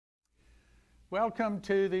Welcome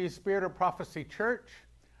to the Spirit of Prophecy Church.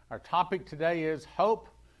 Our topic today is hope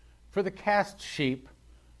for the cast sheep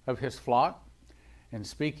of his flock. And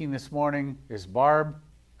speaking this morning is Barb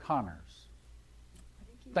Connors.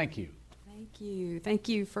 Thank you. Thank you. Thank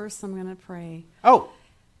you. First, I'm going to pray. Oh,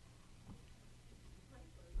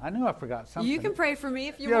 I knew I forgot something. You can pray for me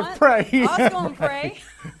if you want. Pray. I was going to pray.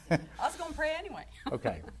 I was going to pray anyway.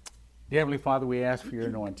 Okay. Dear Heavenly Father, we ask for your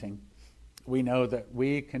anointing. We know that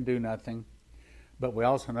we can do nothing, but we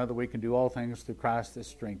also know that we can do all things through Christ that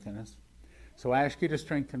strengthens us. So I ask you to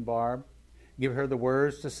strengthen Barb, give her the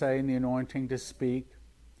words to say and the anointing to speak,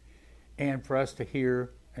 and for us to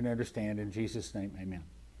hear and understand. In Jesus' name, amen.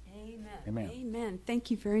 Amen. Amen. Amen.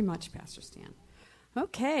 Thank you very much, Pastor Stan.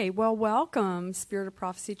 Okay, well, welcome, Spirit of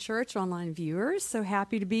Prophecy Church online viewers. So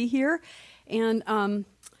happy to be here. And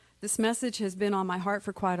this message has been on my heart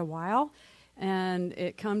for quite a while, and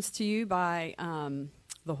it comes to you by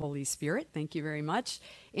the Holy Spirit. Thank you very much.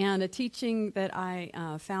 And a teaching that I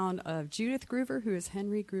found of Judith Groover, who is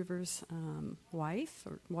Henry Groover's wife,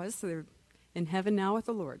 or was. They're in heaven now with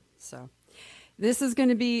the Lord. So this is going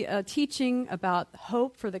to be a teaching about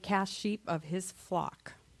hope for the cast sheep of his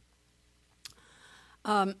flock.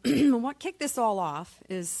 What kicked this all off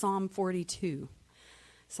is Psalm 42.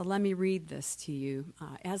 So let me read this to you.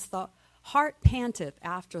 As the heart panteth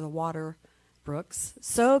after the water brooks,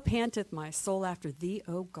 so panteth my soul after thee,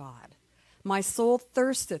 O God. My soul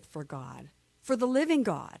thirsteth for God, for the living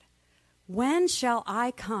God. When shall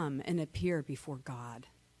I come and appear before God?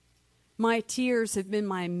 My tears have been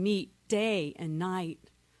my meat day and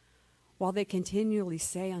night, while they continually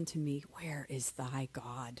say unto me, where is thy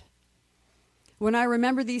God? When I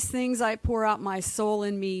remember these things, I pour out my soul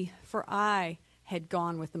in me, for I had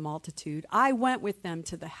gone with the multitude. I went with them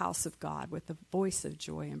to the house of God with a voice of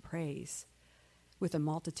joy and praise, with a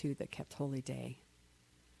multitude that kept holy day.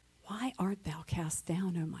 Why art thou cast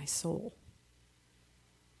down, O my soul?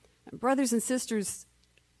 Brothers and sisters,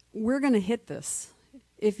 we're going to hit this.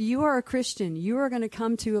 If you are a Christian, you are going to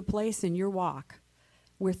come to a place in your walk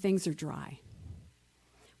where things are dry,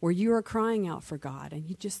 where you are crying out for God and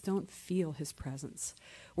you just don't feel his presence,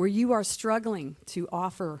 where you are struggling to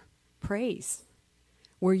offer praise,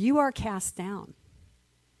 where you are cast down.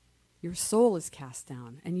 Your soul is cast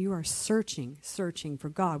down, and you are searching for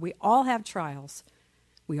God. We all have trials.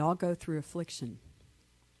 We all go through affliction.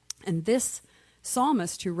 And this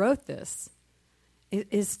psalmist who wrote this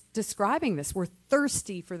is describing this. We're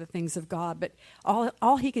thirsty for the things of God, but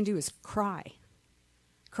all he can do is cry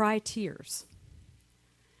tears.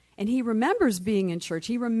 And he remembers being in church.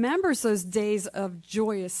 He remembers those days of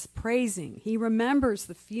joyous praising. He remembers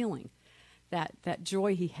the feeling, that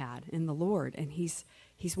joy he had in the Lord, and he's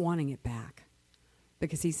wanting it back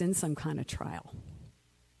because he's in some kind of trial.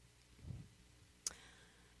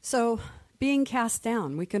 So being cast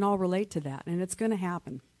down, we can all relate to that, and it's going to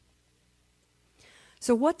happen.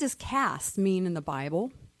 So what does cast mean in the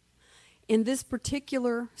Bible? In this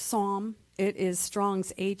particular psalm, it is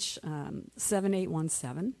Strong's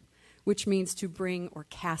H7817, which means to bring or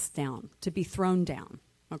cast down, to be thrown down,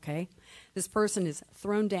 okay? This person is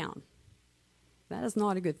thrown down. That is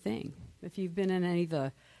not a good thing. If you've been in any of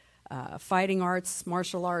the fighting arts,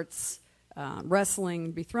 martial arts,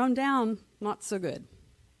 wrestling, be thrown down, not so good.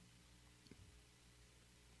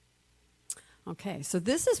 Okay, so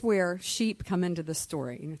this is where sheep come into the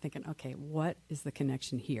story. And you're thinking, okay, what is the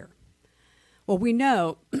connection here? Well, we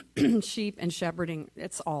know sheep and shepherding,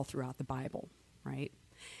 it's all throughout the Bible, right?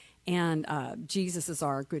 And Jesus is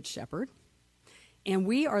our good shepherd. And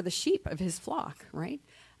we are the sheep of his flock, right?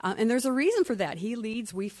 And there's a reason for that. He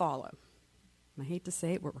leads, we follow. I hate to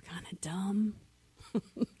say it, but we're kind of dumb.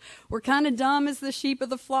 We're kind of dumb as the sheep of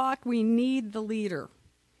the flock. We need the leader.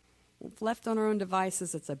 If left on our own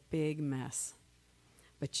devices, it's a big mess.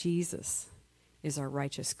 But Jesus is our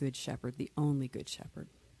righteous good shepherd, the only good shepherd.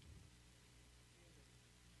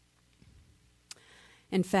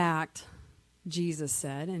 In fact, Jesus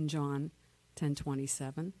said in John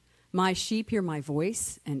 10:27, my sheep hear my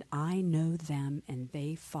voice, and I know them, and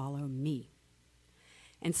they follow me.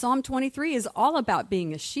 And Psalm 23 is all about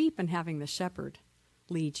being a sheep and having the shepherd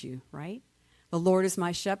lead you, right? The Lord is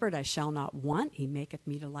my shepherd, I shall not want. He maketh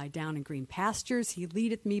me to lie down in green pastures. He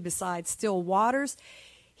leadeth me beside still waters.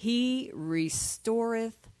 He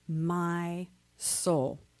restoreth my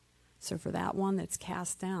soul. So for that one that's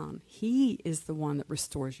cast down, he is the one that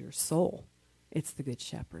restores your soul. It's the good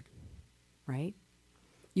shepherd, right?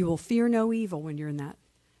 You will fear no evil when you're in that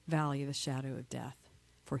valley of the shadow of death,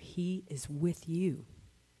 for he is with you,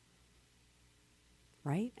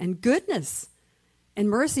 right? And goodness and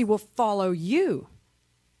mercy will follow you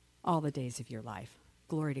all the days of your life.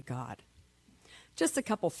 Glory to God. Just a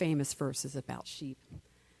couple famous verses about sheep.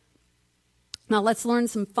 Now let's learn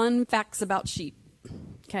some fun facts about sheep.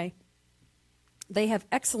 Okay? They have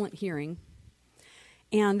excellent hearing,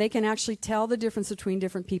 and they can actually tell the difference between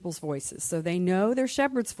different people's voices. So they know their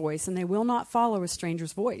shepherd's voice, and they will not follow a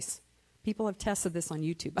stranger's voice. People have tested this on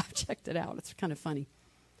YouTube. I've checked it out. It's kind of funny.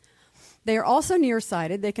 They are also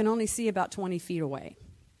nearsighted. They can only see about 20 feet away.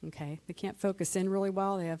 Okay? They can't focus in really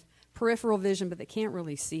well. They have peripheral vision, but they can't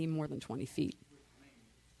really see more than 20 feet.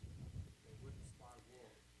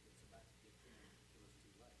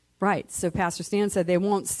 Right. So Pastor Stan said they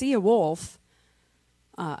won't see a wolf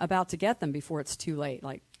about to get them before it's too late.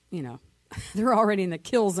 Like, they're already in the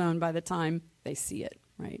kill zone by the time they see it,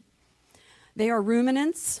 right? They are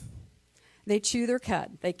ruminants. They chew their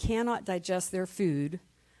cud. They cannot digest their food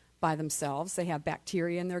by themselves. They have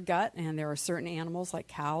bacteria in their gut, and there are certain animals like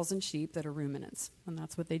cows and sheep that are ruminants, and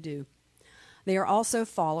that's what they do. They are also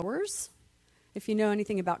followers. If you know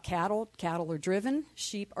anything about cattle are driven,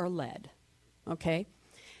 sheep are led, okay?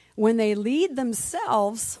 When they lead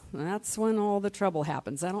themselves, that's when all the trouble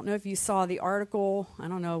happens. I don't know if you saw the article. I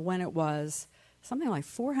don't know when it was. Something like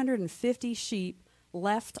 450 sheep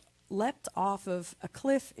leapt off of a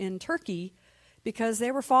cliff in Turkey because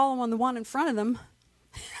they were following the one in front of them,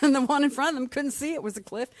 and the one in front of them couldn't see it was a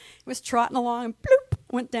cliff. It was trotting along, and bloop,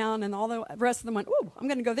 went down, and all the rest of them went, ooh, I'm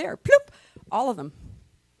going to go there. Bloop. All of them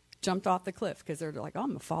jumped off the cliff because they're like, oh, I'm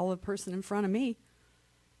going to follow the person in front of me.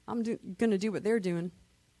 I'm going to do what they're doing.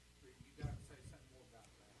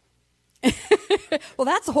 Well,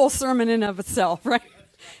 that's a whole sermon in of itself, right?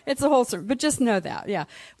 It's a whole sermon. But just know that, yeah.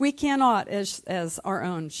 We cannot, as our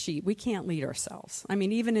own sheep, we can't lead ourselves. I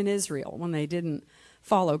mean, even in Israel, when they didn't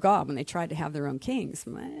follow God, when they tried to have their own kings,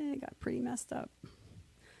 they got pretty messed up.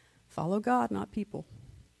 Follow God, not people.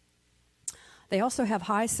 They also have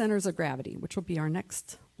high centers of gravity, which will be our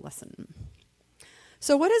next lesson.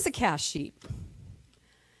 So what is a cast sheep?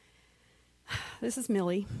 This is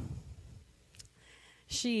Millie.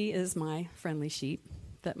 She is my friendly sheep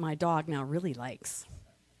that my dog now really likes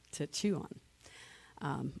to chew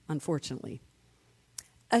on, unfortunately.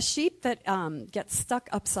 A sheep that gets stuck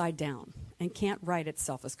upside down and can't right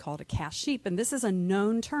itself is called a cast sheep, and this is a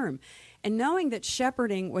known term. And knowing that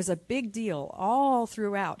shepherding was a big deal all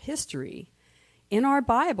throughout history, in our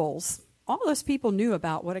Bibles, all those people knew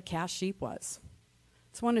about what a cast sheep was.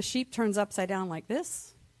 It's when a sheep turns upside down like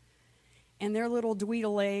this, and their little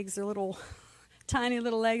dweedle legs, their little tiny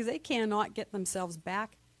little legs, they cannot get themselves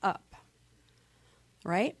back up,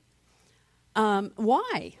 right?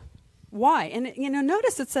 Why? And,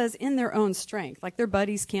 notice it says in their own strength, like their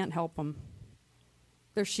buddies can't help them.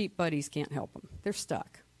 Their sheep buddies can't help them. They're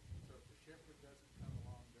stuck. So if the shepherd doesn't come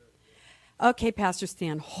along, they're... Okay, Pastor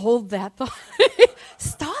Stan, hold that thought.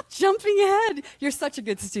 Stop jumping ahead. You're such a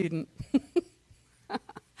good student.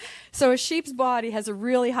 So a sheep's body has a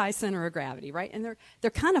really high center of gravity, right? And they're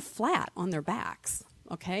kind of flat on their backs,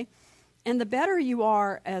 okay? And the better you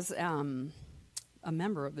are as a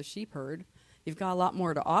member of the sheep herd, you've got a lot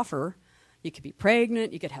more to offer. You could be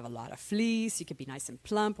pregnant. You could have a lot of fleece. You could be nice and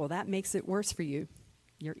plump. Well, that makes it worse for you.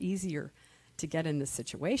 You're easier to get in this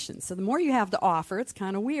situation. So the more you have to offer, it's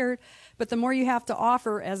kind of weird, but the more you have to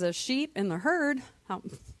offer as a sheep in the herd,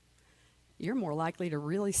 you're more likely to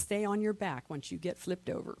really stay on your back once you get flipped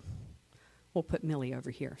over. We'll put Millie over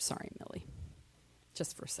here. Sorry, Millie.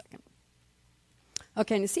 Just for a second.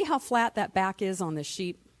 Okay, and you see how flat that back is on this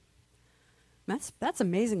sheep? That's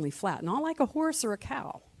amazingly flat. Not like a horse or a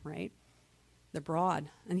cow, right? They're broad.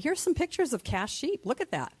 And here's some pictures of cast sheep. Look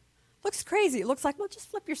at that. Looks crazy. It looks like, well, just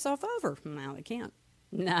flip yourself over. No, they can't.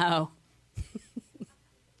 No.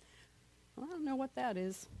 Well, I don't know what that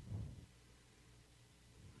is.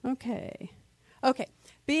 Okay.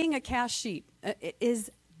 Being a cast sheep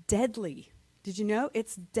is deadly. Did you know?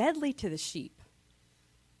 It's deadly to the sheep.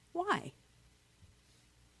 Why?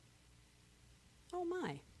 Oh,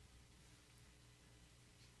 my.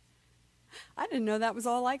 I didn't know that was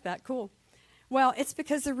all like that. Cool. Well, it's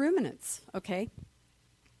because they're ruminants, okay?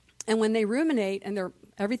 And when they ruminate and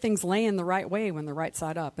everything's laying the right way when they're right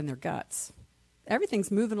side up in their guts,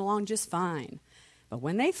 everything's moving along just fine. But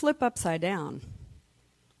when they flip upside down,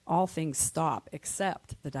 all things stop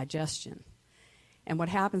except the digestion. And what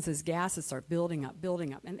happens is gases start building up.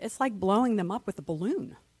 And it's like blowing them up with a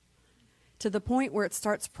balloon to the point where it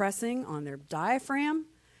starts pressing on their diaphragm,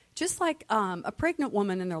 just like a pregnant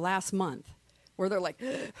woman in their last month, where they're like,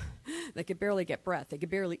 they could barely get breath. They could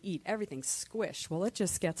barely eat. Everything's squished. Well, it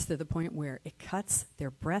just gets to the point where it cuts their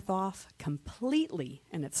breath off completely,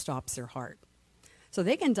 and it stops their heart. So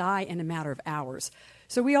they can die in a matter of hours.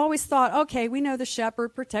 So we always thought, okay, we know the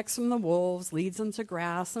shepherd protects from the wolves, leads them to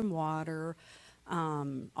grass and water,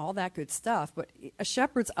 all that good stuff. But a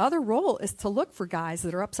shepherd's other role is to look for guys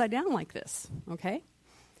that are upside down like this, okay?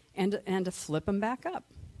 And to flip them back up.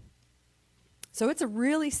 So it's a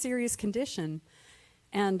really serious condition.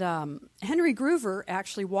 And Henry Groover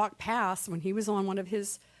actually walked past when he was on one of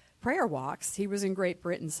his prayer walks. He was in Great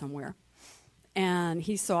Britain somewhere. And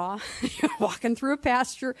he saw, walking through a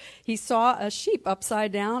pasture, he saw a sheep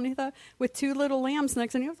upside down. He thought, with two little lambs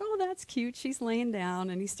next to him. He goes, oh, that's cute. She's laying down.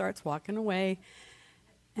 And he starts walking away.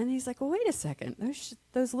 And he's like, well, wait a second.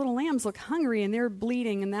 Those little lambs look hungry, and they're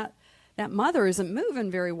bleeding, and that mother isn't moving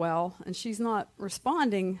very well, and she's not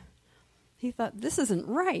responding. He thought, this isn't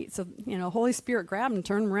right. So, Holy Spirit grabbed him,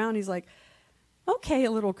 turned him around. He's like, okay,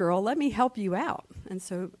 little girl, let me help you out. And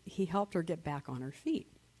so he helped her get back on her feet.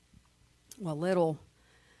 Well, little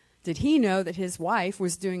did he know that his wife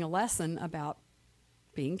was doing a lesson about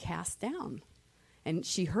being cast down. And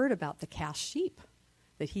she heard about the cast sheep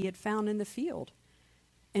that he had found in the field.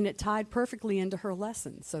 And it tied perfectly into her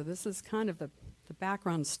lesson. So this is kind of the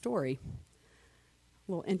background story.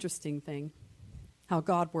 A little interesting thing. How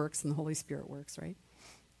God works and the Holy Spirit works, right?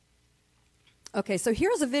 Okay, so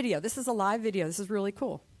here's a video. This is a live video. This is really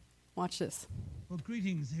cool. Watch this. Well,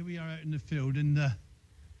 greetings. Here we are out in the field, and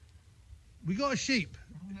we got a sheep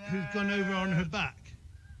who's gone over on her back.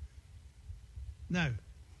 Now,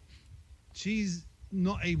 she's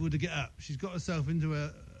not able to get up. She's got herself into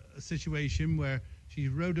a situation where she's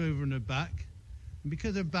rode over on her back, and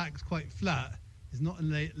because her back's quite flat, it's not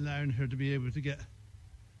allowing her to be able to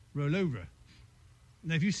roll over.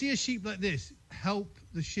 Now, if you see a sheep like this, help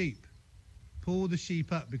the sheep. Pull the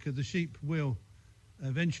sheep up, because the sheep will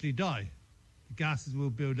eventually die. The gases will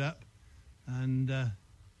build up, and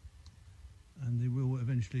they will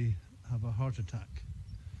eventually have a heart attack.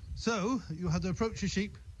 So you have to approach the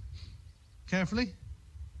sheep carefully.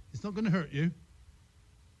 It's not going to hurt you.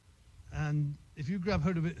 And if you grab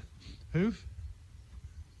hold of its hoof,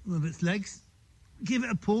 one of its legs, give it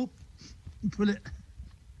a pull, and pull it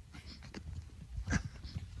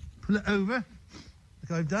over,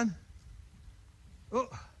 like I've done. Oh.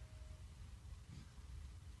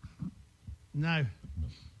 Now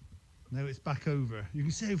it's back over. You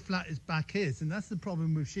can see how flat its back is, and that's the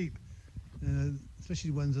problem with sheep,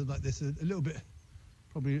 especially ones that like this,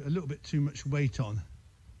 probably a little bit too much weight on.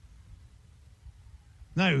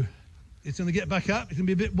 Now, it's going to get back up. It's going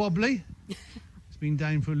to be a bit wobbly. It's been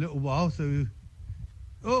down for a little while, so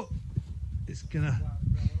it's going to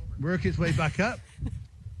work its way back up.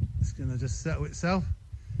 It's going to just settle itself,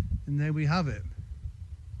 and there we have it.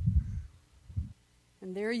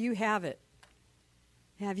 And there you have it.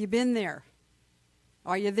 Have you been there?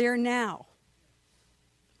 Are you there now?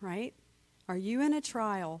 Right? Are you in a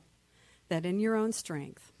trial that in your own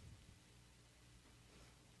strength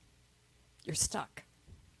you're stuck?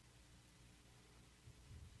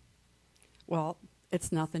 Well,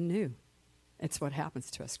 it's nothing new. It's what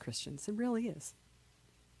happens to us Christians. It really is.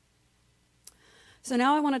 So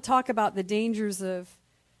now I want to talk about the dangers of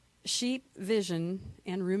sheep vision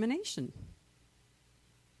and rumination.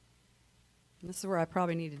 And this is where I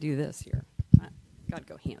probably need to do this here. I've got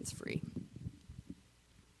to go hands-free.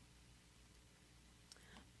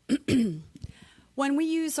 When we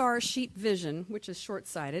use our sheep vision, which is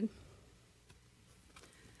short-sighted,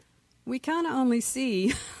 we kind of only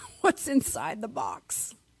see what's inside the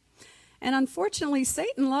box. And unfortunately,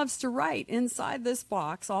 Satan loves to write inside this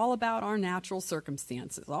box all about our natural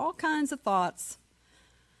circumstances, all kinds of thoughts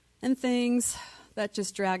and things that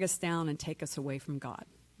just drag us down and take us away from God,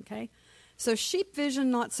 okay? So sheep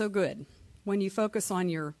vision, not so good when you focus on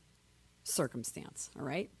your circumstance, all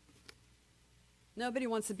right? Nobody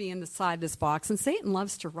wants to be inside this box, and Satan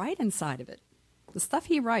loves to write inside of it. The stuff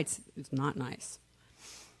he writes is not nice.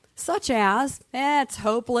 Such as, it's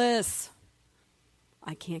hopeless.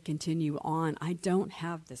 I can't continue on. I don't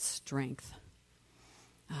have the strength.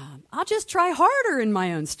 I'll just try harder in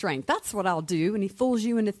my own strength. That's what I'll do. And he fools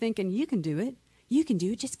you into thinking, you can do it. You can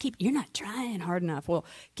do it. Just you're not trying hard enough. Well,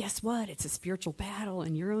 guess what? It's a spiritual battle,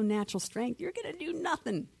 and your own natural strength, you're going to do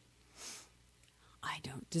nothing. I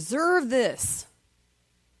don't deserve this.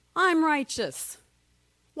 I'm righteous.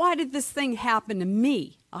 Why did this thing happen to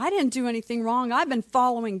me? I didn't do anything wrong. I've been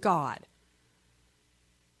following God.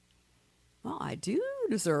 Well, I do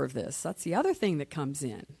deserve this. That's the other thing that comes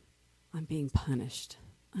in. I'm being punished.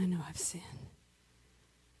 I know I've sinned.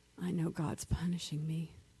 I know God's punishing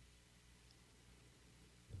me.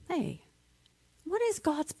 Hey, what is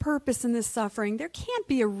God's purpose in this suffering? There can't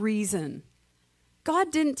be a reason.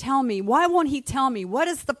 God didn't tell me. Why won't he tell me? What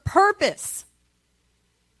is the purpose?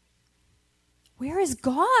 Where is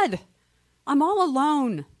God? I'm all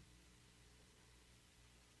alone.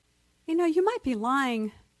 you might be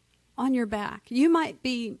lying on your back. You might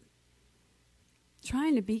be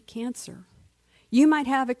trying to beat cancer. You might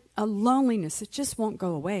have a loneliness that just won't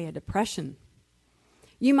go away, a depression.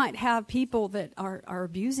 You might have people that are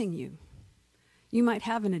abusing you. You might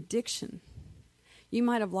have an addiction. You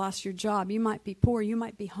might have lost your job. You might be poor. You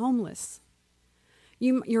might be homeless.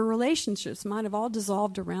 Your relationships might have all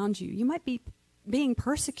dissolved around you. You might be being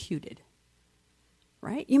persecuted,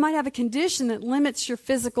 right? You might have a condition that limits your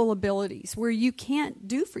physical abilities, where you can't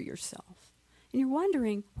do for yourself. And you're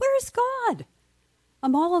wondering, where is God?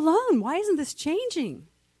 I'm all alone. Why isn't this changing?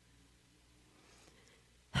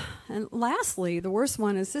 And lastly, the worst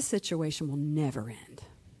one is this situation will never end.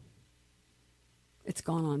 It's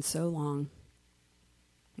gone on so long,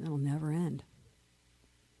 it'll never end.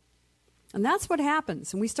 And that's what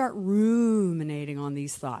happens. And we start ruminating on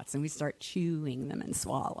these thoughts, and we start chewing them and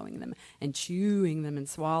swallowing them and chewing them and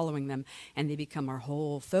swallowing them, and they become our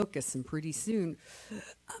whole focus. And pretty soon,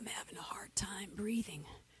 I'm having a hard time breathing.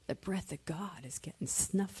 The breath of God is getting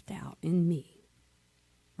snuffed out in me,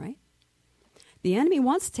 right? The enemy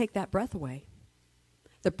wants to take that breath away.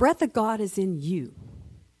 The breath of God is in you.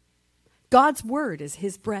 God's word is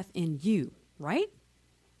his breath in you, right?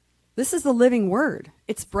 This is the living word.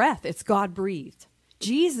 It's breath. It's God-breathed.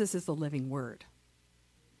 Jesus is the living word,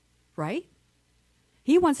 right?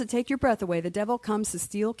 He wants to take your breath away. The devil comes to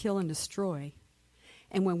steal, kill, and destroy.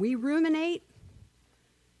 And when we ruminate,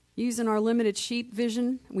 using our limited sheep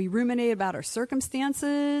vision, we ruminate about our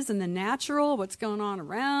circumstances and the natural, what's going on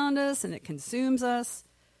around us, and it consumes us.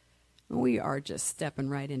 We are just stepping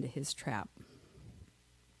right into his trap.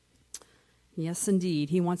 Yes, indeed.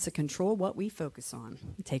 He wants to control what we focus on,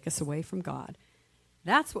 take us away from God.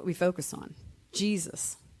 That's what we focus on,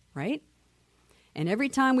 Jesus, right? And every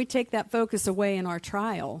time we take that focus away in our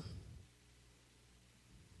trial,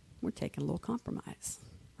 we're taking a little compromise,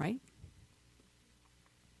 right?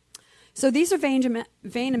 So these are vain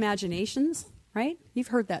imaginations, right? You've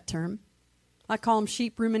heard that term. I call them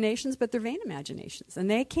sheep ruminations, but they're vain imaginations.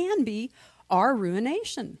 And they can be our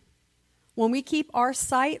ruination. When we keep our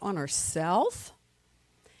sight on ourselves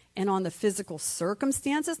and on the physical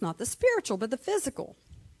circumstances, not the spiritual, but the physical,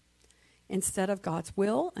 instead of God's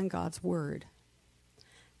will and God's word,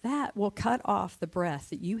 that will cut off the breath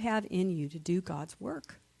that you have in you to do God's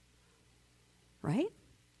work, right?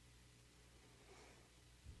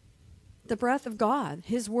 The breath of God,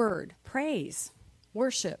 his word, praise,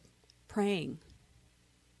 worship, praying.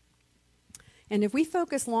 And if we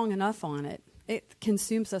focus long enough on it, it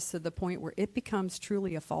consumes us to the point where it becomes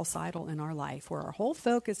truly a false idol in our life, where our whole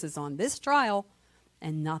focus is on this trial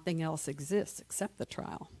and nothing else exists except the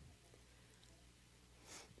trial.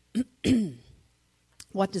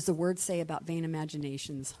 What does the word say about vain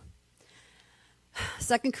imaginations?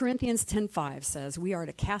 2 Corinthians 10:5 says we are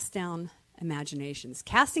to cast down imaginations.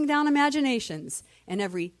 Casting down imaginations and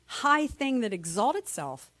every high thing that exalts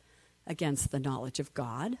itself against the knowledge of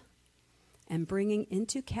God, and bringing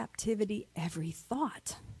into captivity every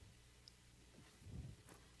thought.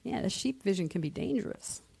 Yeah, the sheep vision can be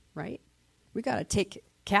dangerous, right? We got to take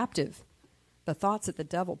captive the thoughts that the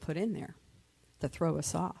devil put in there to throw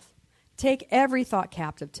us off. Take every thought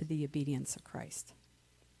captive to the obedience of Christ.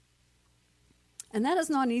 And that is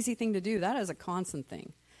not an easy thing to do. That is a constant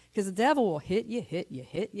thing. Because the devil will hit you,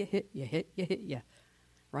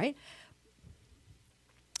 right?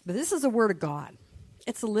 But this is the word of God.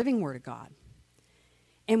 It's the living word of God.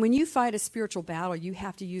 And when you fight a spiritual battle, you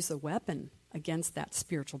have to use a weapon against that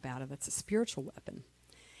spiritual battle. That's a spiritual weapon.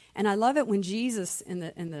 And I love it when Jesus in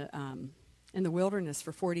the wilderness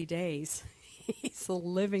for 40 days, he's the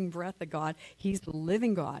living breath of God. He's the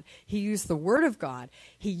living God. He used the word of God.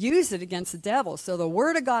 He used it against the devil. So the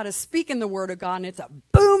word of God is speaking the word of God, and it's a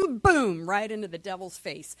boom, boom, right into the devil's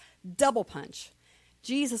face. Double punch.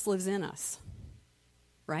 Jesus lives in us,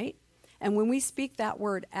 right? And when we speak that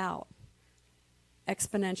word out,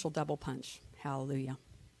 exponential double punch. Hallelujah.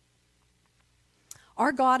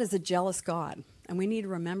 Our God is a jealous God, and we need to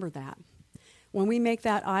remember that. When we make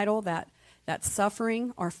that idol, that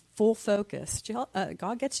suffering, our full focus,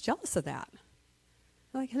 God gets jealous of that.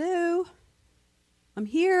 Like, hello, I'm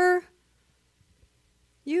here.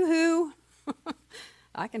 Yoo-hoo.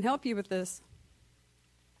 I can help you with this.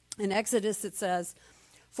 In Exodus it says,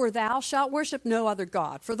 "For thou shalt worship no other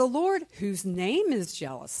God, for the Lord, whose name is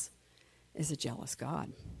jealous, is a jealous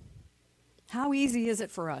God." How easy is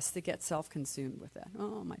it for us to get self-consumed with that?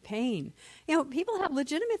 Oh, my pain. You know, people have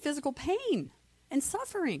legitimate physical pain and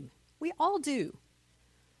suffering. We all do.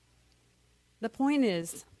 The point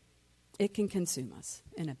is, it can consume us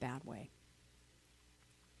in a bad way.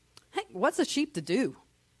 Hey, what's a sheep to do?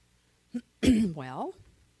 Well,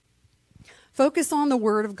 Focus on the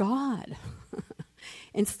Word of God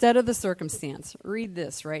instead of the circumstance. Read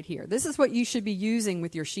this right here. This is what you should be using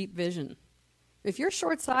with your sheep vision. If you're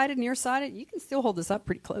short-sighted, nearsighted, you can still hold this up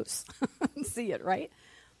pretty close and see it, right?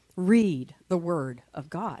 Read the Word of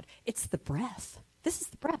God. It's the breath. This is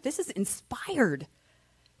the breath. This is inspired,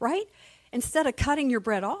 right? Instead of cutting your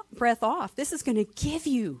breath off, this is going to give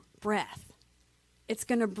you breath. It's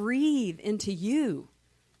going to breathe into you.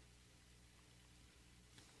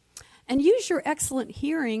 And use your excellent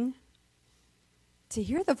hearing to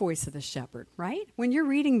hear the voice of the shepherd, right? When you're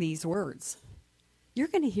reading these words, you're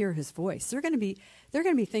going to hear his voice. There are going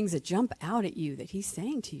to be things that jump out at you that he's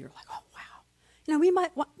saying to you. You're like, oh, wow. You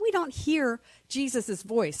know, we don't hear Jesus'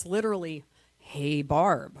 voice literally, hey,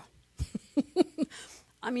 Barb.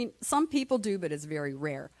 I mean, some people do, but it's very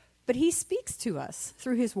rare. But he speaks to us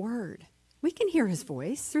through his word. We can hear his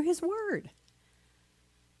voice through his word.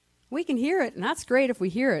 We can hear it, and that's great if we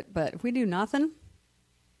hear it, but if we do nothing,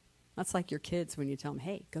 that's like your kids when you tell them,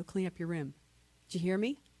 hey, go clean up your room. Did you hear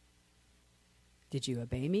me? Did you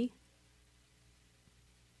obey me?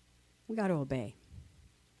 We got to obey.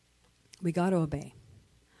 We got to obey.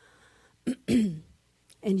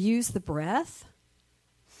 And use the breath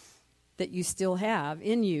that you still have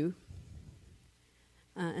in you.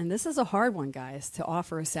 And this is a hard one, guys, to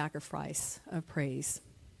offer a sacrifice of praise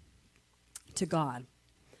to God.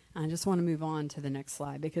 I just want to move on to the next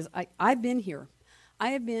slide because I've been here. I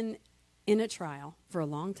have been in a trial for a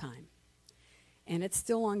long time, and it's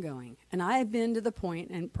still ongoing. And I have been to the point,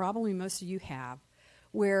 and probably most of you have,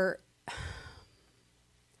 where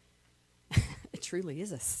it truly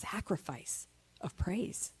is a sacrifice of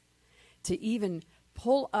praise to even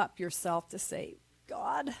pull up yourself to say,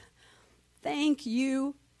 God, thank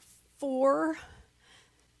you for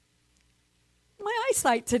my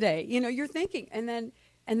eyesight today. You know, you're thinking, and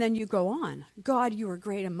then you go on. God, you are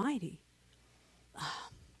great and mighty.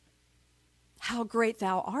 How great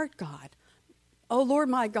thou art, God. O Lord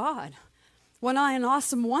my God, when I in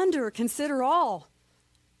awesome wonder consider all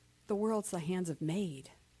the worlds thy hands have made.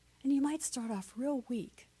 And you might start off real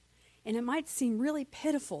weak, and it might seem really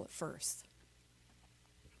pitiful at first.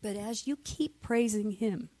 But as you keep praising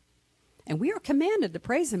him, and we are commanded to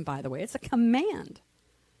praise him, by the way. It's a command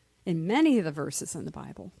in many of the verses in the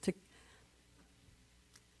Bible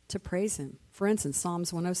to praise him. For instance,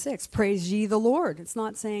 Psalms 106, praise ye the Lord. It's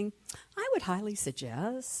not saying, I would highly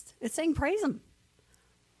suggest. It's saying praise him.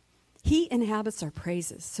 He inhabits our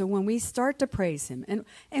praises. So when we start to praise him,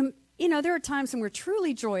 and you know, there are times when we're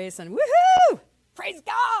truly joyous and woohoo, praise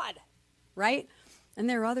God, right? And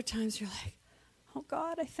there are other times you're like, oh,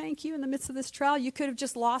 God, I thank you in the midst of this trial. You could have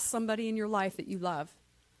just lost somebody in your life that you love.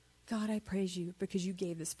 God, I praise you because you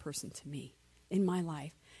gave this person to me in my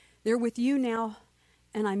life. They're with you now,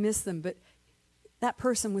 and I miss them, but that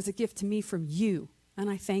person was a gift to me from you, and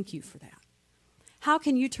I thank you for that. How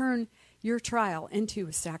can you turn your trial into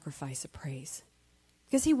a sacrifice of praise?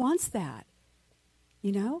 Because he wants that.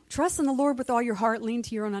 You know, trust in the Lord with all your heart, lean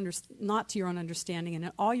to your own not to your own understanding, and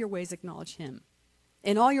in all your ways acknowledge him.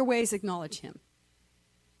 In all your ways acknowledge him.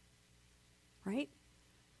 Right?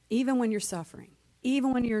 Even when you're suffering,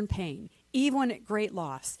 even when you're in pain, even when at great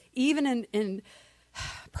loss, even in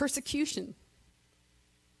persecution,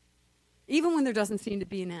 even when there doesn't seem to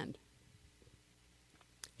be an end.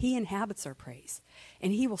 He inhabits our praise,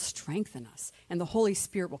 and he will strengthen us, and the Holy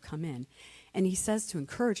Spirit will come in. And he says to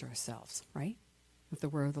encourage ourselves, right, with the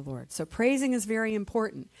word of the Lord. So praising is very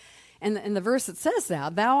important. And the verse that says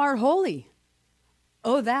that, thou art holy,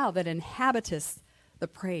 O thou that inhabitest the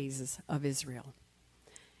praises of Israel.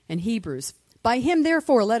 In Hebrews, by him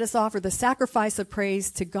therefore let us offer the sacrifice of praise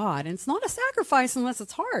to God. And it's not a sacrifice unless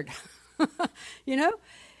it's hard. You know,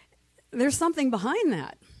 there's something behind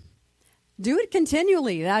that. Do it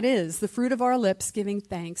continually, that is, the fruit of our lips, giving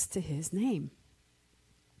thanks to his name.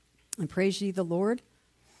 And praise ye the Lord.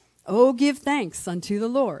 Oh, give thanks unto the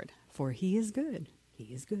Lord, for he is good. He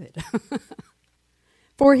is good.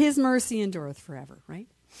 For his mercy endureth forever, right?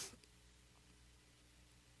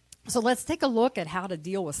 So let's take a look at how to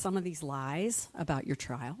deal with some of these lies about your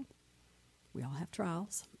trial. We all have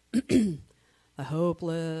trials. The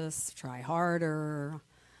hopeless, try harder,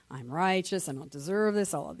 I'm righteous, I don't deserve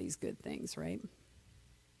this, all of these good things, right?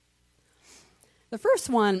 The first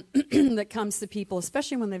one that comes to people,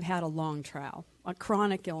 especially when they've had a long trial, a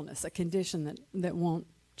chronic illness, a condition that won't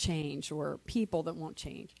change, or people that won't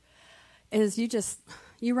change, is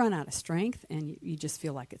you run out of strength and you just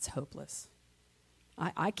feel like it's hopeless.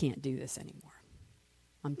 I can't do this anymore.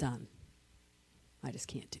 I'm done. I just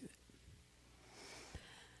can't do it.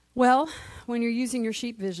 Well, when you're using your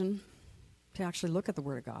sheep vision to actually look at the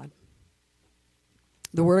Word of God,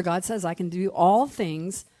 The Word of God says I can do all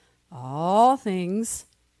things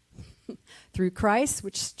through Christ,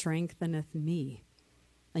 which strengtheneth me.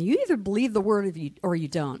 Now, you either believe the Word or you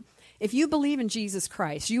don't. If you believe in Jesus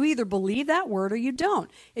Christ, you either believe that Word or you don't.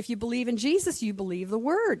 If you believe in Jesus, you believe the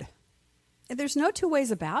Word. And there's no two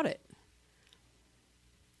ways about it.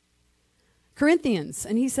 Corinthians,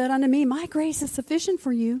 and he said unto me, my grace is sufficient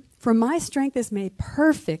for you, for my strength is made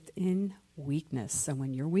perfect in weakness. So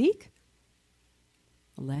when you're weak,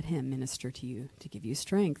 let him minister to you to give you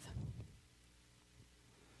strength.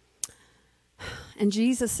 And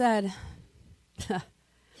Jesus said,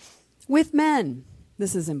 with men,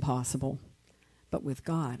 this is impossible, but with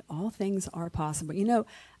God, all things are possible. You know,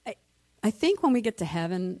 I think when we get to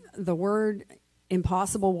heaven, the word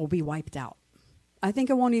impossible will be wiped out. I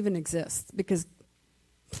think it won't even exist because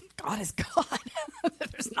God is God.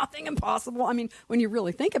 There's nothing impossible. I mean, when you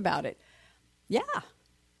really think about it, yeah,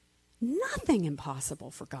 nothing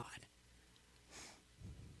impossible for God.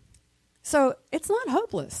 So it's not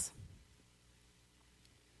hopeless.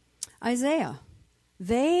 Isaiah,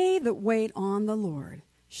 they that wait on the Lord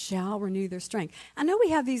shall renew their strength. I know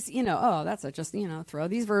we have these, that's just, throw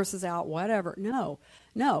these verses out, whatever. No.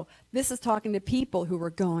 This is talking to people who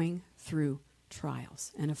are going through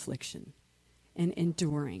trials and affliction and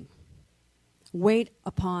enduring. Wait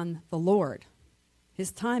upon the Lord.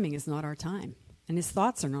 His timing is not our time, and his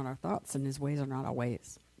thoughts are not our thoughts, and his ways are not our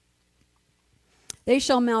ways. They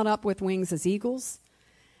shall mount up with wings as eagles.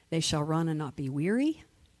 They shall run and not be weary,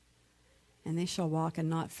 and they shall walk and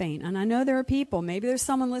not faint. And I know there are people, maybe there's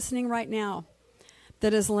someone listening right now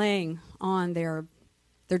that is laying on their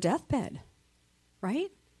deathbed, right?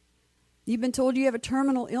 You've been told you have a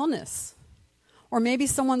terminal illness. Or maybe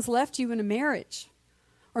someone's left you in a marriage.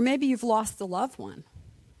 Or maybe you've lost a loved one,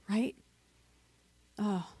 right?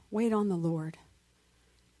 Oh, wait on the Lord.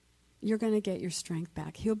 You're going to get your strength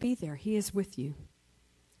back. He'll be there. He is with you.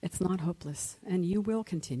 It's not hopeless, and you will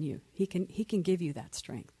continue. He can give you that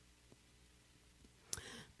strength.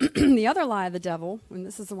 The other lie of the devil, and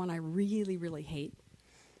this is the one I really, really hate,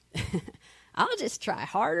 I'll just try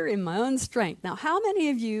harder in my own strength. Now, how many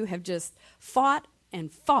of you have just fought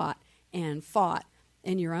and fought and fought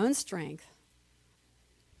in your own strength?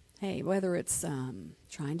 Hey, whether it's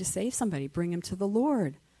trying to save somebody, bring them to the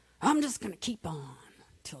Lord. I'm just going to keep on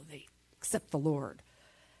till they accept the Lord.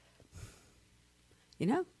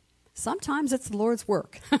 Sometimes it's the Lord's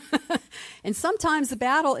work. And sometimes the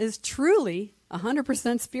battle is truly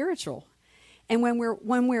 100% spiritual. And when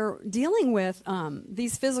we're dealing with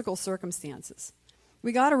these physical circumstances,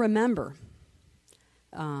 we got to remember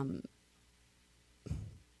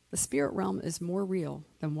the spirit realm is more real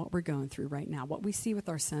than what we're going through right now. What we see with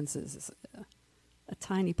our senses is a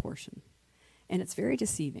tiny portion. And it's very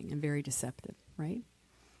deceiving and very deceptive, right?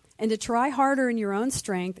 And to try harder in your own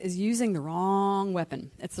strength is using the wrong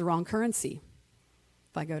weapon. It's the wrong currency.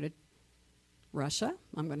 If I go to Russia,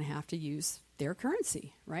 I'm going to have to use their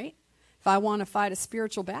currency, right? If I want to fight a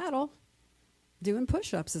spiritual battle, doing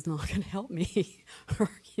push-ups is not going to help me. Or,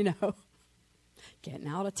 getting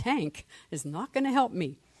out a tank is not going to help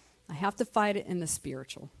me. I have to fight it in the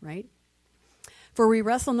spiritual, right? For we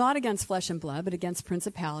wrestle not against flesh and blood, but against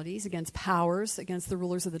principalities, against powers, against the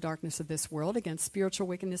rulers of the darkness of this world, against spiritual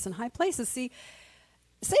wickedness in high places. See,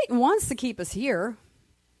 Satan wants to keep us here,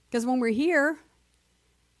 because when we're here,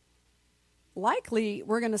 likely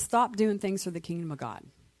we're going to stop doing things for the kingdom of God.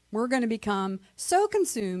 We're going to become so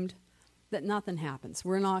consumed that nothing happens.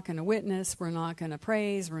 We're not going to witness. We're not going to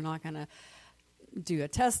praise. We're not going to do a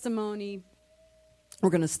testimony. We're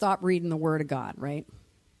going to stop reading the Word of God, right?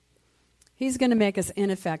 He's going to make us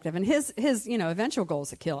ineffective. And his eventual goal is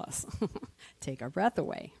to kill us. Take our breath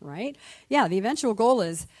away, right? Yeah, the eventual goal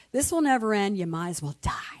is, this will never end. You might as well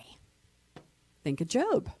die. Think of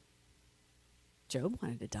Job. Job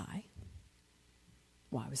wanted to die.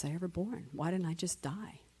 Why was I ever born? Why didn't I just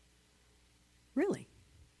die? Really?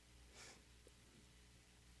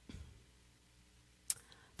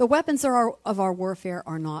 The weapons of our warfare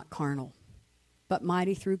are not carnal, but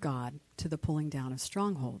mighty through God to the pulling down of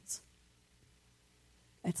strongholds.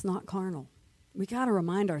 It's not carnal. We got to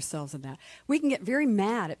remind ourselves of that. We can get very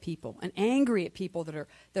mad at people and angry at people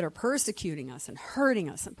that are persecuting us and hurting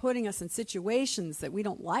us and putting us in situations that we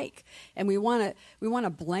don't like, and we want to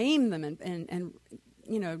blame them and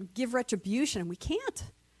give retribution, and we can't.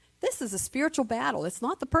 This is a spiritual battle. It's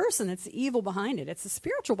not the person, it's the evil behind it. It's the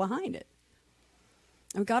spiritual behind it.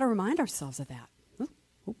 And we've got to remind ourselves of that.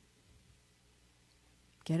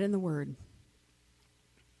 Get in the Word.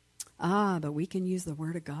 But we can use the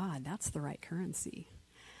Word of God. That's the right currency.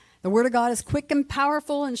 The word of God is quick and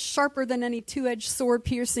powerful and sharper than any two-edged sword,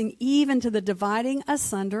 piercing even to the dividing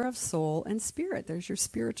asunder of soul and spirit. There's your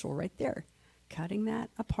spiritual right there. Cutting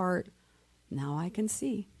that apart. Now I can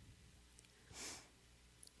see.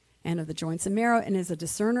 And of the joints and marrow, and is a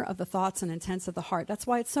discerner of the thoughts and intents of the heart. That's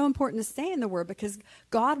why it's so important to stay in the Word, because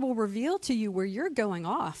God will reveal to you where you're going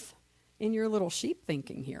off in your little sheep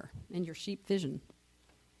thinking here, in your sheep vision.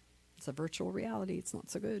 It's a virtual reality. It's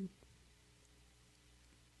not so good.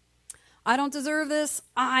 I don't deserve this.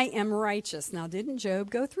 I am righteous. Now, didn't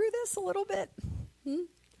Job go through this a little bit?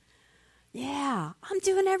 Yeah, I'm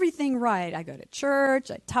doing everything right. I go to church,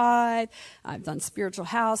 I tithe, I've done spiritual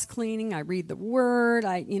house cleaning, I read the word,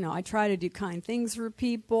 I try to do kind things for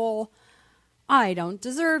people. I don't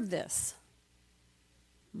deserve this.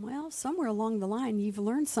 Well, somewhere along the line, you've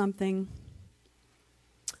learned something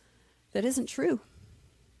that isn't true.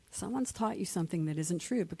 Someone's taught you something that isn't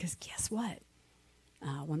true, because guess what?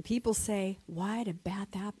 When people say, why do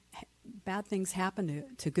bad things happen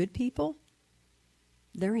to good people?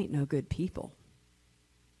 There ain't no good people.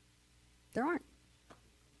 There aren't.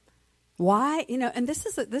 Why? And this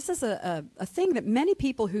is a thing that many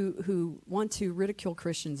people who want to ridicule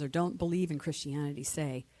Christians or don't believe in Christianity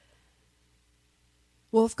say,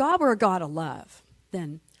 well, if God were a God of love,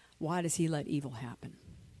 then why does he let evil happen?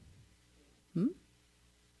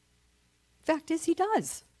 Fact is, he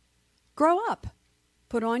does. Grow up.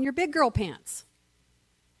 Put on your big girl pants.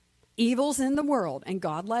 Evil's in the world, and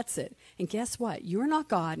God lets it. And guess what? You're not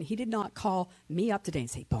God, and he did not call me up today and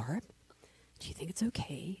say, Barb, do you think it's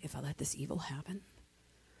okay if I let this evil happen?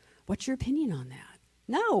 What's your opinion on that?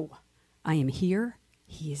 No. I am here.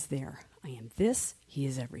 He is there. I am this. He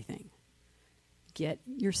is everything. Get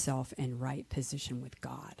yourself in right position with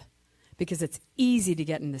God, because it's easy to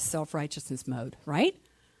get in this self-righteousness mode, right?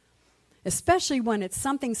 Especially when it's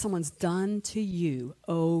something someone's done to you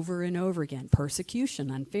over and over again.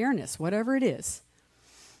 Persecution, unfairness, whatever it is.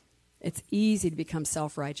 It's easy to become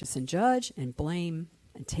self-righteous and judge and blame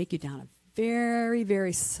and take you down a very,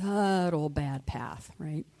 very subtle bad path,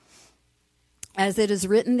 right? As it is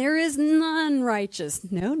written, there is none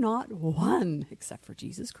righteous. No, not one, except for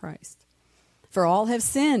Jesus Christ. For all have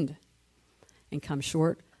sinned and come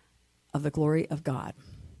short of the glory of God.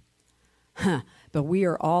 But we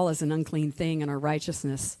are all as an unclean thing, and our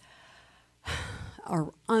righteousness,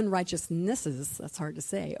 our unrighteousnesses, that's hard to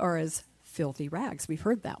say, are as filthy rags. We've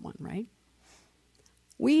heard that one, right?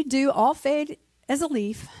 We do all fade as a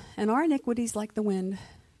leaf, and our iniquities, like the wind,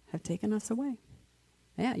 have taken us away.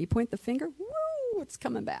 Yeah, you point the finger, woo, it's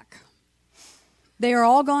coming back. They are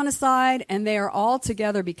all gone aside, and they are all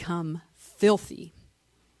together become filthy.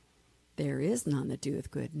 There is none that doeth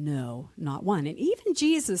good, no, not one. And even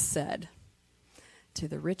Jesus said to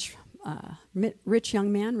the rich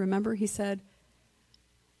young man, remember, he said,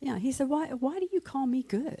 why do you call me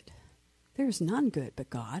good? There's none good but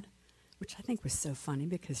God, which I think was so funny,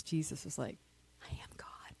 because Jesus was like, I am God,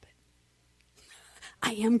 but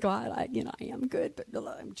I am God, I am good, but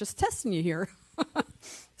I'm just testing you here.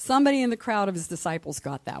 Somebody in the crowd of his disciples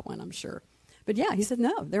got that one, I'm sure. But yeah, he said,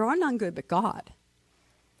 no, there are none good but God.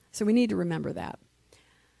 So we need to remember that.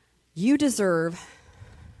 You deserve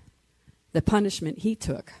the punishment he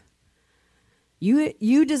took.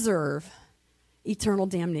 You deserve eternal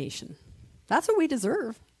damnation. That's what we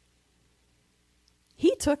deserve.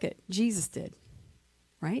 He took it. Jesus did.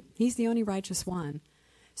 Right? He's the only righteous one.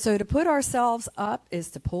 So to put ourselves up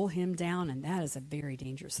is to pull him down, and that is a very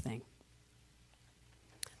dangerous thing.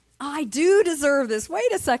 I do deserve this.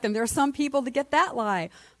 Wait a second. There are some people that get that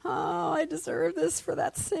lie. Oh, I deserve this for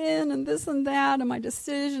that sin and this and that and my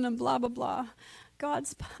decision and blah, blah, blah.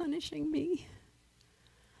 God's punishing me.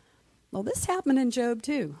 Well, this happened in Job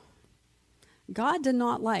too. God did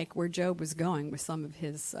not like where Job was going with some of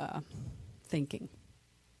his thinking,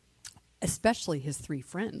 especially his 3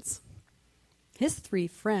 friends. His 3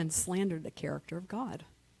 friends slandered the character of God.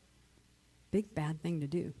 Big bad thing to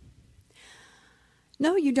do.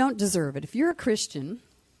 No, you don't deserve it. If you're a Christian,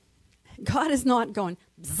 God is not going,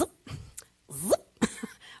 zip, zip.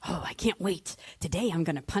 Oh, I can't wait. Today I'm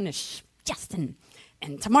going to punish Justin,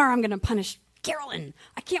 and tomorrow I'm going to punish Carolyn.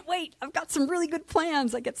 I can't wait. I've got some really good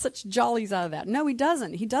plans. I get such jollies out of that. No, he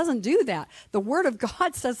doesn't. He doesn't do that. The Word of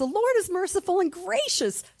God says the Lord is merciful and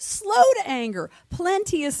gracious, slow to anger,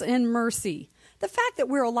 plenteous in mercy. The fact that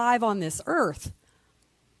we're alive on this earth,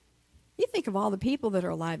 you think of all the people that are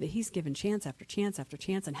alive that he's given chance after chance after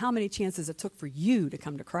chance, and how many chances it took for you to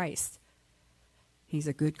come to Christ. He's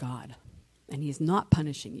a good God, and he's not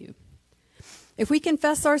punishing you. If we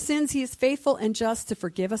confess our sins, he is faithful and just to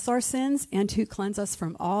forgive us our sins and to cleanse us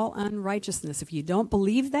from all unrighteousness. If you don't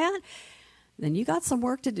believe that, then you got some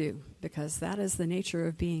work to do, because that is the nature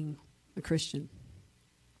of being a Christian.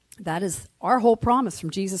 That is our whole promise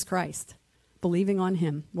from Jesus Christ, believing on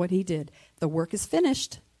him, what he did. The work is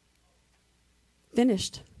finished.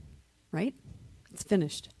 Finished, right? It's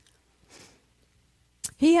finished.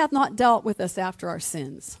 He hath not dealt with us after our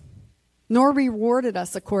sins, nor rewarded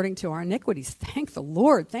us according to our iniquities. Thank the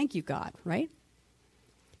Lord. Thank you, God, right?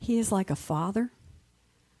 He is like a father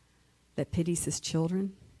that pities his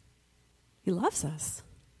children. He loves us.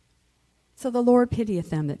 So the Lord pitieth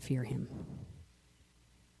them that fear him.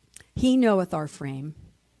 He knoweth our frame.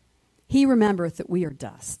 He remembereth that we are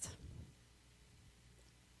dust.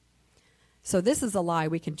 So this is a lie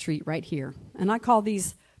we can treat right here. And I call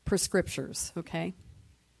these prescriptures, okay?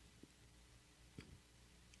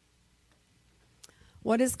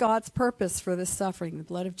 What is God's purpose for this suffering? The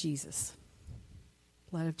blood of Jesus.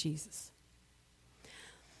 Blood of Jesus.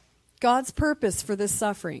 God's purpose for this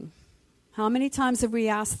suffering. How many times have we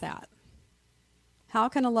asked that? How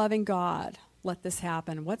can a loving God let this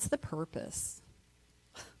happen? What's the purpose?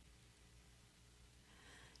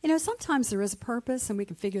 You know, sometimes there is a purpose and we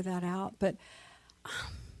can figure that out, but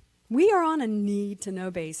we are on a need-to-know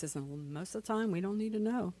basis, and most of the time we don't need to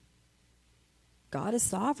know. God is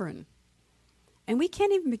sovereign. And we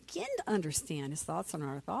can't even begin to understand his thoughts are not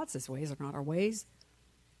our thoughts, his ways are not our ways.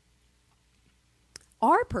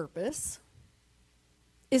 Our purpose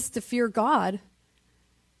is to fear God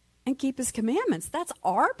and keep his commandments. That's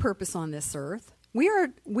our purpose on this earth. We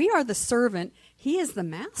are the servant. He is the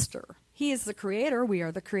master. He is the creator. We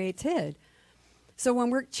are the created. So when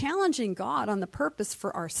we're challenging God on the purpose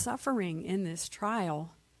for our suffering in this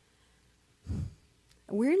trial,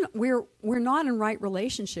 we're not in right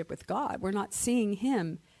relationship with God. We're not seeing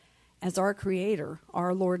him as our creator,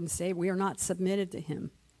 our Lord and Savior. We are not submitted to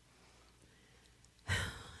him.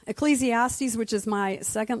 Ecclesiastes, which is my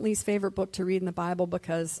second least favorite book to read in the Bible,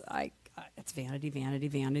 because it's vanity, vanity,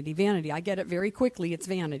 vanity, vanity. I get it very quickly. It's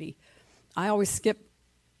vanity. I always skip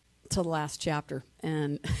to the last chapter.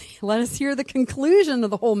 And let us hear the conclusion of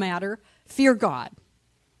the whole matter. Fear God.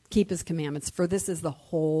 Keep his commandments, for this is the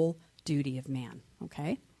whole duty of man.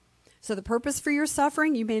 Okay? So the purpose for your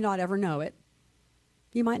suffering, you may not ever know it.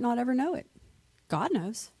 You might not ever know it. God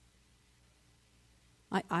knows.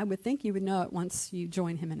 I would think you would know it once you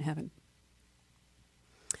join him in heaven.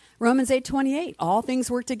 Romans 8:28, all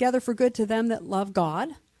things work together for good to them that love God,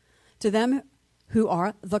 to them who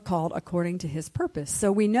are the called according to his purpose.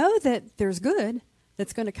 So we know that there's good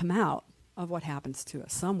that's going to come out of what happens to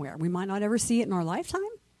us somewhere. We might not ever see it in our lifetime.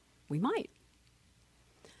 We might.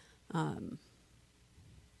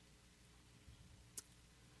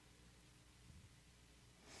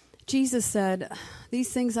 Jesus said,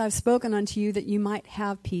 these things I've spoken unto you that you might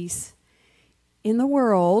have peace. In the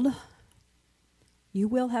world, you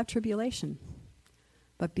will have tribulation,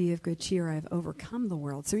 but be of good cheer. I have overcome the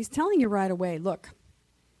world. So he's telling you right away, look,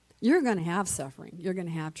 you're going to have suffering. You're going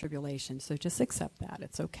to have tribulation. So just accept that.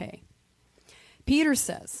 It's okay. Peter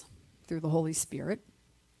says, through the Holy Spirit,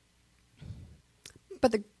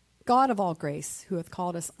 but the God of all grace, who hath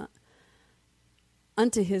called us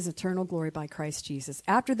unto his eternal glory by Christ Jesus.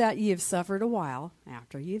 After that ye have suffered a while.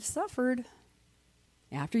 After you've suffered,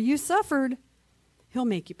 he'll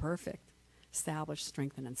make you perfect, establish,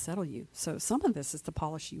 strengthen, and settle you. So some of this is to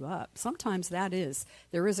polish you up. Sometimes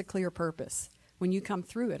there is a clear purpose. When you come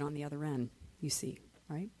through it on the other end, you see,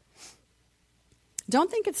 right? Don't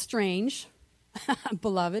think it's strange,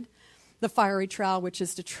 beloved, the fiery trial which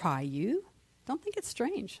is to try you. Don't think it's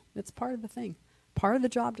strange. It's part of the thing, part of the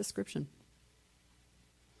job description.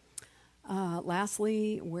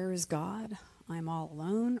 Lastly, where is God? I'm all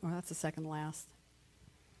alone. Or that's the second last.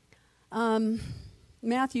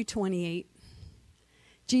 Matthew 28.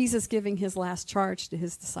 Jesus, giving his last charge to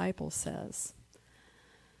his disciples, says,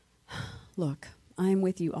 look, I am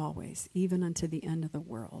with you always, even unto the end of the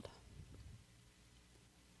world.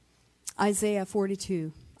 Isaiah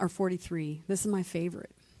 42 or 43. This is my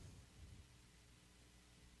favorite.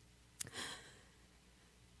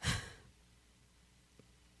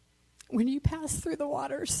 When you pass through the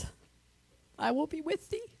waters, I will be with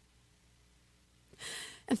thee.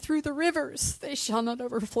 And through the rivers, they shall not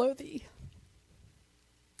overflow thee.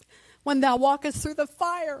 When thou walkest through the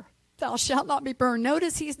fire, thou shalt not be burned.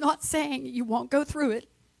 Notice he's not saying you won't go through it.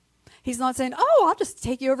 He's not saying, oh, I'll just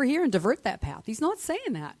take you over here and divert that path. He's not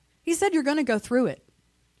saying that. He said you're going to go through it.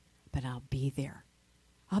 But I'll be there.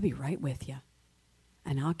 I'll be right with you.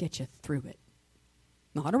 And I'll get you through it.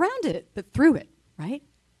 Not around it, but through it, right?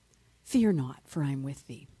 Fear not, for I am with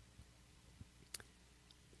thee.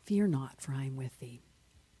 Fear not, for I am with thee.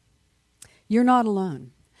 You're not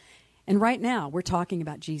alone. And right now, we're talking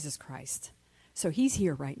about Jesus Christ. So he's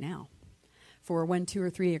here right now. For when 2 or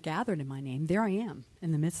 3 are gathered in my name, there I am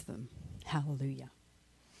in the midst of them. Hallelujah.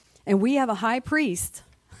 And we have a high priest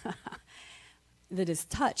that is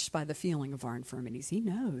touched by the feeling of our infirmities. He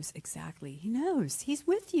knows exactly. He knows. He's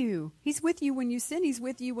with you. He's with you when you sin. He's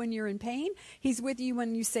with you when you're in pain. He's with you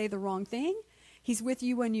when you say the wrong thing. He's with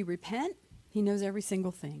you when you repent. He knows every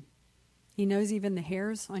single thing. He knows even the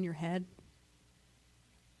hairs on your head.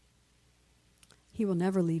 He will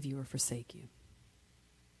never leave you or forsake you.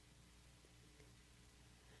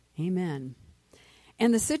 Amen.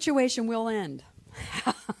 And the situation will end.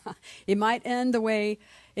 It might end the way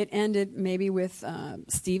it ended maybe with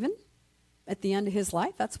Stephen at the end of his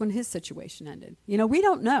life. That's when his situation ended. You know, we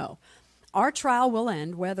don't know. Our trial will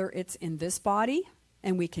end whether it's in this body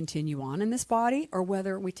and we continue on in this body, or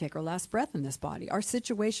whether we take our last breath in this body. Our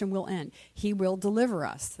situation will end. He will deliver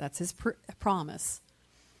us. That's his promise.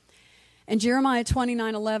 And Jeremiah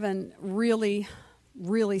 29:11 really,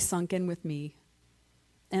 really sunk in with me.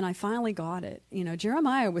 And I finally got it. You know,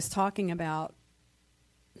 Jeremiah was talking about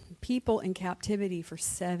people in captivity for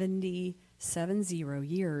 70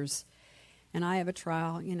 years. And I have a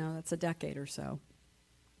trial, you know, that's a decade or so.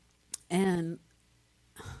 And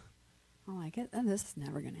I'm like, this is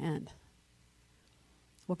never going to end.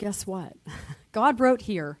 Well, guess what? God wrote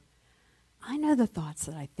here, I know the thoughts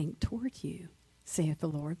that I think toward you, saith the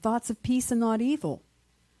Lord, thoughts of peace and not evil,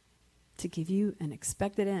 to give you an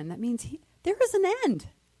expected end. That means there is an end.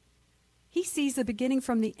 He sees the beginning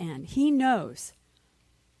from the end. He knows.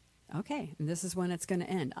 Okay, and this is when it's going to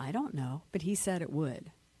end. I don't know, but he said it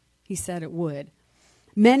would. He said it would.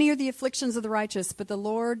 Many are the afflictions of the righteous, but the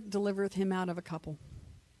Lord delivereth him out of a couple.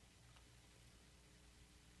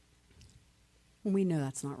 We know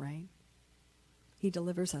that's not right. He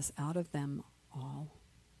delivers us out of them all.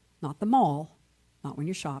 Not them all, not when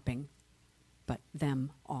you're shopping, but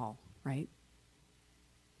them all, right?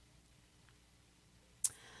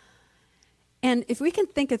 And if we can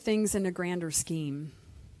think of things in a grander scheme,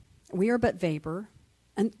 we are but vapor.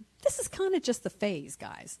 And this is kind of just the phase,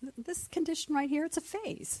 guys. This condition right here, it's a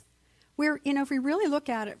phase. Where, you know, if we really look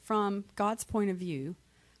at it from God's point of view,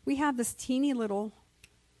 we have this teeny little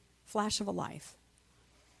flash of a life.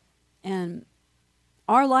 And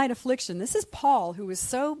our light affliction, this is Paul, who was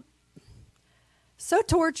so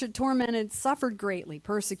tortured, tormented, suffered greatly,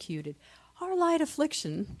 persecuted. Our light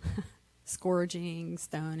affliction, scourging,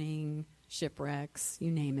 stoning, shipwrecks, you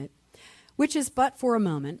name it, which is but for a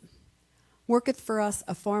moment, worketh for us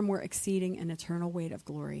a far more exceeding and eternal weight of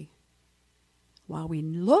glory. While we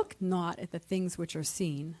look not at the things which are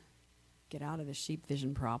seen, get out of the sheep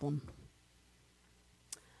vision problem,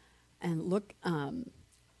 and look,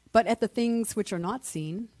 but at the things which are not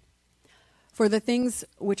seen, for the things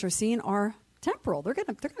which are seen are temporal. They're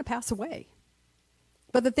gonna pass away.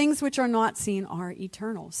 But the things which are not seen are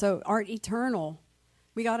eternal. So our eternal,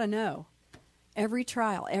 we got to know. Every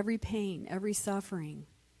trial, every pain, every suffering,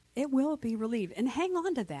 it will be relieved. And hang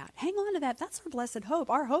on to that. Hang on to that. That's our blessed hope.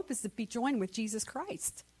 Our hope is to be joined with Jesus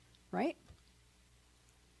Christ, right?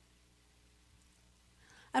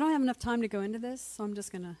 I don't have enough time to go into this, so I'm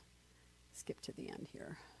just going to skip to the end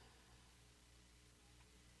here.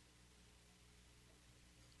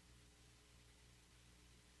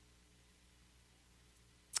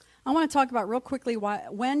 I want to talk about real quickly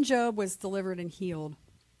when Job was delivered and healed.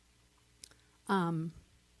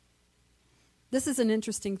 This is an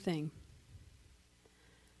interesting thing.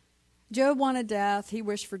 Job wanted death. He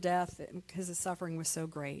wished for death because his suffering was so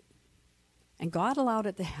great. And God allowed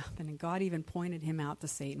it to happen, and God even pointed him out to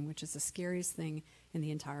Satan, which is the scariest thing in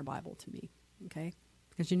the entire Bible to me, okay?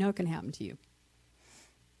 Because you know it can happen to you.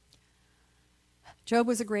 Job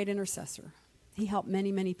was a great intercessor. He helped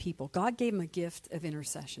many, many people. God gave him a gift of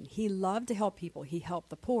intercession. He loved to help people. He helped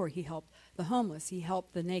the poor. He helped the homeless. He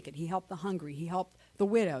helped the naked. He helped the hungry. He helped the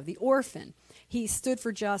widow, the orphan. He stood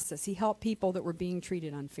for justice. He helped people that were being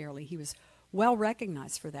treated unfairly. He was well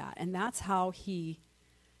recognized for that. And that's how he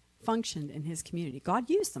functioned in his community. God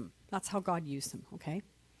used him. That's how God used him, okay?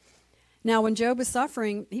 Now, when Job was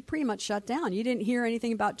suffering, he pretty much shut down. You didn't hear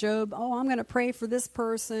anything about Job, oh, I'm going to pray for this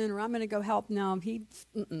person, or I'm going to go help. No,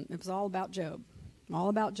 it was all about Job. All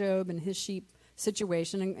about Job and his sheep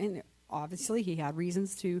situation. And obviously, he had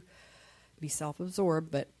reasons to be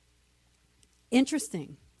self-absorbed. But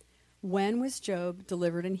interesting, when was Job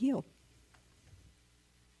delivered and healed?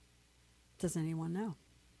 Does anyone know?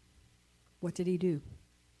 What did he do?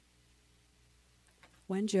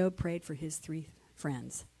 When Job prayed for his 3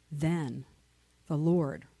 friends, then the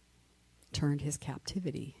Lord turned his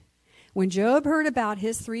captivity. When Job heard about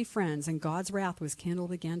his 3 friends and God's wrath was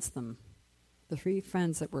kindled against them, the 3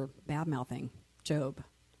 friends that were bad-mouthing Job,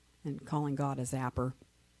 and calling God a zapper.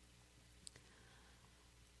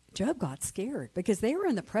 Job got scared because they were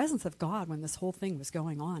in the presence of God when this whole thing was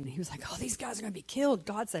going on. He was like, oh, these guys are going to be killed.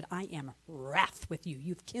 God said, I am wrath with you.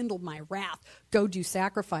 You've kindled my wrath. Go do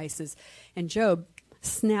sacrifices. And Job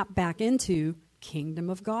snapped back into kingdom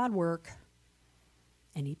of God work.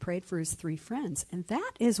 And he prayed for his 3 friends. And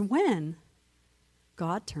that is when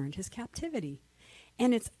God turned his captivity.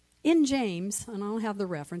 And it's in James, and I don't have the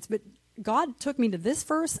reference, but God took me to this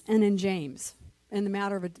verse and in James in the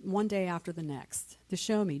matter of one day after the next to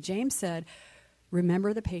show me. James said,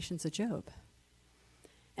 remember the patience of Job.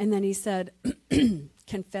 And then he said,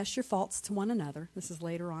 confess your faults to one another. This is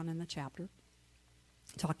later on in the chapter,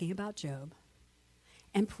 talking about Job.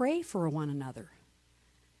 And pray for one another,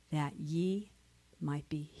 that ye might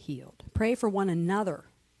be healed. Pray for one another.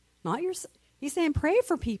 Not your. He's saying pray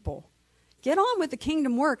for people. Get on with the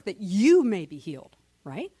kingdom work that you may be healed,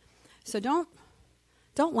 right? So don't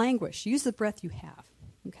languish. Use the breath you have,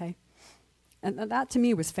 okay? And that to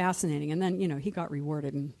me was fascinating. And then, he got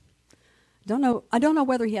rewarded. And I don't know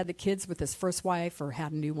whether he had the kids with his first wife or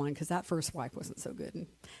had a new one, because that first wife wasn't so good. And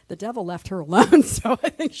the devil left her alone, so I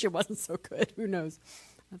think she wasn't so good. Who knows?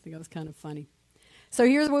 I think that was kind of funny. So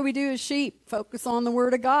here's what we do as sheep. Focus on the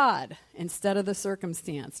word of God instead of the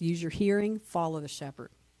circumstance. Use your hearing. Follow the shepherd.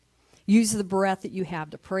 Use the breath that you have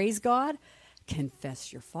to praise God.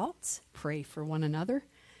 Confess your faults. Pray for one another.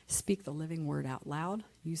 Speak the living word out loud.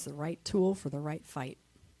 Use the right tool for the right fight.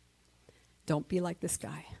 Don't be like this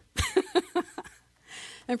guy.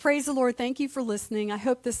 And praise the Lord. Thank you for listening. I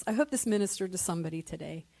hope this ministered to somebody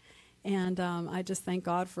today. And I just thank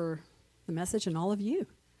God for the message and all of you.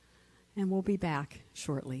 And we'll be back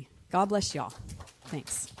shortly. God bless y'all.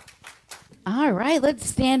 Thanks. All right, let's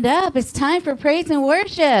stand up. It's time for praise and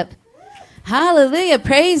worship. Hallelujah.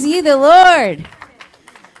 Praise ye the Lord.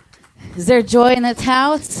 Is there joy in this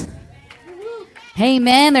house?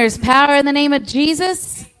 Amen. There's power in the name of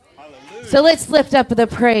Jesus. Hallelujah. So let's lift up the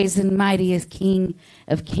praise and mighty is King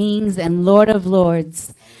of kings and Lord of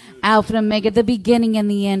lords. Alpha and Omega, the beginning and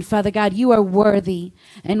the end. Father God, you are worthy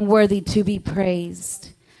and worthy to be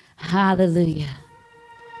praised. Hallelujah.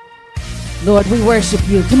 Lord, we worship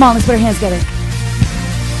you. Come on, let's put our hands together.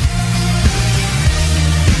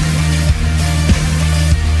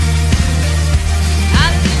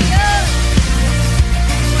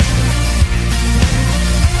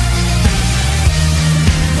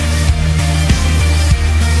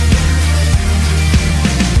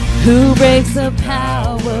 Who breaks the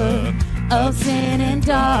power of sin and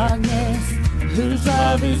darkness, whose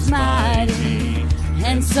love is mighty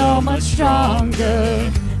and so much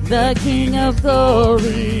stronger, the King of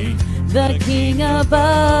glory, the King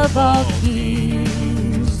above all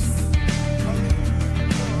kings,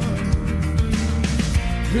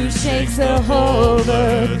 who shakes the whole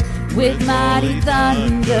earth with mighty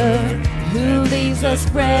thunder, who leaves us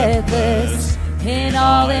breathless in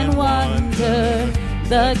awe and wonder,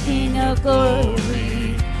 the King of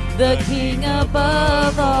glory, the King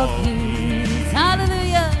above all kings.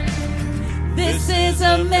 Hallelujah. This is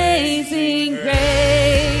amazing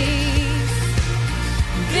grace.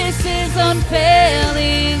 This is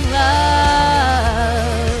unfailing love,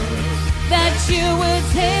 that you would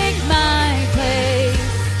take my place,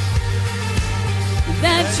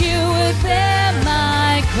 that you would bear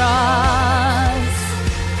my cross.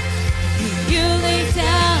 You laid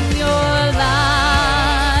down your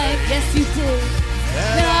life. Yes, you did.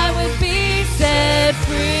 That I would be set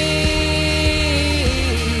free.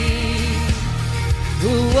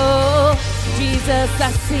 Ooh, oh, Jesus,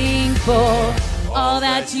 I sing for all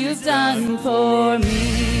that you've done for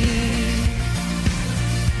me.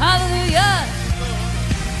 Hallelujah.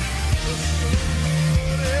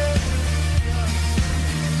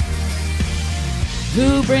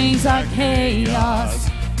 Who brings our chaos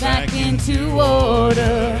back into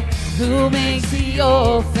order? Who makes the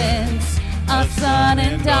orphans a son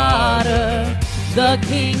and daughter? The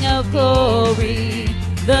King of glory,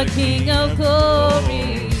 the King of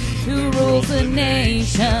glory, who rules the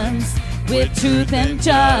nations with truth and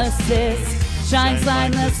justice, shines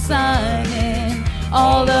like the sun in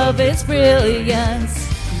all of its brilliance.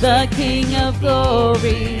 The King of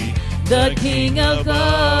glory, the King of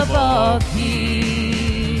all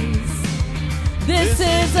kings. This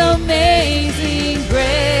is amazing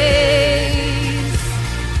grace.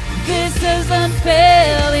 This is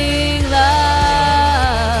unfailing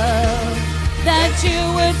love, that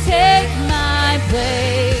you would take my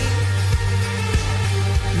place,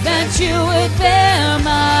 that you would bear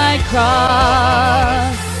my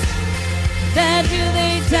cross, that you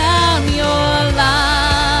lay down your life,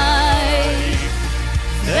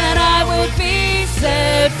 that I would be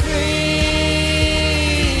set free.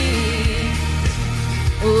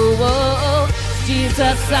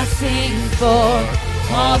 Jesus, I sing for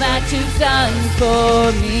all that you've done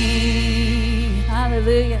for me.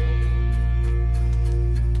 Hallelujah.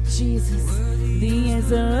 Jesus, worthy is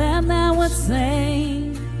the Lamb that was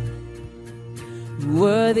slain.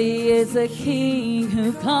 Worthy is the King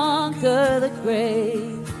who conquered the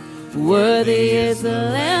grave. Worthy is the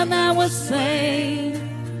Lamb that was slain.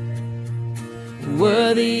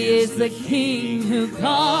 Worthy is the King who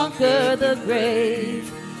conquered the grave.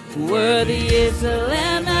 Worthy is the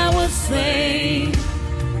Lamb that was slain.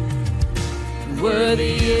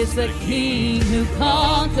 Worthy is the King who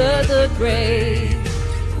conquered the grave.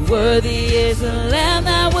 Worthy is the Lamb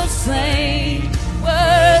that was slain.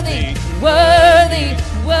 Worthy, worthy,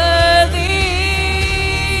 worthy.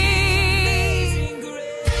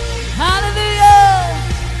 Hallelujah.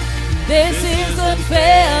 This is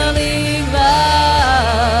unfailing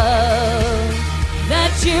love,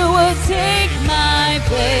 that you would take my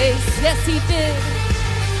place. Yes, he did.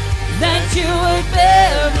 That you would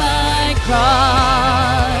bear my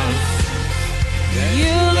cross.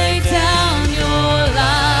 You laid down your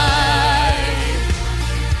life,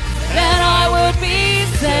 that I would be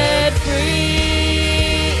set free.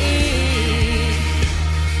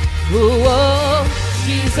 Oh,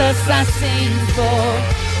 Jesus, I sing for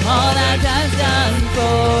all that I've done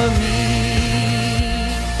for me.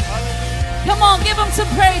 Come on, give him some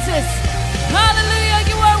praises. Hallelujah,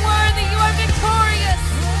 you are worthy, you are victorious.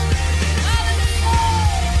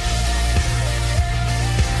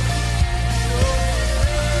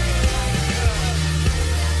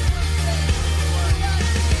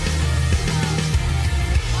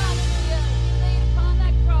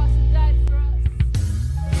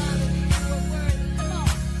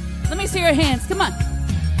 Let me see your hands. Come on.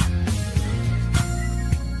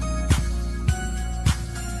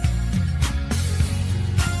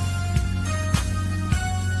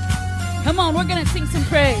 Come on, we're going to sing some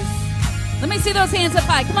praise. Let me see those hands up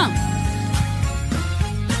high. Come on.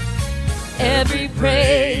 Every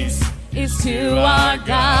praise is to our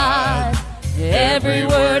God. Every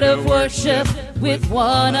word of worship with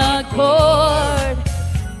one accord.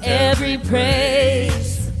 Every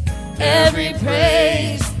praise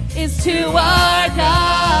is to our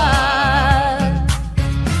God.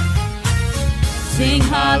 Sing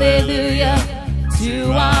hallelujah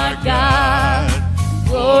to our God.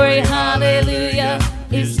 Glory, hallelujah,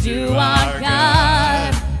 is to our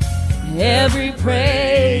God. Every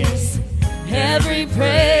praise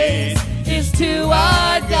is to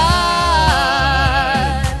our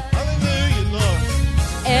God. Hallelujah, Lord.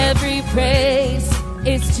 Every praise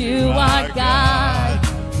is to our God.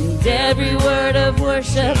 And every word of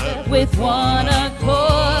worship with one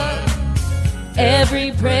accord.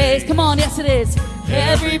 Every praise, come on, yes it is.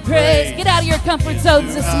 Every praise. Get out of your comfort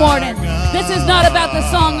zones this morning. This is not about the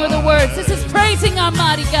song or the words. This is praising our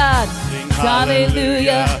mighty God.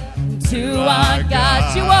 Hallelujah to our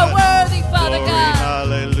God. You are worthy, Father God.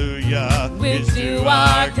 Hallelujah. We're to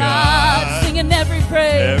our God. Singing every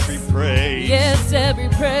praise. Every praise. Yes, every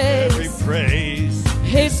praise. Every praise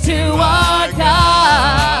is to our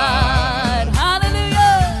God.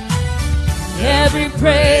 Hallelujah. Every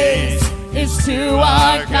praise is to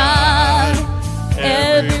our God.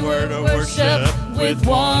 Every word of worship with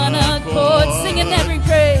one accord. Singing every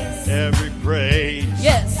praise. Every praise.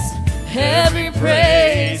 Yes. Every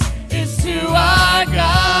praise is to our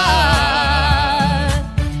God.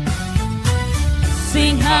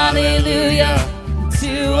 Sing hallelujah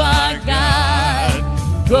to our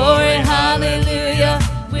God. Glory, hallelujah,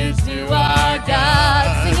 is to our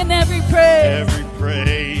God. Singing every praise. Every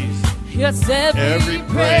praise. Yes, every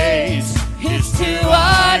praise is to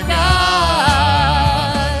our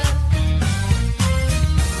God.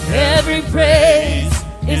 Every praise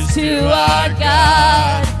is to our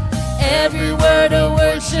God. Every word of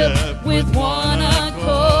worship with one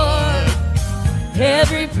accord.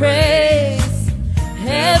 Every praise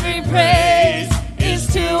is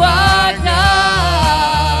to our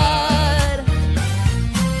God.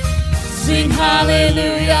 Sing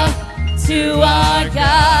hallelujah to our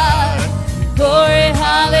God. Glory,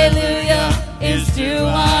 hallelujah, is to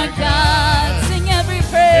our God. Sing every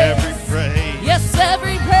praise. Every praise. Yes,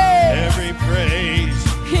 every praise. Every praise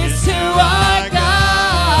is to our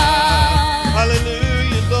God.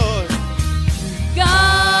 Hallelujah, Lord.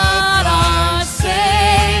 God our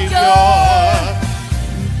Savior.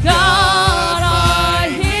 God our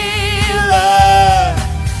healer.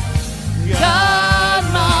 God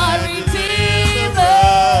my Redeemer.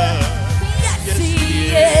 Yes, He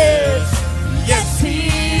is. Yes, He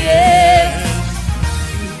is.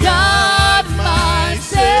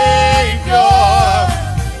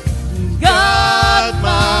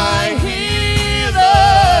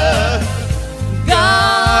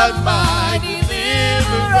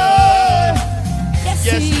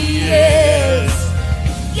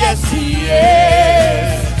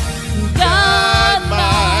 is. God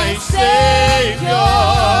my Savior,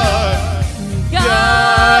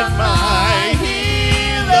 God my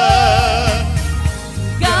healer,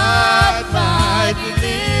 God my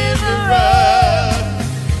deliverer.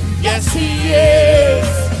 Yes, He is.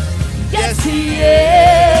 Yes, He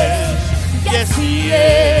is. Yes, He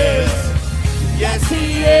is. Yes,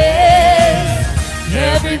 He is.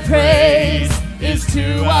 Every praise is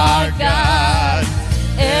to our God.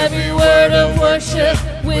 Every word of worship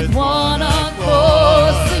with one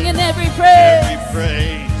accord. Singing every praise. Every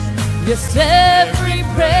praise. Yes, every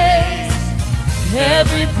praise.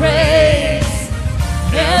 Every praise.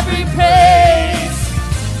 Every praise.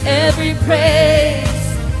 Every praise.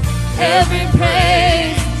 Every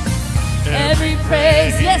praise. Every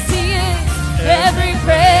praise. Yes, He is. Every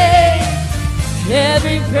praise.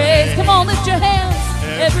 Every praise. Come on, lift your hands.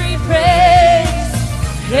 Every praise.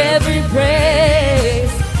 Every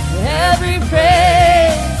praise. Every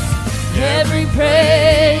praise. Every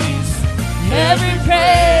praise. Every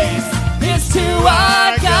praise is to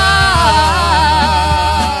our God.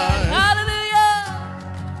 Hallelujah.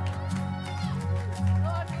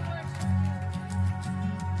 Lord, we worship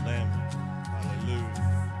Lamb. Hallelujah.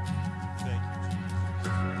 Thank you,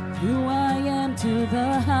 Jesus. you. I am to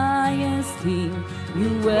the highest King.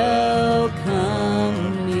 You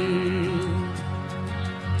welcome me.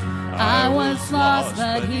 I was lost,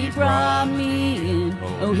 but He brought me in.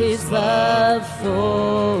 Oh, His love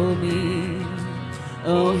for me.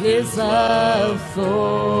 Oh, His love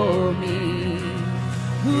for me.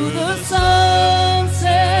 Who the Son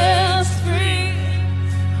sets free,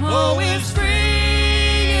 oh, is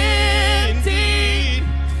free indeed.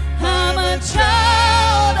 I'm a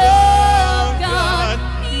child of God.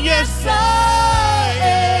 Yes, I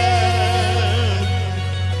am.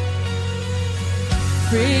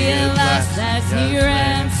 Free at last as He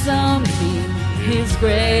ransomed me. His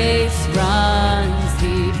grace runs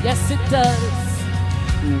deep. Yes, it does.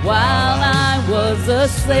 While I was a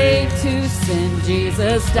slave to sin,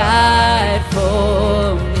 Jesus died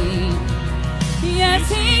for me. Yes,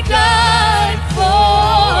 He died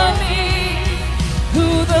for me.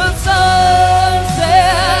 Who the Son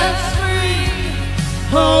sets free,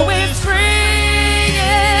 oh, is free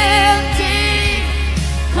indeed.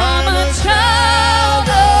 I'm a child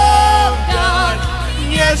of God.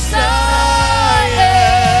 Yes, I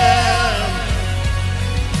am.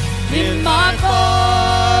 In my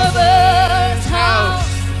Father's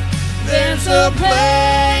house, there's a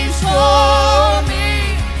place for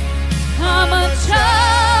me. I'm a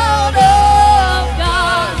child of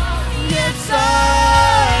God. Yes,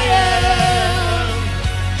 I am.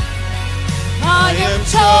 I am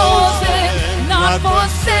chosen, not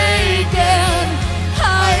forsaken.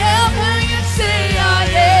 I am who you say I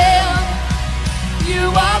am. You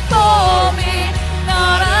are for me,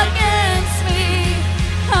 not against me.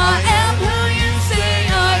 I am who you say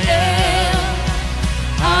I am.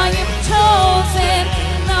 I am chosen,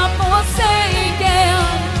 not forsaken.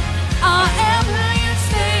 I am who you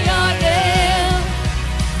say I am.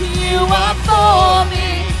 You are for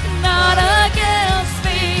me, not against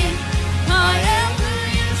me. I am who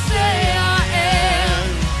you say I am.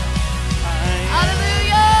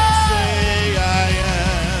 Hallelujah. Say I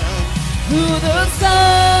am. Who the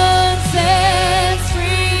Son sets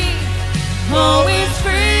free, oh, is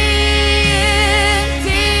free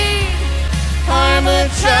indeed. I'm a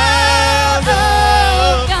child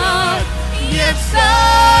of God. Yes,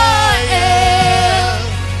 I am.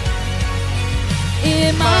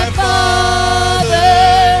 In my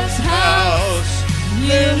Father's house,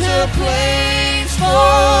 there's a place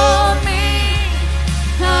for me.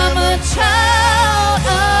 I'm a child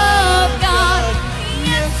of God.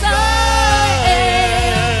 Yes, I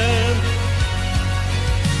am.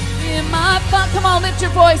 In my come on, lift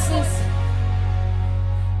your voices.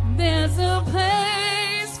 There's a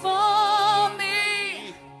place for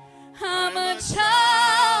me. I'm a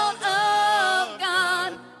child of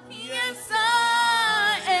God. Yes,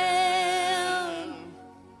 I am.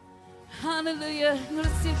 Hallelujah.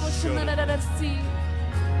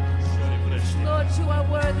 Lord, you are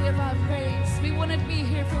worthy of our praise. We wouldn't be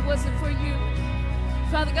here if it wasn't for you.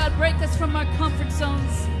 Father God, break us from our comfort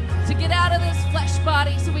zones to get out of this flesh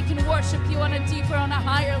body so we can worship you on a deeper, on a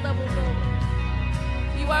higher level, Lord.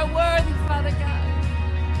 You are worthy, Father God.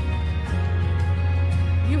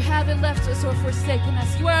 You haven't left us or forsaken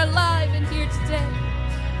us. You are alive and here today.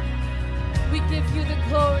 We give you the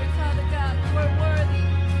glory, Father God. You are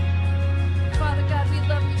worthy. Father God, we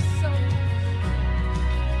love you so much.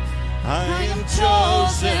 I am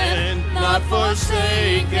chosen, not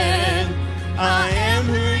forsaken. I am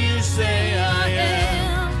who you say I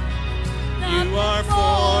am. You are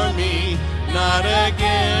for me, not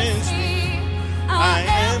against me. I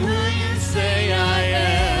am who you say I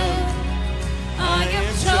am. I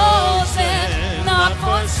am chosen, not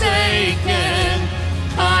forsaken.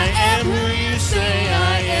 I am who you say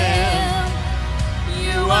I am.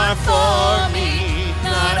 You are for me,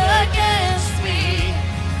 not against me.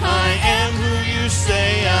 I am who you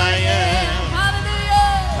say I am.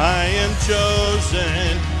 I am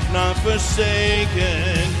chosen, not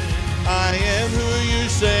forsaken. I am who you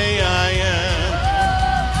say I am.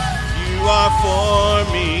 You are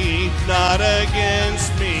for me, not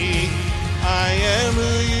against me. I am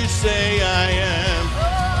who you say I am.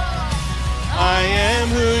 I am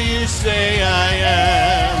who you say I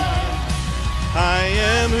am. I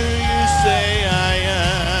am who you say I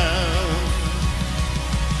am.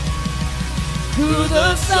 Who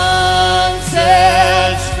the Son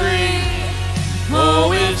sets free,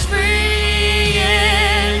 oh, is free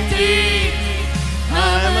indeed.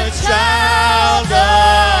 I'm a child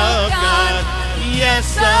of God,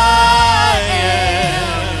 yes I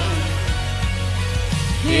am.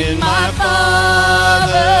 In my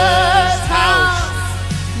Father's house,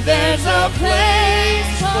 there's a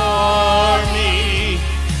place for me.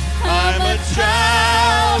 I'm a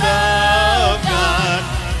child of God,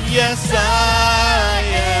 yes I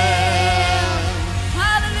am.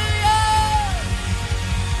 Hallelujah.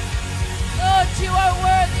 Lord, you are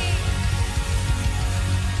worthy.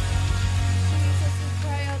 Jesus, we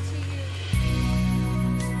cry out to you.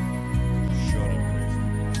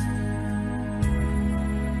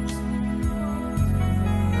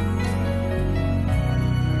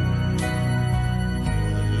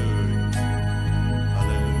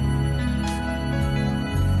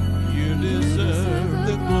 You deserve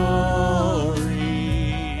the glory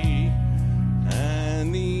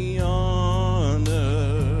and the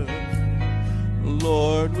honor.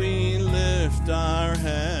 Lord, we lift our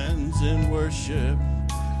hands in worship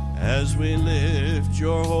as we lift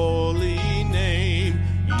your holy name.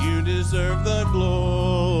 You deserve the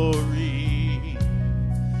glory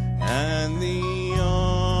and the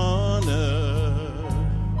honor.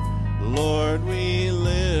 Lord, we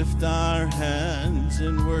lift our hands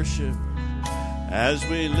in worship as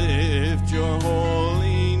we lift your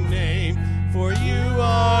holy name. For you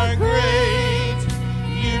are great,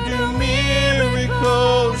 you do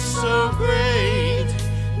miracles so great.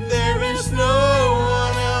 There is no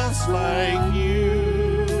one else like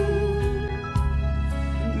you.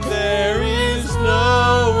 There is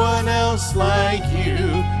no one else like you.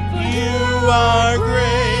 You are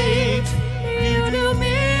great, you do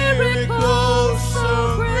miracles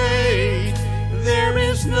so great. There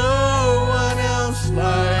is no one else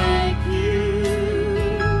like you.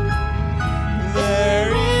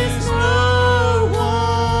 There is no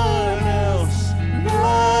one else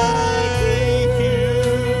like you.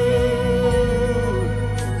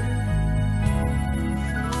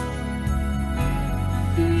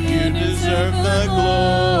 You deserve the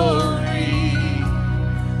glory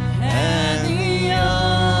and the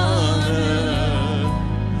honor.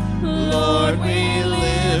 Lord, we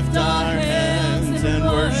lift our hands and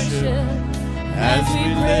worship as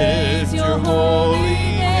we lift your holy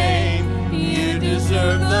name. You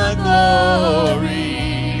deserve the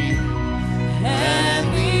glory and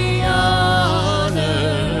the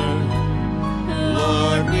honor.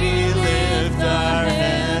 Lord, we lift our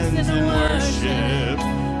hands and worship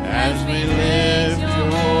as we lift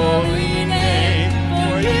your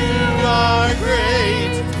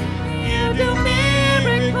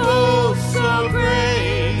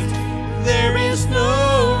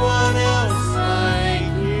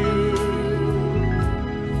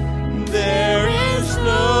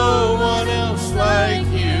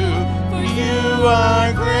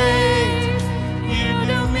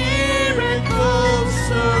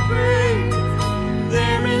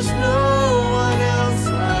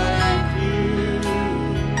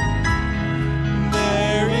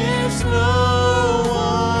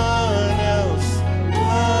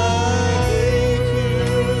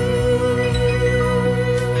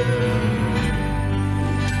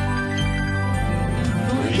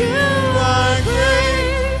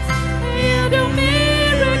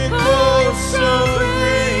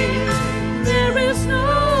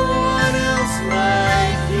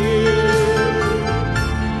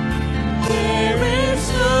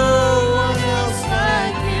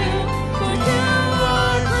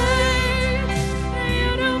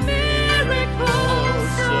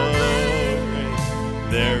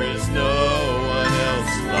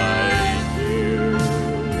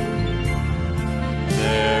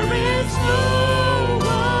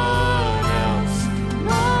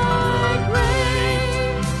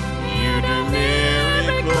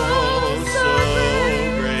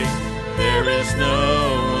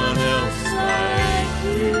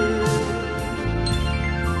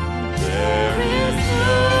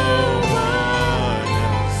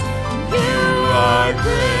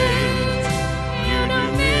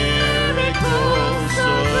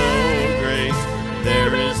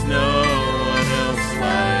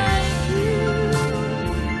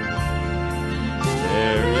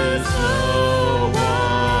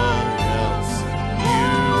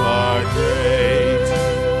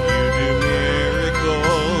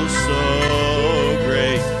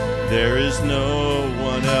no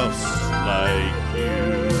one else like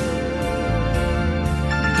you.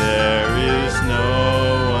 There is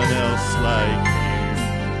no one else like you.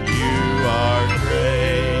 You are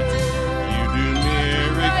great. You do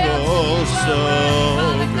miracles so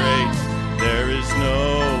great. There is no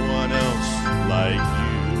one else like you.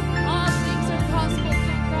 All things are possible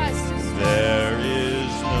through Christ who strengthens us. There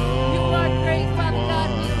is no You are great, Father God.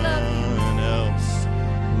 We love you. one else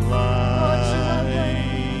like you.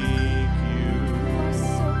 You are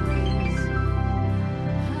so great.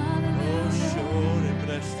 Oh, Hallelujah. surely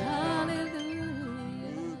blessed. Hallelujah.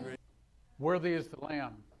 Worthy is the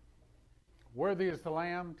Lamb. Worthy is the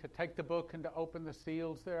Lamb to take the book and to open the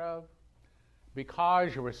seals thereof.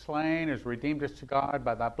 Because you were slain as redeemed us to God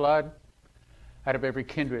by thy blood, out of every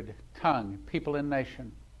kindred, tongue, people, and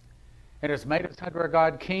nation, and has made us unto our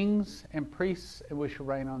God kings and priests, and we shall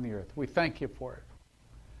reign on the earth. We thank you for it.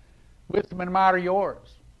 Wisdom and might are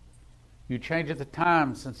yours. You changeth the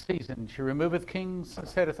times and seasons. You removeth kings and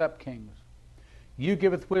setteth up kings. You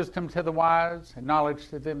giveth wisdom to the wise and knowledge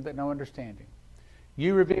to them that know understanding.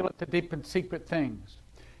 You revealeth the deep and secret things.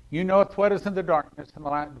 You knoweth what is in the darkness, and the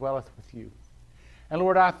light dwelleth with you. And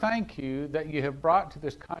Lord, I thank you that you have brought to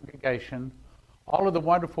this congregation all of the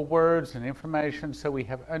wonderful words and information so we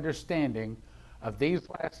have understanding of these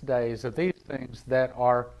last days, of these things that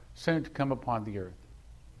are soon to come upon the earth.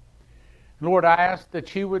 Lord, I ask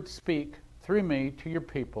that you would speak through me to your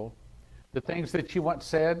people the things that you want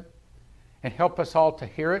said, and help us all to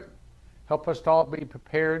hear it. Help us to all be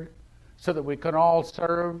prepared so that we can all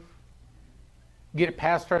serve, get it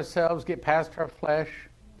past ourselves, get past our flesh,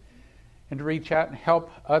 and to reach out and help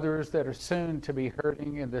others that are soon to be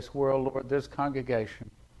hurting in this world. Lord, this congregation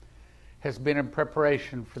has been in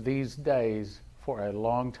preparation for these days for a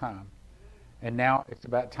long time. And now it's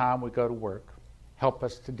about time we go to work. Help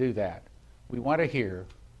us to do that. We want to hear,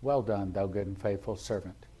 well done, thou good and faithful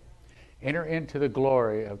servant. Enter into the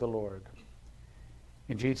glory of the Lord.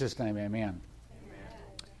 In Jesus' name, amen.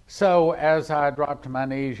 So as I dropped to my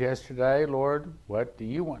knees yesterday, Lord, what do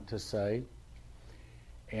you want to say?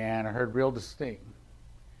 And I heard real distinct.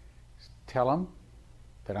 Tell them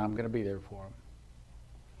that I'm going to be there for them.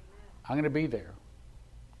 I'm going to be there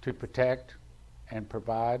to protect and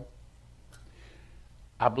provide.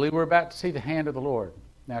 I believe we're about to see the hand of the Lord.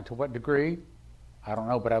 Now, to what degree? I don't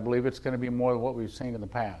know, but I believe it's going to be more than what we've seen in the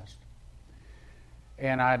past.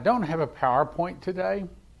 And I don't have a PowerPoint today.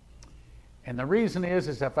 And the reason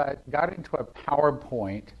is if I got into a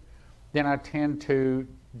PowerPoint, then I tend to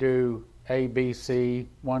do A, B, C,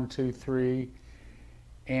 1, 2, 3.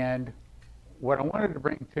 And what I wanted to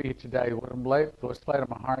bring to you today, what's laid on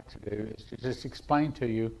my heart to do, is to just explain to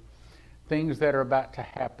you things that are about to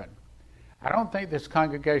happen. I don't think this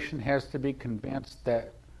congregation has to be convinced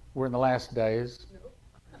that we're in the last days.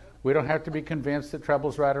 We don't have to be convinced that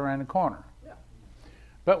trouble's right around the corner.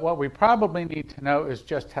 But what we probably need to know is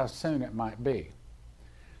just how soon it might be.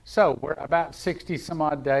 So we're about 60 some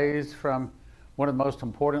odd days from one of the most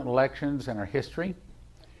important elections in our history.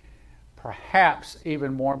 Perhaps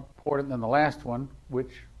even more important than the last one,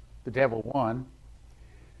 which the devil won.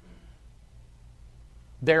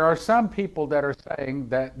 There are some people that are saying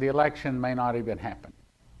that the election may not even happen.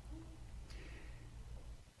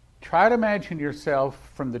 Try to imagine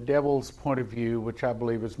yourself from the devil's point of view, which I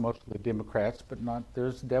believe is mostly Democrats, but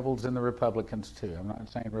there's devils in the Republicans too. I'm not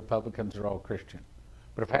saying Republicans are all Christian.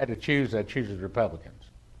 But if I had to choose, I'd choose the Republicans.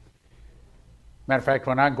 Matter of fact,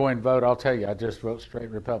 when I go and vote, I'll tell you, I just vote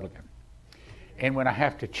straight Republican. And when I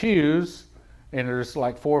have to choose, and there's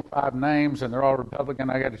like 4 or 5 names, and they're all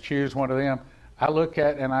Republican, I got to choose one of them, I look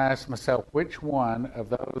at and I ask myself, which one of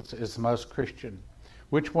those is the most Christian?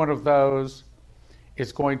 Which one of those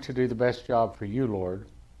is going to do the best job for you, Lord?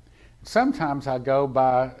 Sometimes I go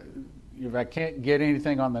by, if I can't get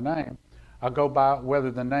anything on the name, I'll go by whether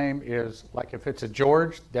the name is, like if it's a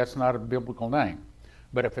George, that's not a biblical name.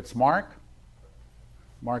 But if it's Mark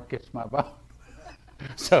gets my vote.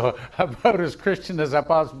 So I vote as Christian as I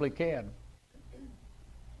possibly can.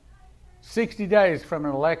 60 days from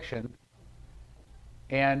an election,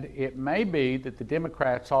 and it may be that the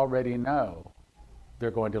Democrats already know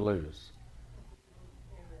they're going to lose.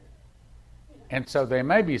 And so they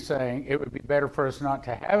may be saying it would be better for us not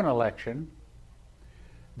to have an election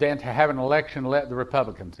than to have an election and let the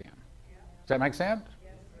Republicans in. Does that make sense?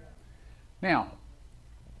 Now,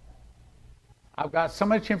 I've got so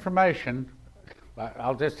much information.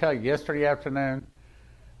 I'll just tell you, yesterday afternoon,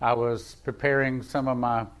 I was preparing some of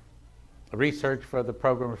my research for the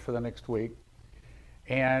program for the next week,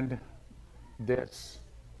 and this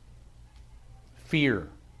fear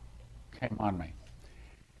came on me.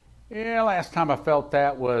 Yeah, last time I felt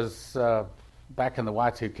that was back in the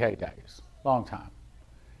Y2K days. Long time.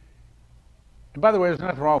 And by the way, there's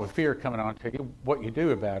nothing wrong with fear coming on to you. What you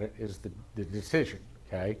do about it is the decision,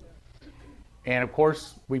 okay? And of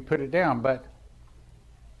course, we put it down, but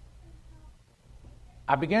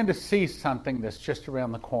I began to see something that's just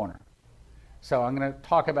around the corner. So I'm going to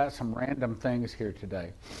talk about some random things here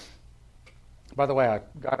today. By the way, I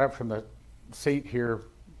got up from the seat here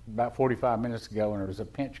about 45 minutes ago, and there was a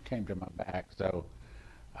pinch came to my back. So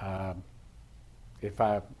if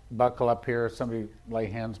I buckle up here, somebody lay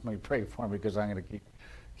hands on me, pray for me, because I'm going to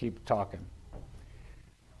keep talking.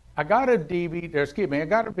 I got a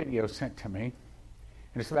video sent to me,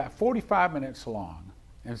 and it's about 45 minutes long.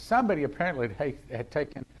 And somebody apparently had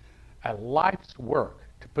taken a life's work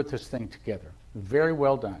to put this thing together. Very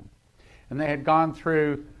well done. And they had gone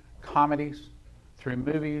through comedies, through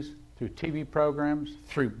movies, through TV programs,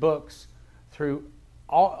 through books, through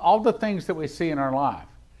all the things that we see in our life.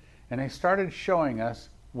 And they started showing us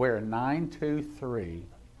where 923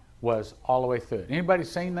 was all the way through it. Anybody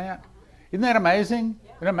seen that? Isn't that amazing?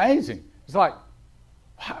 Yeah. It's amazing. It's like,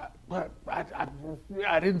 I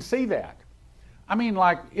didn't see that. I mean,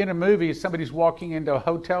 like in a movie, somebody's walking into a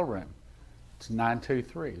hotel room. It's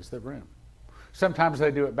 923 is the room. Sometimes they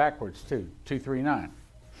do it backwards too, 239.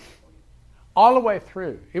 All the way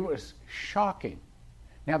through. It was shocking.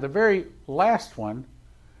 Now, the very last one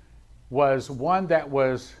was one that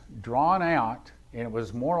was drawn out, and it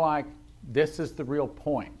was more like, this is the real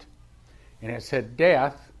point. And it said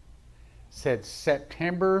death, said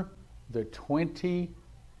September the 23rd,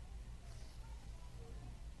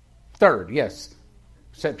 yes.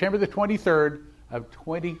 September the 23rd of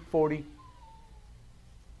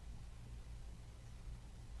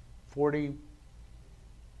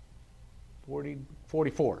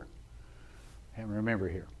 2044. I can't remember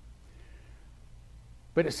here.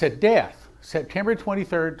 But it said death, September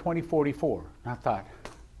 23rd, 2044. And I thought,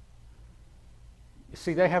 you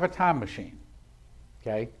see, they have a time machine.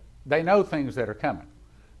 Okay? They know things that are coming.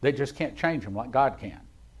 They just can't change them like God can.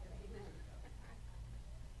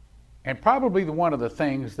 And probably one of the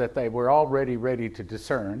things that they were already ready to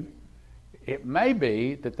discern, it may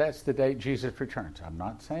be that that's the date Jesus returns. I'm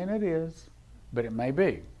not saying it is, but it may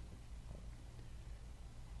be.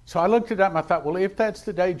 So I looked it up and I thought, well, if that's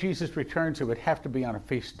the day Jesus returns, it would have to be on a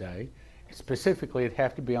feast day. Specifically, it'd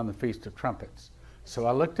have to be on the Feast of Trumpets. So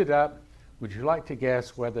I looked it up. Would you like to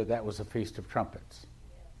guess whether that was a Feast of Trumpets?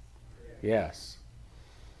 Yes.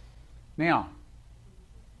 Now,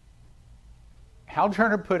 Hal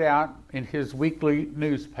Turner put out in his weekly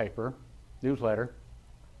newsletter,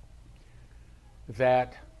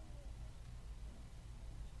 that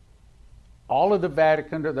all of the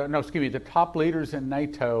Vatican, the top leaders in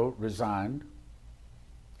NATO resigned.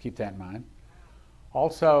 Keep that in mind.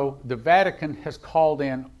 Also, the Vatican has called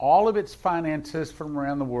in all of its finances from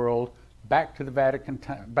around the world back to the Vatican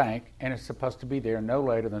Bank, and it's supposed to be there no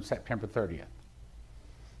later than September 30th.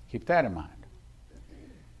 Keep that in mind.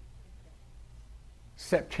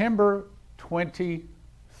 September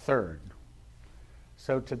 23rd.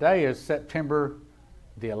 So today is September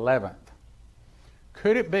the 11th.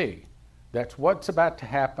 Could it be that's what's about to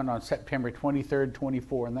happen on September 23rd,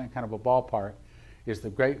 24th, and that kind of a ballpark, is the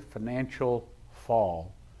great financial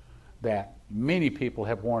fall that many people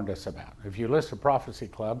have warned us about? If you listen to Prophecy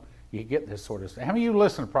Club, you get this sort of stuff. How many of you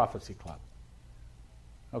listen to Prophecy Club?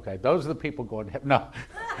 Okay, those are the people going to heaven. No.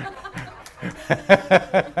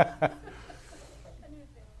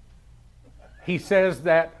 He says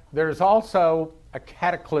that there's also a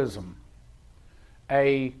cataclysm,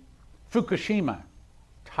 a Fukushima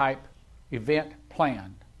type event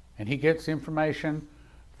planned. And he gets information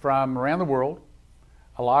from around the world.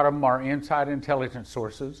 A lot of them are inside intelligence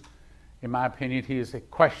sources. In my opinion, he is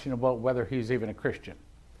questionable whether he's even a Christian.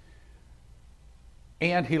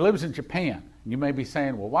 And he lives in Japan. You may be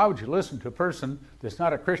saying, well, why would you listen to a person that's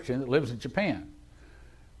not a Christian that lives in Japan?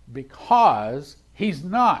 Because he's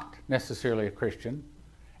not necessarily a Christian,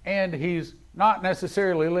 and he's not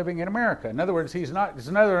necessarily living in America. In other words, he's not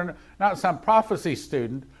some prophecy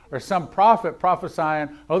student or some prophet prophesying,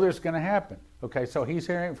 oh, there's going to happen. Okay, so he's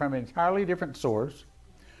hearing it from an entirely different source.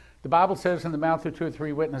 The Bible says, in the mouth of two or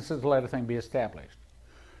three witnesses, let a thing be established.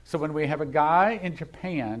 So when we have a guy in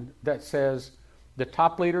Japan that says the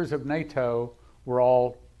top leaders of NATO were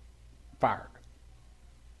all fired,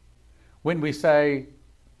 when we say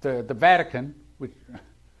the Vatican, which, do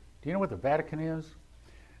you know what the Vatican is?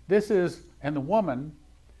 This is, and the woman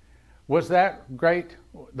is that great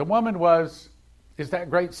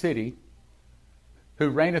city who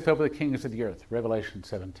reigneth over the kings of the earth, Revelation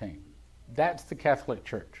 17. That's the Catholic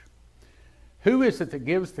Church. Who is it that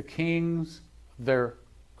gives the kings their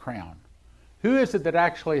crown? Who is it that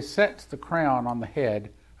actually sets the crown on the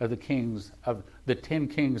head of the kings of the 10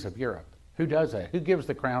 kings of Europe? Who does that? Who gives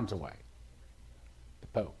the crowns away? The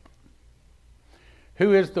Pope.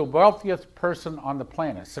 Who is the wealthiest person on the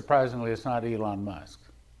planet? Surprisingly, it's not Elon Musk.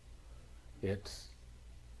 It's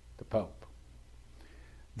the Pope.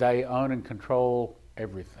 They own and control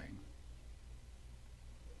everything.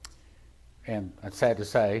 And it's sad to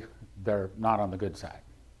say, they're not on the good side.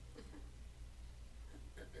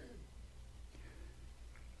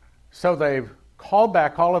 So they've called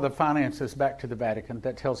back all of the finances back to the Vatican.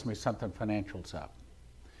 That tells me something financial's up.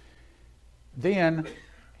 Then,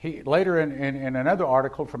 later in another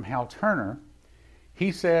article from Hal Turner,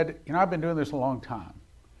 he said, I've been doing this a long time.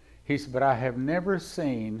 He said, but I have never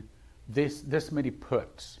seen this many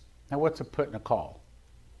puts. Now, what's a put and a call?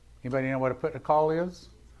 Anybody know what a put and a call is?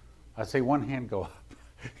 I see one hand go up.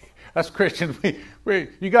 Us Christians,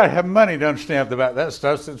 you got to have money to understand about that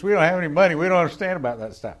stuff. Since we don't have any money, we don't understand about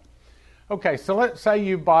that stuff. Okay, so let's say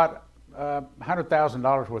you bought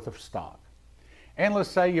 $100,000 worth of stock. And let's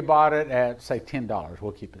say you bought it at, say, $10.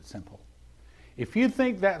 We'll keep it simple. If you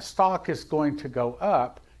think that stock is going to go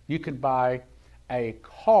up, you can buy a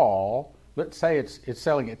call. Let's say it's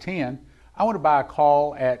selling at 10. I want to buy a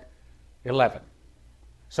call at 11.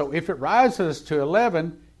 So if it rises to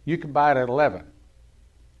 11, you can buy it at 11.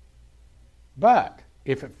 But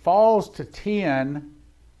if it falls to 10,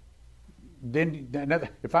 then,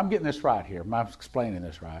 if I'm getting this right here, am I explaining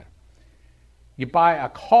this right? You buy a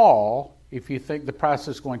call if you think the price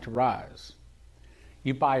is going to rise.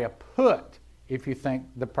 You buy a put if you think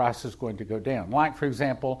the price is going to go down. Like, for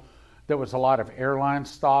example, there was a lot of airline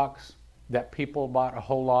stocks that people bought a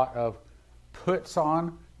whole lot of puts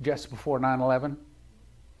on just before 9/11.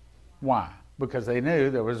 Why? Because they knew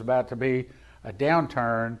there was about to be a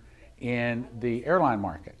downturn in the airline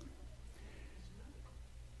market.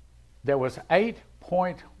 There was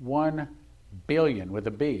 8.1 billion with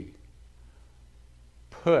a B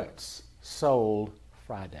puts sold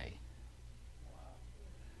Friday.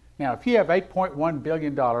 Now, if you have $8.1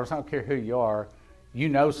 billion, I don't care who you are, you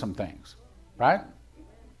know some things, right?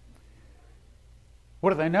 What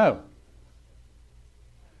do they know?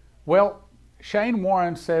 Well, Shane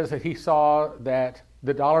Warren says that he saw that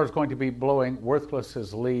the dollar is going to be blowing worthless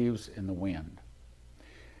as leaves in the wind.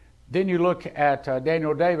 Then you look at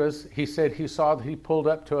Daniel Davis. He said he saw that he pulled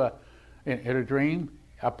up to in a dream.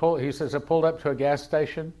 He says, I pulled up to a gas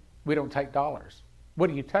station. We don't take dollars. What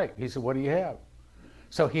do you take? He said, what do you have?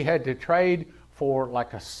 So he had to trade for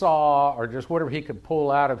like a saw or just whatever he could pull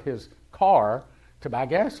out of his car to buy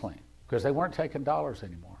gasoline because they weren't taking dollars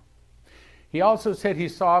anymore. He also said he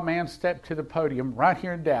saw a man step to the podium right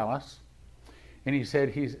here in Dallas. And he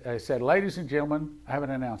said, ladies and gentlemen, I have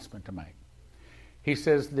an announcement to make. He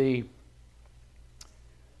says, the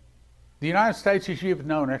United States as you've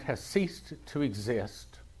known it has ceased to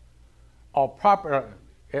exist. All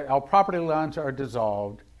property lines are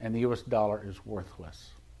dissolved, and the U.S. dollar is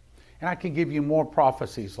worthless. And I can give you more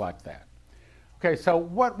prophecies like that. Okay, so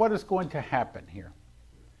what is going to happen here?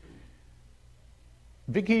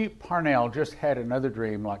 Vicki Parnell just had another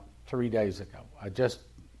dream like 3 days ago. I just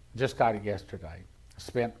got it yesterday. I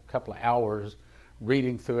spent a couple of hours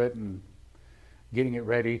reading through it and getting it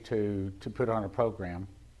ready to put on a program.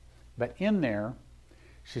 But in there,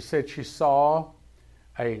 she said she saw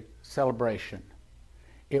a celebration.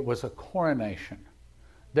 It was a coronation.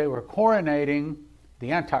 They were coronating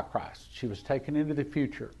the Antichrist. She was taken into the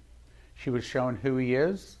future. She was shown who he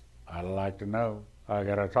is. I'd like to know. I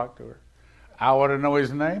got to talk to her. I want to know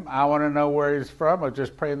his name. I want to know where he's from. I was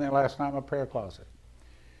just praying that last night in my prayer closet.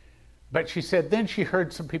 But she said then she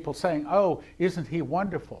heard some people saying, oh, isn't he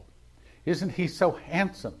wonderful? Isn't he so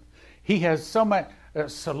handsome? He has so much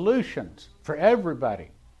solutions for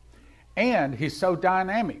everybody. And he's so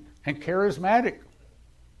dynamic and charismatic.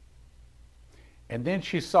 And then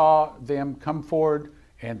she saw them come forward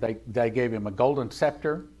and they gave him a golden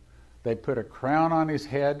scepter. They put a crown on his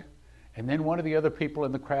head. And then one of the other people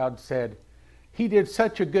in the crowd said, he did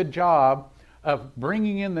such a good job of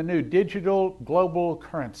bringing in the new digital global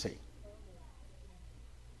currency.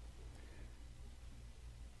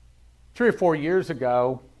 3 or 4 years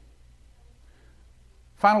ago,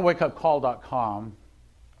 FinalWakeUpCall.com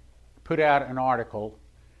put out an article,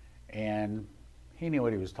 and he knew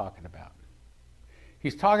what he was talking about.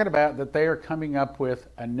 He's talking about that they are coming up with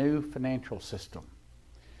a new financial system.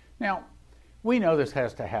 Now, we know this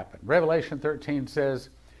has to happen. Revelation 13 says,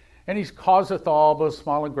 and he causeth all, both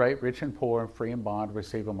small and great, rich and poor, and free and bond, to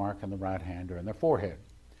receive a mark in the right hand or in their forehead.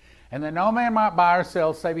 And that no man might buy or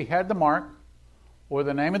sell, save he had the mark, or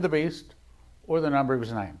the name of the beast, or the number of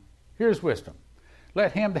his name. Here's wisdom.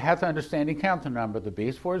 Let him that hath understanding count the number of the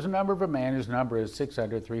beast, for as the number of a man, his number is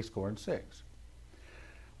 666.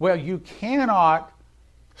 Well, you cannot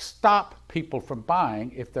stop people from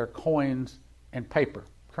buying if they're coins and paper,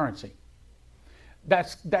 currency.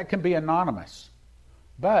 That can be anonymous.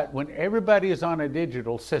 But when everybody is on a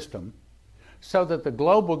digital system, so that the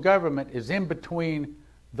global government is in between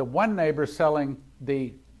the one neighbor selling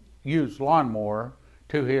the used lawnmower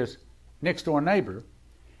to his next door neighbor,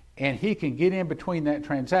 and he can get in between that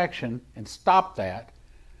transaction and stop that,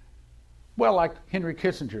 well, like Henry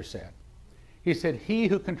Kissinger said. He said, he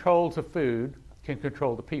who controls the food can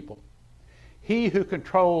control the people. He who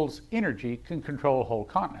controls energy can control whole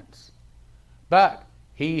continents. But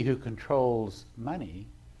he who controls money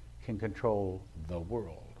can control the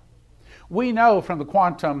world. We know from the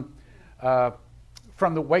quantum,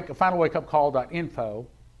 from the finalwakeupcall.info,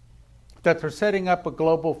 that they're setting up a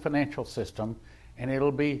global financial system, and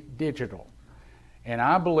it'll be digital. And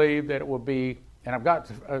I believe that it will be, and I've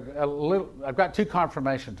got two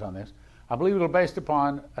confirmations on this. I believe it'll be based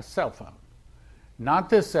upon a cell phone. Not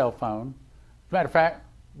this cell phone. As a matter of fact,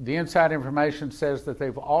 the inside information says that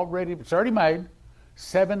it's already made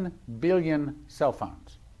 7 billion cell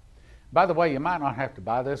phones. By the way, you might not have to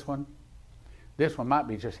buy this one. This one might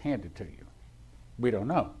be just handed to you. We don't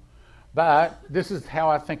know. But this is how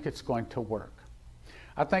I think it's going to work.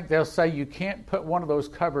 I think they'll say you can't put one of those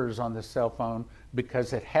covers on the cell phone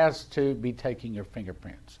because it has to be taking your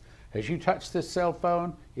fingerprints. As you touch this cell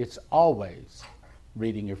phone, it's always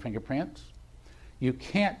reading your fingerprints. You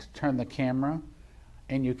can't turn the camera,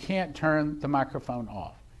 and you can't turn the microphone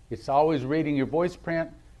off. It's always reading your voice print.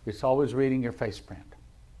 It's always reading your face print.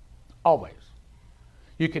 Always.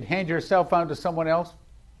 You could hand your cell phone to someone else,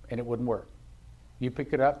 and it wouldn't work. You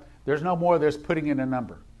pick it up. There's no more of this putting in a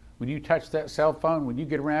number. When you touch that cell phone, when you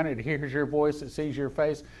get around it, it hears your voice, it sees your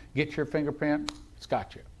face, gets your fingerprint, it's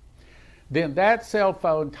got you. Then that cell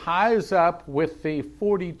phone ties up with the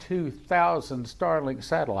 42,000 Starlink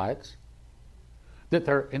satellites,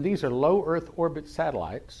 and these are low Earth orbit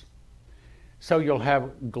satellites. So you'll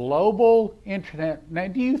have global internet. Now,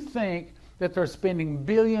 do you think that they're spending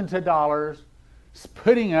billions of dollars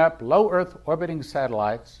putting up low Earth orbiting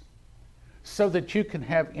satellites so that you can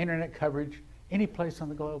have internet coverage any place on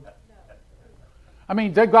the globe? I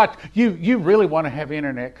mean, they've got you really want to have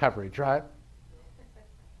internet coverage, right?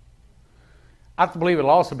 I believe it'll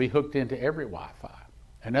also be hooked into every Wi-Fi.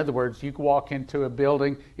 In other words, you can walk into a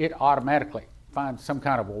building, it automatically finds some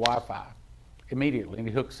kind of a Wi-Fi immediately, and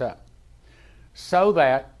it hooks up. So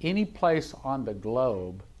that any place on the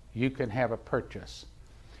globe, you can have a purchase.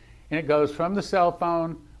 And it goes from the cell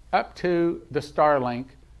phone up to the Starlink,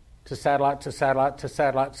 to satellite, to satellite, to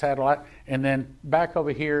satellite, satellite, and then back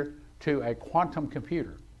over here to a quantum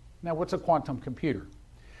computer. Now, what's a quantum computer?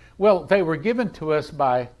 Well, they were given to us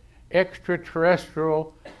by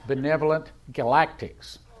extraterrestrial benevolent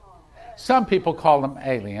galactics. Some people call them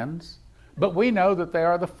aliens, but we know that they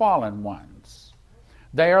are the fallen ones.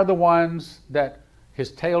 They are the ones that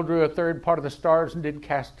his tail drew a third part of the stars and did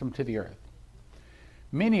cast them to the earth.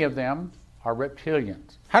 Many of them are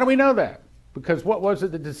reptilians. How do we know that? Because what was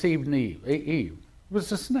it that deceived Eve? It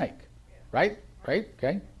was a snake, right? Right?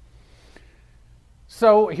 Okay.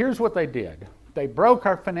 So here's what they did. They broke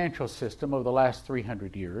our financial system over the last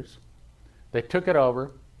 300 years. They took it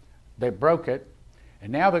over. They broke it.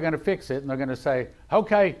 And now they're going to fix it. And they're going to say,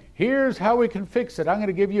 okay, here's how we can fix it. I'm going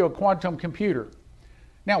to give you a quantum computer.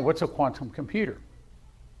 Now, what's a quantum computer?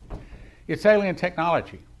 It's alien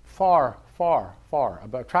technology. Far, far, far.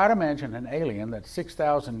 But try to imagine an alien that's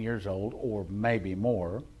 6,000 years old, or maybe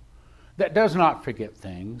more, that does not forget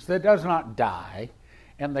things, that does not die,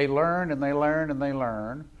 and they learn and they learn and they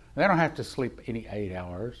learn. They don't have to sleep any 8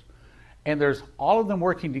 hours. And there's all of them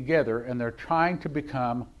working together, and they're trying to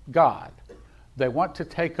become God. They want to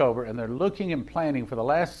take over, and they're looking and planning for the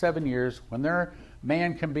last 7 years when their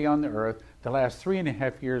man can be on the earth, the last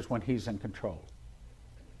 3.5 years when he's in control.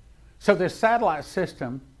 So this satellite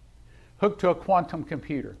system hooked to a quantum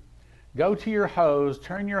computer. Go to your hose,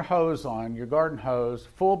 turn your hose on, your garden hose,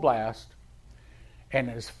 full blast, and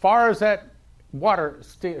as far as that water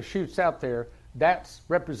shoots out there, that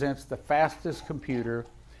represents the fastest computer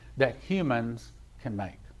that humans can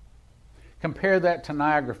make. Compare that to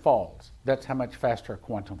Niagara Falls. That's how much faster a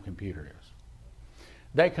quantum computer is.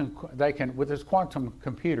 They can with this quantum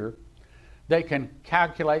computer, they can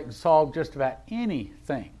calculate and solve just about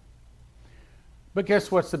anything. But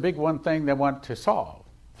guess what's the big one thing they want to solve?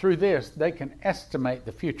 Through this, they can estimate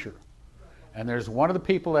the future. And there's one of the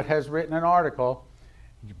people that has written an article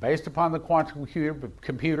based upon the quantum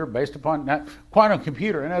computer, based upon quantum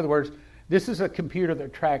computer. In other words, This is a computer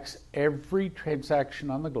that tracks every transaction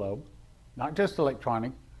on the globe, not just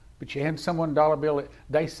electronic, but you hand someone a dollar bill,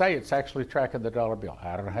 they say it's actually tracking the dollar bill.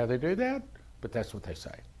 I don't know how they do that, but that's what they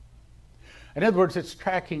say. In other words, it's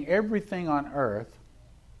tracking everything on Earth.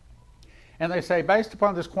 And they say, based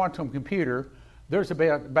upon this quantum computer, there's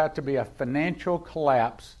about to be a financial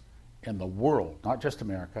collapse in the world, not just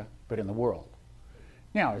America, but in the world.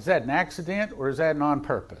 Now, is that an accident or is that an on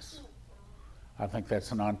purpose? I think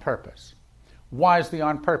that's an on purpose. Why is the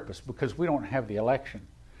on purpose? Because we don't have the election.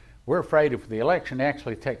 We're afraid if the election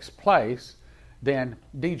actually takes place, then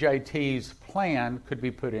DJT's plan could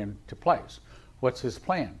be put into place. What's his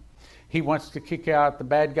plan? He wants to kick out the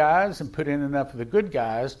bad guys and put in enough of the good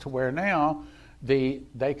guys to where now they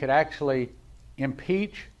could actually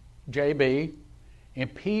impeach JB,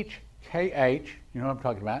 impeach KH, you know what I'm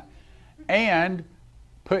talking about, and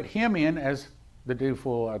put him in as the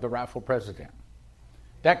rightful president.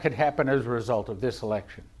 That could happen as a result of this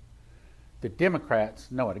election. The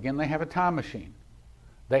Democrats know it. Again, they have a time machine.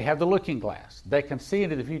 They have the looking glass. They can see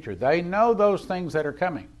into the future. They know those things that are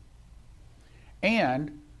coming.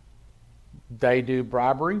 And they do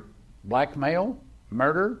bribery, blackmail,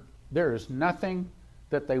 murder. There is nothing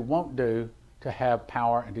that they won't do to have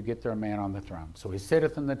power and to get their man on the throne. So he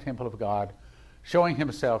sitteth in the temple of God, showing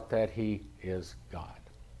himself that he is God.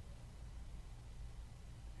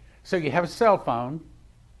 So you have a cell phone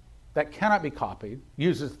that cannot be copied,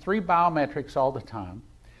 uses 3 biometrics all the time,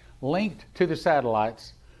 linked to the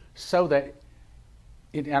satellites so that,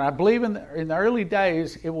 and I believe in the early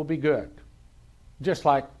days it will be good. Just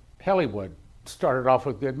like Hollywood started off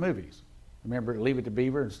with good movies. Remember Leave It to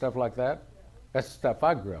Beaver and stuff like that? That's the stuff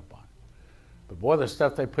I grew up on. But boy, the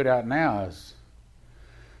stuff they put out now is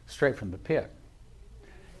straight from the pit.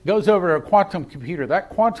 Goes over to a quantum computer. That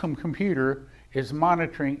quantum computer is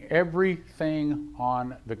monitoring everything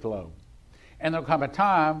on the globe. And there'll come a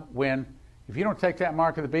time when, if you don't take that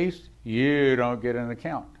mark of the beast, you don't get an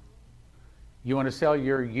account. You want to sell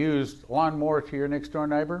your used lawnmower to your next door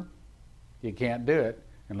neighbor? You can't do it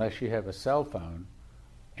unless you have a cell phone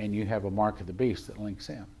and you have a mark of the beast that links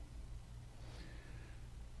in.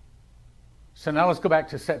 So now let's go back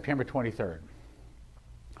to September 23rd.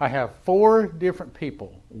 I have 4 different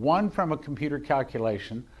people. One from a computer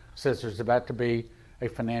calculation says there's about to be a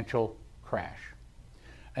financial crash.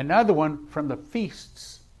 Another one from the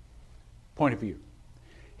feast's point of view.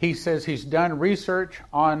 He says he's done research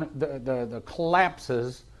on the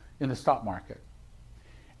collapses in the stock market.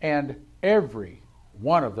 And every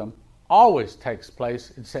one of them always takes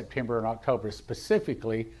place in September and October,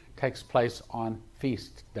 specifically takes place on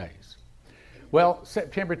feast days. Well,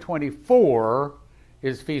 September 24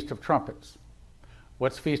 is Feast of Trumpets.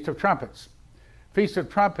 What's Feast of Trumpets? Feast of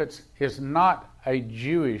Trumpets is not a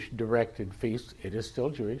Jewish-directed feast. It is still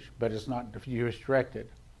Jewish, but it's not Jewish-directed.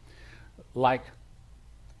 Like,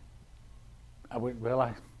 I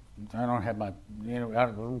don't have my,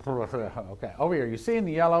 okay. Over here, you see in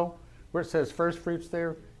the yellow where it says first fruits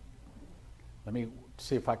there? Let me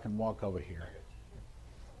see if I can walk over here.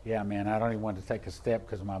 Yeah, man, I don't even want to take a step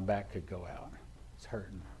because my back could go out. It's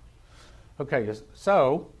hurting. Okay,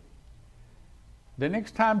 so the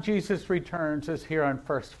next time Jesus returns is here on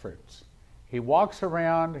first fruits. He walks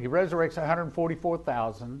around, he resurrects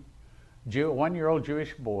 144,000 one-year-old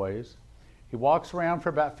Jewish boys. He walks around for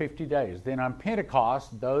about 50 days. Then on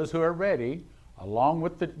Pentecost, those who are ready, along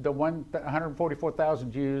with the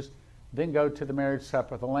 144,000 Jews, then go to the marriage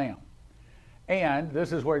supper of the Lamb. And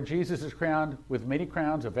this is where Jesus is crowned with many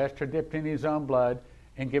crowns, a vesture dipped in his own blood,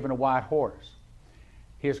 and given a white horse.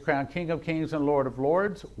 He is crowned King of Kings and Lord of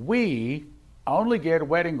Lords. We only get a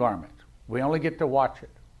wedding garment. We only get to watch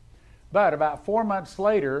it. But about 4 months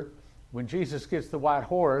later, when Jesus gets the white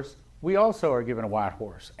horse, we also are given a white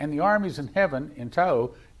horse. And the armies in heaven in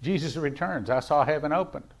tow, Jesus returns. I saw heaven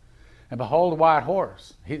opened. And behold, a white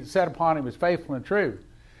horse. He sat upon him was faithful and true.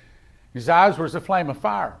 His eyes were as a flame of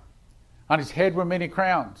fire. On his head were many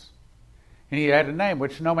crowns. And he had a name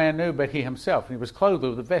which no man knew but he himself. And he was clothed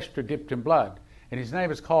with a vesture dipped in blood. And his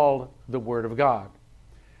name is called the Word of God.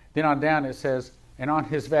 Then on down it says, and on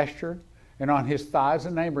his vesture and on his thighs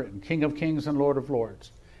a name written, King of Kings and Lord of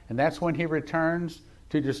Lords. And that's when he returns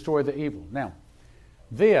to destroy the evil. Now,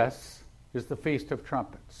 this is the Feast of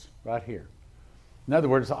Trumpets, right here. In other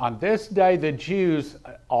words, on this day, the Jews,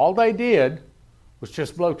 all they did was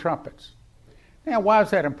just blow trumpets. Now, why is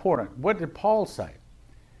that important? What did Paul say?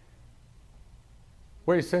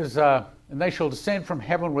 Where he says, and they shall descend from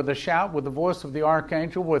heaven with a shout, with the voice of the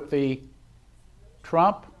archangel, with the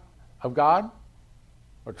trump of God,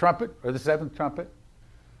 or trumpet, or the seventh trumpet.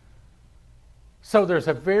 So there's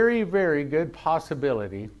a very, very good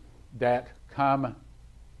possibility that come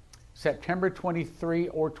September 23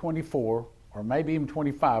 or 24, or maybe even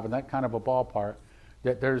 25, in that kind of a ballpark,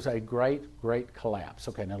 that there's a great, great collapse.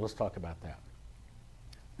 Okay, now let's talk about that.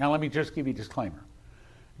 Now let me just give you a disclaimer.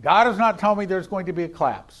 God has not told me there's going to be a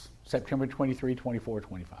collapse September 23, 24,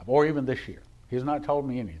 25, or even this year. He has not told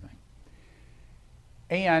me anything.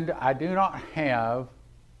 And I do not have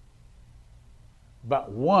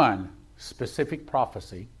but one specific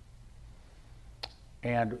prophecy,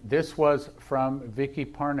 and this was from Vicki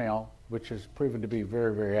Parnell, which has proven to be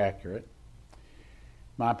very, very accurate. In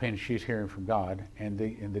my opinion, she's hearing from God, and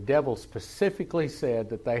the devil specifically said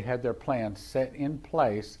that they had their plans set in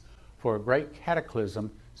place for a great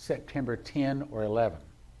cataclysm September 10 or 11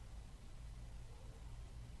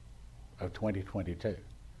 of 2022,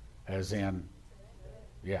 as in,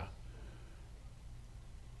 yeah.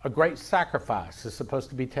 A great sacrifice is supposed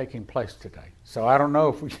to be taking place today. So I don't know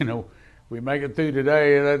if we make it through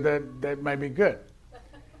today. That may be good.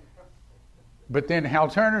 But then Hal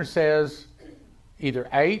Turner says either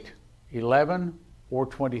 8, 11, or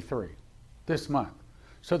 23 this month.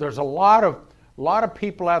 So there's a lot of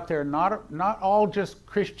people out there, not all just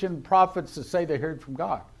Christian prophets that say they heard from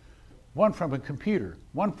God. One from a computer,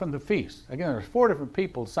 one from the feast. Again, there's 4 different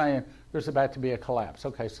people saying there's about to be a collapse.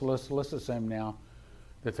 Okay, so let's assume now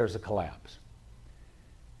that there's a collapse.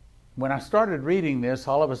 When I started reading this,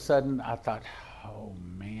 all of a sudden I thought, oh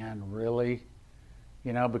man, really?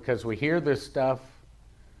 Because we hear this stuff,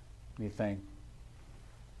 you think,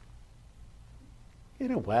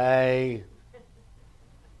 get away.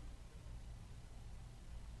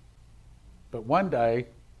 But one day,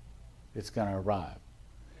 it's going to arrive.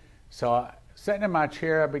 So sitting in my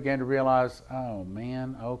chair, I began to realize, oh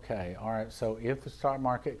man, okay, all right, so if the stock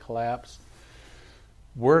market collapsed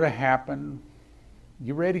were to happen,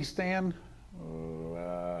 you ready, Stan?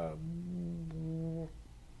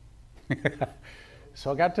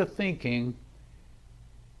 So I got to thinking,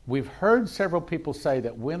 we've heard several people say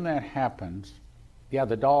that when that happens, yeah,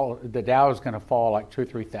 the Dow is going to fall like 2,000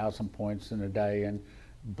 or 3,000 points in a day and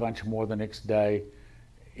a bunch more the next day.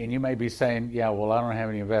 And you may be saying, yeah, well, I don't have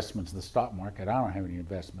any investments in the stock market. I don't have any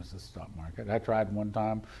investments in the stock market. I tried one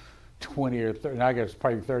time 20 or 30, I guess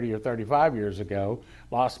probably 30 or 35 years ago,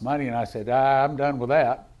 lost money, and I said, I'm done with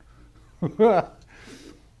that.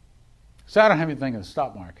 So I don't have anything in the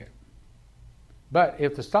stock market. But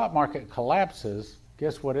if the stock market collapses,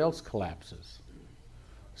 guess what else collapses?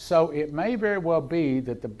 So it may very well be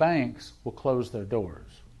that the banks will close their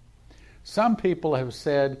doors. Some people have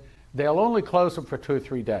said they'll only close them for 2 or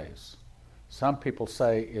 3 days. Some people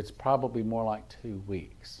say it's probably more like 2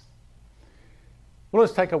 weeks. Well,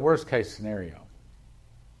 let's take a worst case scenario.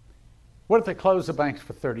 What if they close the banks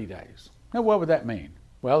for 30 days? Now, what would that mean?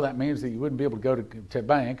 Well, that means that you wouldn't be able to go to a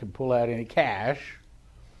bank and pull out any cash.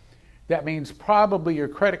 That means probably your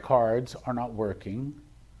credit cards are not working.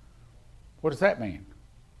 What does that mean?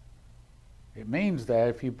 It means that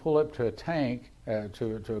if you pull up to a tank,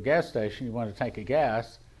 to a gas station, you want a tank of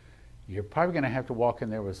gas, you're probably going to have to walk in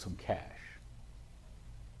there with some cash.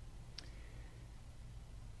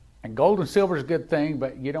 And gold and silver is a good thing,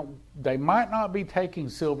 but they might not be taking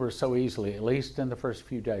silver so easily, at least in the first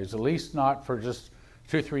few days, at least not for just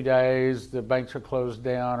 2 or 3 days. The banks are closed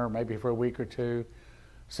down, or maybe for a week or two.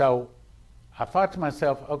 So I thought to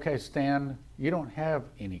myself, okay, Stan, you don't have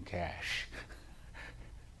any cash.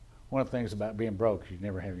 One of the things about being broke is you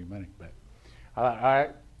never have any money. But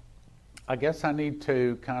I guess I need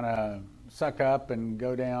to kind of suck up and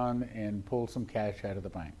go down and pull some cash out of the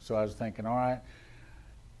bank. So I was thinking, all right,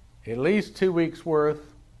 at least 2 weeks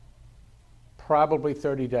worth, probably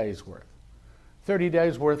 30 days worth. 30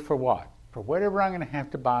 days worth for what? For whatever I'm going to have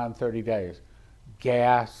to buy in 30 days.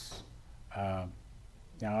 Gas. Now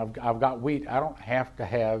I've got wheat. I don't have to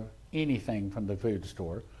have anything from the food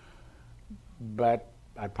store, but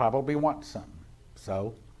I probably want something.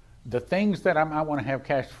 So the things that I want to have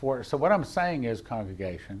cash for. So what I'm saying is,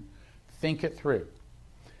 congregation, think it through.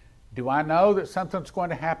 Do I know that something's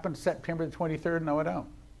going to happen September the 23rd? No, I don't.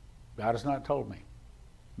 God has not told me.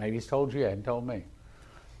 Maybe he's told you, he hasn't told me.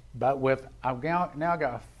 But I've now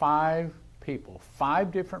got 5 people,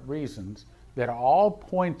 5 different reasons that are all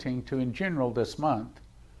pointing to, in general, this month,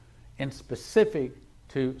 and specific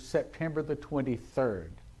to September the 23rd.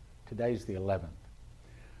 Today's the 11th.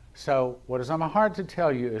 So what is on my heart to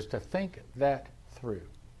tell you is to think that through.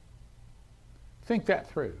 Think that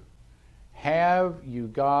through. Have you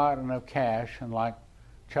got enough cash? And like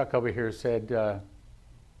Chuck over here said,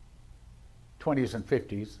 20s and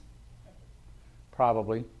 50s,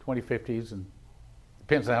 probably 2050s, and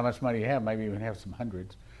depends on how much money you have. Maybe you even have some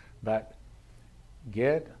hundreds, but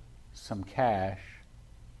get some cash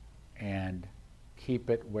and keep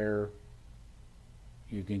it where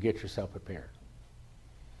you can get yourself prepared.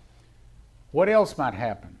 What else might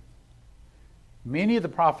happen? Many of the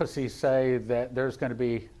prophecies say that there's going to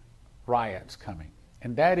be riots coming.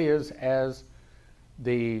 And that is as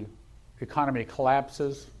the economy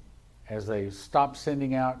collapses, as they stop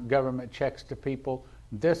sending out government checks to people.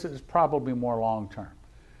 This is probably more long term.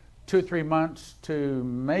 2 or 3 months to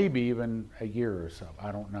maybe even a year or so.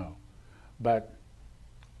 I don't know. But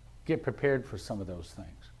get prepared for some of those things.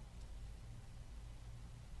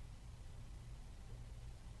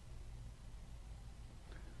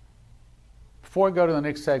 Before I go to the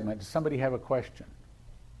next segment, does somebody have a question?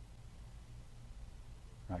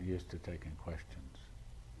 Not used to taking questions.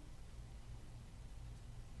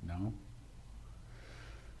 No?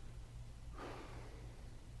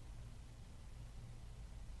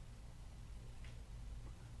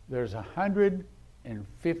 There's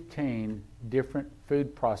 115 different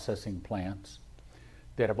food processing plants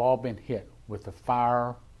that have all been hit with a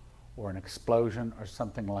fire or an explosion or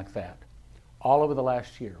something like that. All over the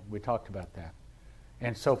last year, we talked about that.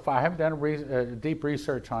 And so far, I haven't done deep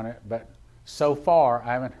research on it, but so far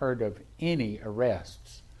I haven't heard of any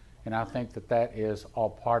arrests. And I think that that is all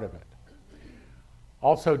part of it.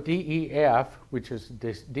 Also, DEF, which is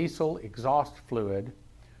diesel exhaust fluid,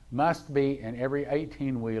 must be in every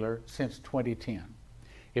 18-wheeler since 2010.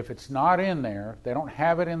 If it's not in there, they don't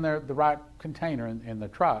have it in the right container in the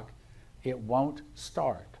truck, it won't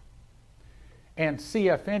start. And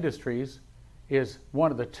CF Industries is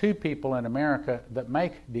one of the 2 people in America that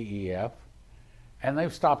make DEF, and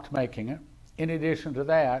they've stopped making it. In addition to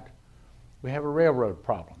that, we have a railroad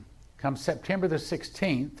problem. Come September the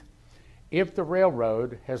 16th, if the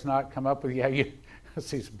railroad has not come up with, I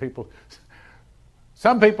see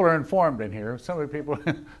some people are informed in here, some of the people,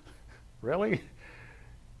 really?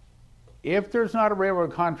 If there's not a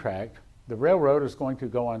railroad contract, the railroad is going to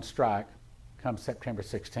go on strike come September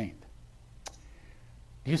 16th.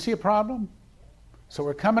 Do you see a problem? So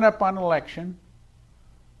we're coming up on an election.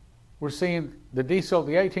 We're seeing the diesel,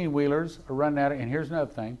 the 18-wheelers are running out of, and here's another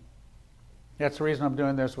thing. That's the reason I'm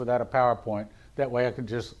doing this without a PowerPoint. That way I could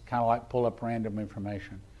just kind of like pull up random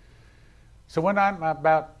information. So one night,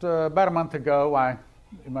 about a month ago,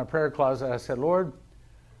 in my prayer closet, I said, Lord,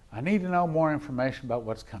 I need to know more information about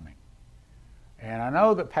what's coming. And I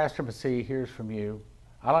know that Pastor Massey hears from you.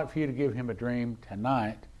 I'd like for you to give him a dream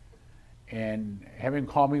tonight and have him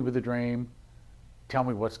call me with a dream, tell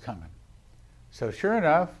me what's coming. So sure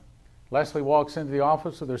enough, Leslie walks into the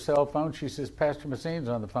office with her cell phone. She says, Pastor Massey's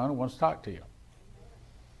on the phone and wants to talk to you.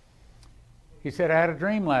 He said, I had a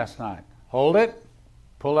dream last night. Hold it.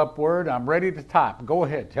 Pull up Word. I'm ready to type. Go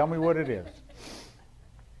ahead. Tell me what it is.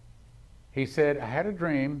 He said, I had a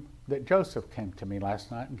dream that Joseph came to me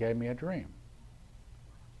last night and gave me a dream.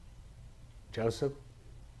 Joseph?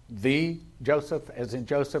 The Joseph, as in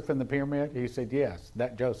Joseph in the pyramid? He said, yes,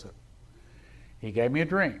 that Joseph. He gave me a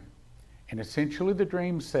dream. And essentially the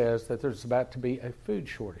dream says that there's about to be a food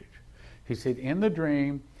shortage. He said, in the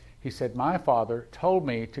dream, he said, my father told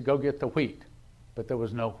me to go get the wheat, but there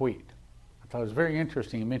was no wheat. I thought it was very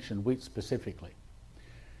interesting he mentioned wheat specifically.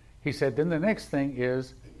 He said, then the next thing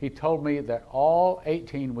is, he told me that all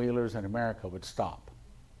 18-wheelers in America would stop.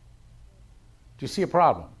 Do you see a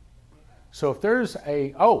problem? So if there's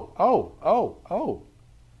a,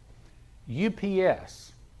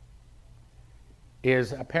 UPS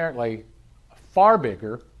is apparently far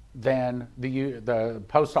bigger than the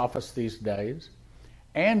post office these days,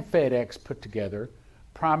 and FedEx put together.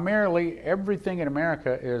 Primarily everything in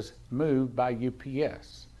America is moved by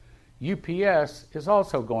UPS. UPS is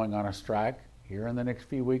also going on a strike here in the next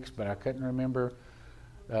few weeks, but I couldn't remember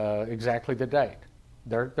exactly the date.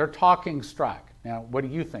 They're talking strike. Now, what do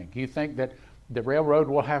you think? Do you think that the railroad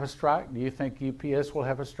will have a strike? Do you think UPS will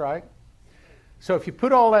have a strike? So if you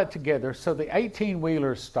put all that together, so the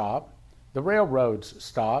 18-wheelers stop, the railroads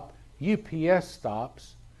stop, UPS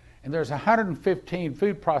stops, and there's 115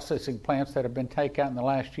 food processing plants that have been taken out in the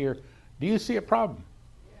last year. Do you see a problem?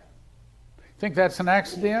 Think that's an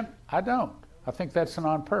accident? I don't. I think that's an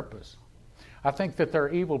on purpose. I think that there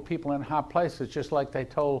are evil people in high places, just like they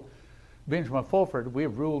told Benjamin Fulford, we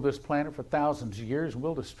have ruled this planet for thousands of years and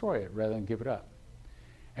we'll destroy it rather than give it up.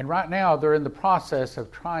 And right now they're in the process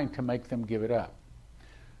of trying to make them give it up.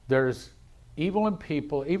 There's evil in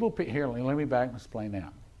people, here, let me back and explain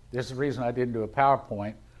that. This is the reason I didn't do a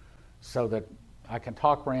PowerPoint, so that I can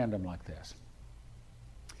talk random like this.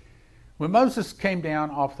 When Moses came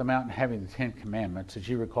down off the mountain having the 10 Commandments, as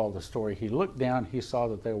you recall the story, he looked down, he saw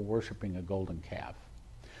that they were worshiping a golden calf.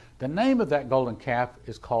 The name of that golden calf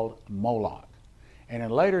is called Moloch. And in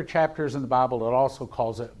later chapters in the Bible, it also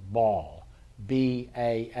calls it Baal,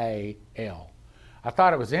 B-A-A-L. I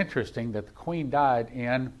thought it was interesting that the queen died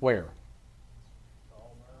in where?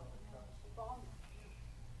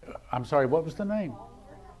 I'm sorry, what was the name?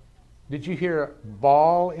 Did you hear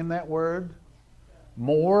Baal in that word?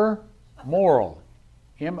 Moral.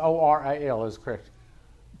 M-O-R-A-L is correct.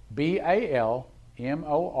 B-A-L-M-O-R-A-L.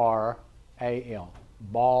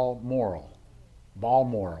 Balmoral.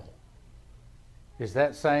 Balmoral. Is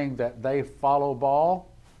that saying that they follow Baal?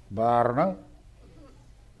 I don't know.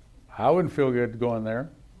 I wouldn't feel good going there.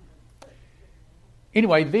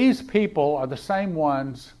 Anyway, these people are the same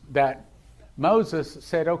ones that Moses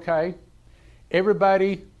said, okay,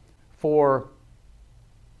 everybody everyone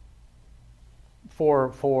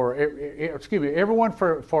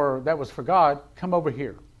that was for God, come over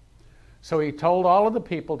here. So he told all of the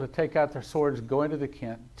people to take out their swords, go into the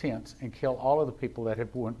tents, and kill all of the people that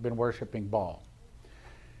had been worshiping Baal.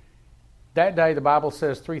 That day, the Bible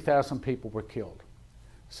says 3,000 people were killed.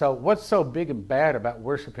 So what's so big and bad about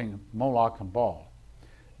worshiping Moloch and Baal?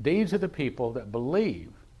 These are the people that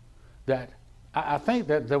believe that, I think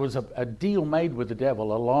that there was a deal made with the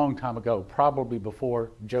devil a long time ago, probably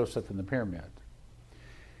before Joseph and the pyramid.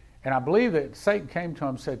 And I believe that Satan came to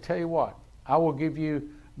him and said, tell you what, I will give you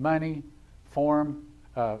money,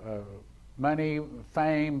 money,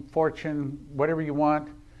 fame, fortune, whatever you want.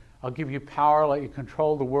 I'll give you power, let you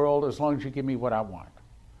control the world as long as you give me what I want.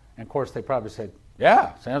 And of course they probably said,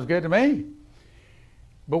 yeah, sounds good to me.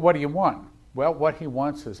 But what do you want? Well, what he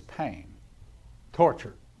wants is pain,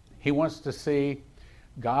 torture. He wants to see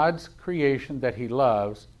God's creation that he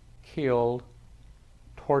loves killed,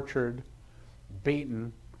 tortured,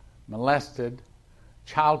 beaten, molested,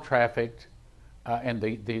 child trafficked, and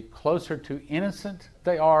the closer to innocent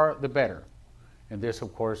they are, the better. And this,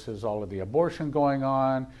 of course, is all of the abortion going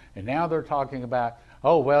on. And now they're talking about,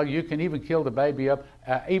 oh, well, you can even kill the baby up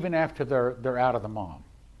even after they're out of the mom.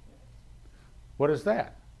 What is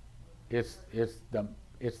that? It's the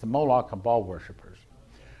Moloch and Baal worshipers.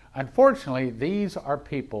 Unfortunately, these are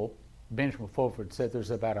people, Benjamin Fulford said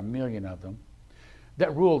there's about 1 million of them,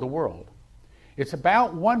 that rule the world. It's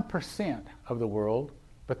about 1% of the world,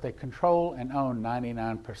 but they control and own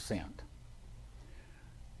 99%.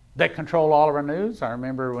 They control all of our news. I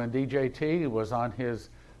remember when DJT was on his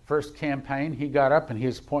first campaign, he got up and he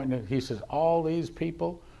was pointing, he says, all these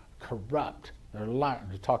people corrupt. They're lying.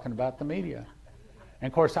 They're talking about the media. And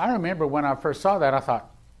of course, I remember when I first saw that, I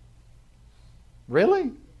thought,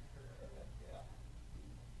 really?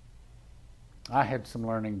 I had some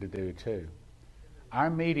learning to do too. Our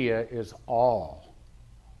media is all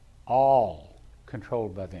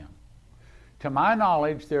controlled by them. To my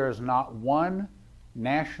knowledge, there is not one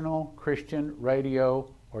national Christian radio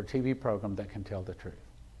or TV program that can tell the truth.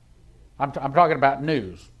 I'm talking about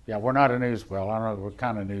news. Yeah, we're not a news, well, I don't know, we're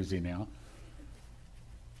kind of newsy now.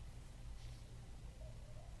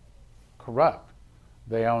 Corrupt.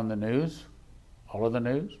 They own the news, all of the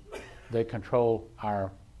news. They control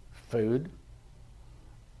our food.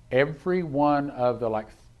 Every one of the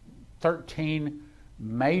 13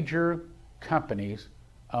 major companies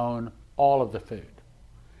own all of the food.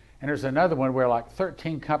 And there's another one where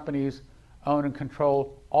 13 companies own and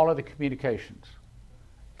control all of the communications.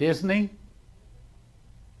 Disney,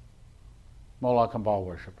 Moloch and Baal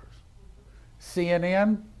worshippers.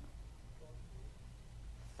 CNN,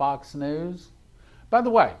 Fox News. By the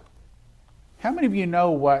way, how many of you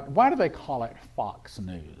know why do they call it Fox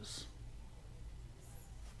News?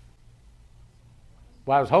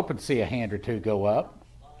 Well, I was hoping to see a hand or two go up.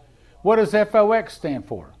 What does FOX stand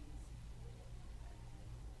for?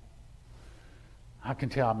 I can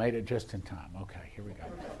tell I made it just in time. Okay, here we go.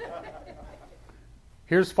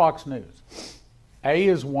 Here's Fox News. A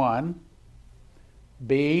is 1,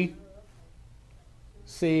 B,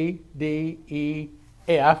 C, D, E,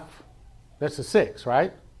 F. That's a 6,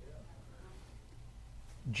 right?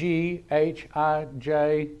 G, H, I,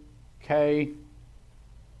 J, K.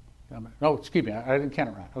 No, excuse me, I didn't count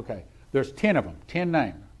it right. Okay. There's 10 of them, 10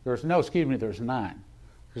 names. There's 9.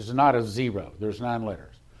 There's not a 0. There's 9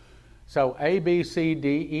 letters. So A, B, C, D,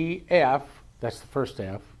 E, F, that's the first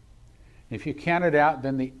F. If you count it out,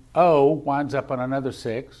 then the O winds up on another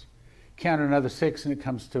 6. Count another 6 and it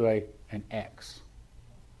comes to an X.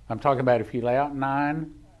 I'm talking about if you lay out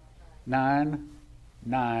 9, 9,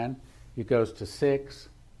 9, it goes to 6,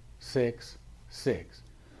 6, 6.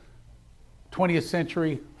 20th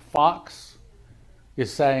century Fox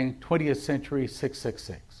is saying 20th century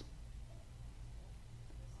 666.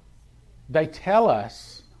 They tell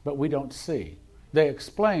us, but we don't see. They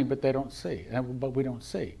explain, but they don't see. But we don't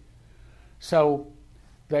see. So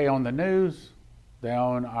they own the news, They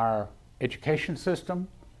own our education system,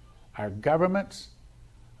 our governments,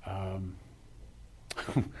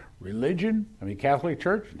 religion. I mean, Catholic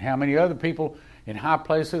Church, and how many other people in high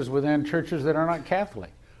places within churches that are not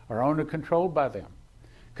Catholic are owned and controlled by them.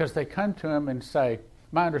 Because they come to them and say,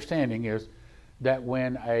 my understanding is that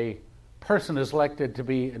when a person is elected to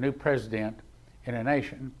be a new president in a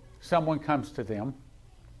nation, someone comes to them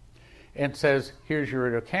and says, here's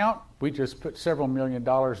your account. We just put several $1 million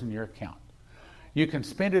in your account. You can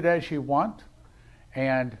spend it as you want,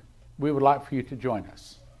 and we would like for you to join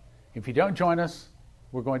us. If you don't join us,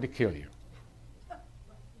 we're going to kill you.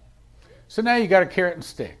 So now you got a carrot and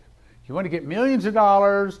stick. You want to get millions of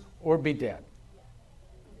dollars or be dead.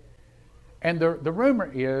 And the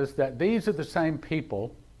rumor is that these are the same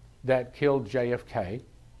people that killed JFK.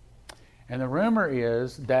 And the rumor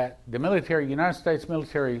is that the United States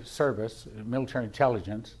military service, military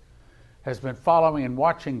intelligence, has been following and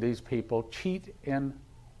watching these people cheat in,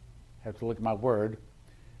 I have to look at my word,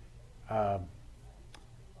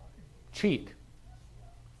 cheat.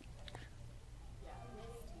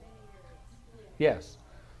 Yes.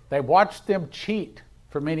 They watched them cheat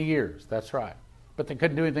for many years, that's right. But they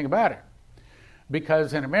couldn't do anything about it.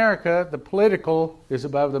 Because in America, the political is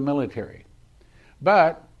above the military.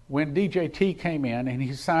 But when DJT came in and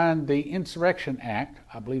he signed the Insurrection Act,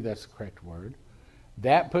 I believe that's the correct word,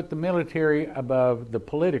 that put the military above the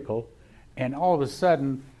political, and all of a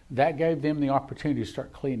sudden, that gave them the opportunity to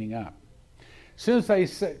start cleaning up. As soon as they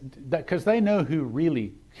said that, because they know who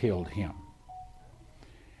really killed him.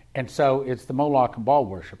 And so it's the Moloch and Baal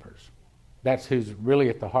worshipers. That's who's really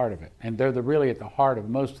at the heart of it. And they're really at the heart of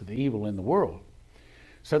most of the evil in the world.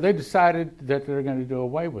 So they decided that they're going to do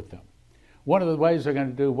away with them. One of the ways they're going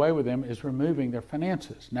to do away with them is removing their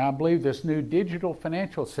finances. Now, I believe this new digital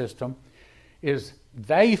financial system is,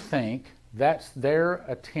 they think that's their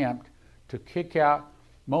attempt to kick out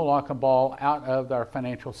Moloch and Baal out of our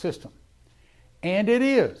financial system. And it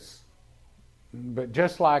is. But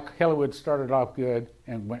just like Hollywood started off good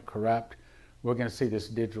and went corrupt, we're going to see this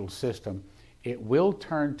digital system. It will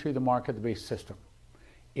turn to the mark of the beast system.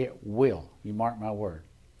 It will. You mark my word.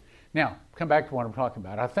 Now, come back to what I'm talking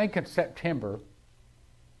about. I think in September,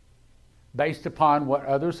 based upon what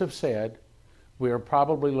others have said, we are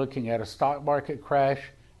probably looking at a stock market crash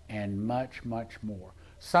and much, much more.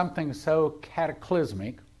 Something so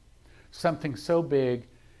cataclysmic, something so big,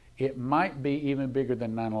 it might be even bigger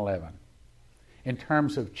than 9/11 in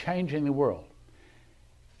terms of changing the world.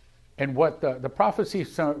 And what the prophecy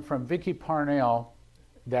from Vicky Parnell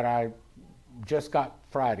that I just got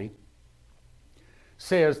Friday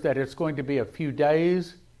says that it's going to be a few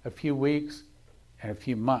days, a few weeks, and a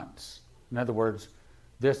few months. In other words,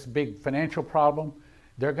 this big financial problem,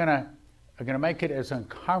 they're going to make it as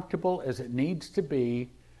uncomfortable as it needs to be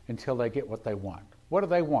until they get what they want. What do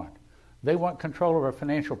they want? They want control of our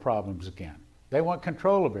financial problems again. They want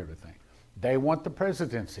control of everything. They want the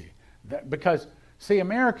presidency. Because, see,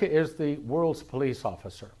 America is the world's police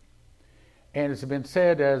officer. And it's been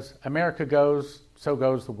said, as America goes, so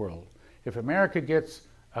goes the world. If America gets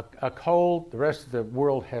a cold, the rest of the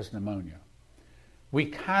world has pneumonia. We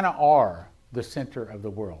kind of are the center of the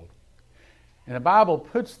world. And the Bible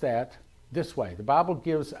puts that this way. The Bible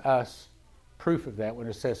gives us proof of that when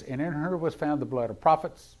it says, and in her was found the blood of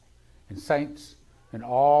prophets and saints and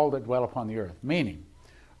all that dwell upon the earth. Meaning,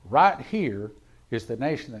 right here is the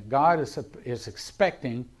nation that God is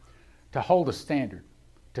expecting to hold a standard,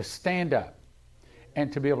 to stand up,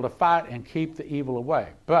 and to be able to fight and keep the evil away.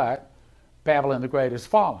 But Babylon the Great has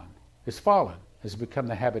fallen, has become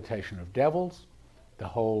the habitation of devils, the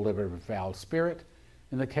hole of every foul spirit,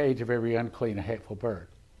 and the cage of every unclean and hateful bird.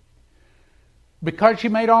 Because she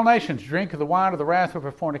made all nations drink of the wine of the wrath of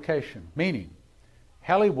her fornication, meaning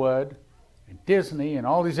Hollywood and Disney and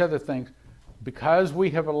all these other things, because we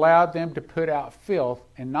have allowed them to put out filth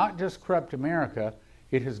and not just corrupt America,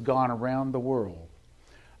 it has gone around the world.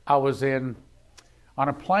 I was on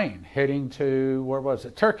a plane heading to, where was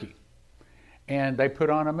it? Turkey. And they put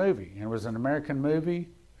on a movie, and it was an American movie,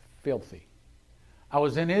 filthy. I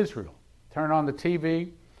was in Israel, turn on the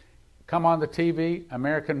TV, come on the TV,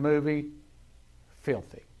 American movie,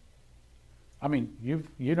 filthy. I mean,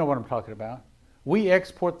 you know what I'm talking about. We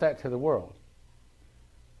export that to the world.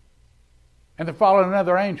 And there followed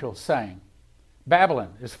another angel saying,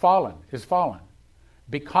 Babylon is fallen,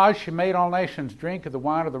 because she made all nations drink of the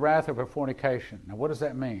wine of the wrath of her fornication. Now what does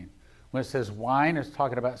that mean? When it says wine, it's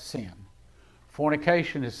talking about sin.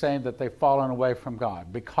 Fornication is saying that they've fallen away from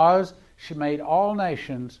God. Because she made all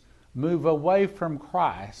nations move away from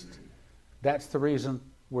Christ, that's the reason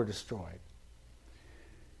we're destroyed.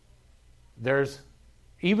 There's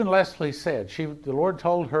even Leslie said, the Lord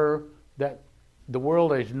told her that the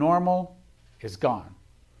world as normal is gone.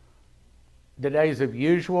 The days of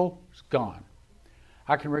usual is gone.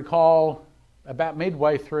 I can recall about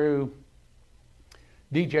midway through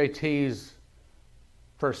DJT's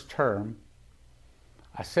first term,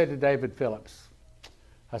 I said to David Phillips,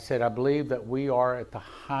 I said, I believe that we are at the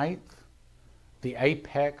height, the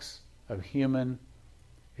apex of human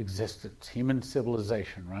existence, human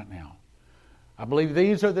civilization right now. I believe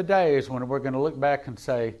these are the days when we're going to look back and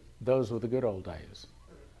say, those were the good old days.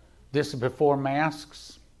 This is before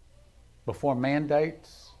masks, before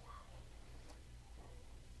mandates.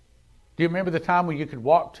 Do you remember the time when you could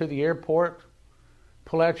walk to the airport,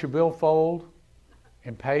 pull out your billfold,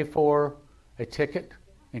 and pay for a ticket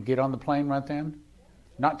and get on the plane right then?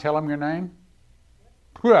 Not tell them your name?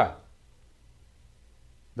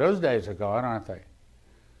 Those days are gone, aren't they?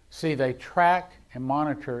 See, they track and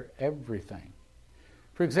monitor everything.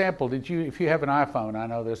 For example, if you have an iPhone, I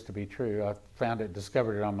know this to be true. I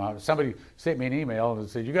discovered it on somebody sent me an email and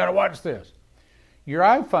said, you got to watch this. Your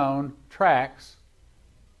iPhone tracks,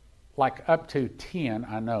 like up to 10,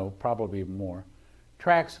 I know, probably even more,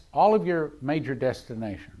 tracks all of your major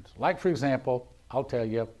destinations. Like, for example, I'll tell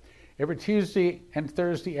you, every Tuesday and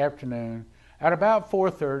Thursday afternoon, at about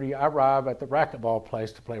 4:30, I arrive at the racquetball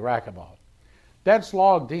place to play racquetball. That's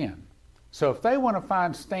logged in. So if they want to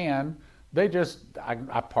find Stan,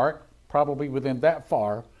 I park probably within that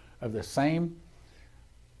far of the same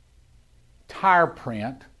tire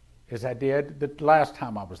print as I did the last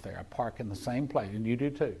time I was there. I park in the same place, and you do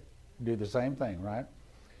too. You do the same thing, right?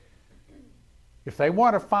 If they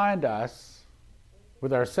want to find us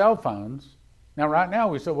with our cell phones, now right now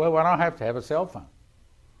we say, well, I don't have to have a cell phone.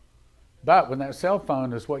 But when that cell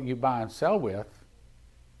phone is what you buy and sell with,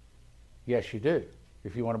 yes, you do,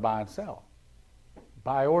 if you want to buy and sell.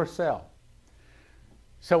 Buy or sell.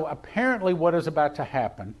 So apparently what is about to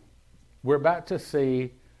happen, we're about to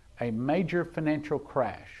see a major financial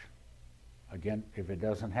crash. Again, if it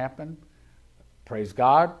doesn't happen, praise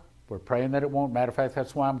God. We're praying that it won't. Matter of fact,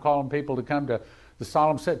 that's why I'm calling people to come to the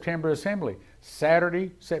Solemn September Assembly.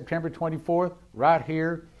 Saturday, September 24th, right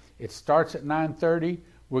here. It starts at 9:30.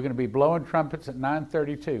 We're going to be blowing trumpets at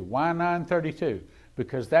 9:32. Why 9:32?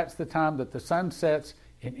 Because that's the time that the sun sets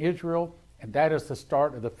in Israel, and that is the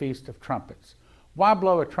start of the Feast of Trumpets. Why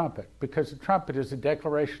blow a trumpet? Because a trumpet is a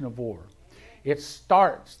declaration of war. It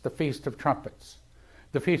starts the Feast of Trumpets.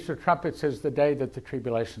 The Feast of Trumpets is the day that the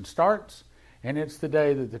tribulation starts, and it's the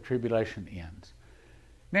day that the tribulation ends.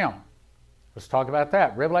 Now, let's talk about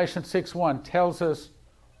that. Revelation 6:1 tells us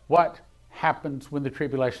what happens when the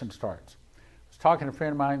tribulation starts. I was talking to a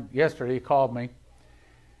friend of mine yesterday. He called me.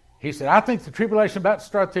 He said, I think the tribulation is about to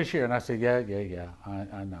start this year. And I said, yeah,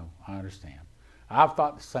 I know. I understand. I've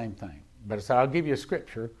thought the same thing. But I said, I'll give you a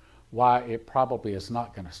scripture why it probably is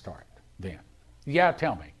not going to start then. Yeah,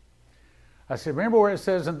 tell me. I said, remember where it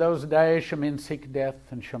says, in those days shall men seek death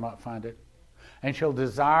and shall not find it, and shall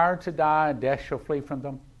desire to die, and death shall flee from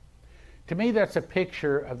them. To me, that's a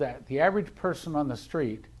picture of that. The average person on the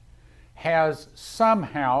street has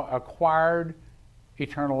somehow acquired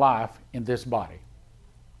eternal life in this body.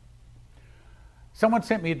 Someone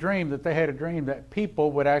sent me a dream that they had a dream that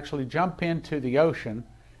people would actually jump into the ocean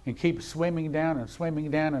and keep swimming down and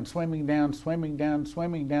swimming down and swimming down, swimming down,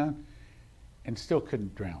 swimming down, and still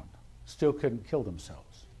couldn't drown, still couldn't kill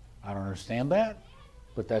themselves. I don't understand that,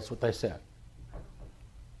 but that's what they said.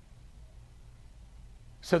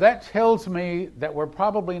 So that tells me that we're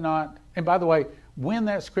probably not, and by the way, when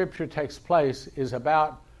that scripture takes place is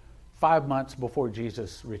about 5 months before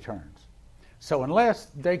Jesus returns. So unless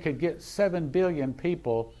they could get 7 billion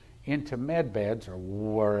people into med beds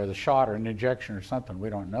or the shot or an injection or something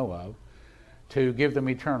we don't know of to give them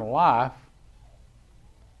eternal life,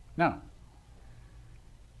 no.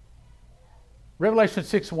 Revelation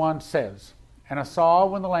 6:1 says, and I saw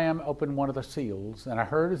when the Lamb opened one of the seals, and I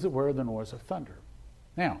heard as it were the noise of thunder.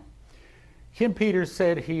 Now, Kim Peters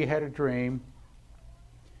said he had a dream.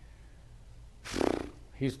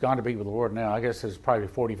 He's gone to be with the Lord now. I guess it was probably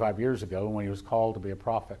 45 years ago when he was called to be a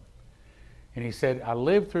prophet. And he said, I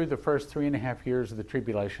lived through the first 3.5 years of the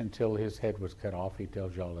tribulation until his head was cut off. He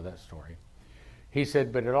tells you all of that story. He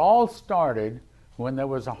said, but it all started when there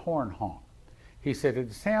was a horn honk. He said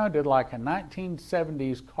it sounded like a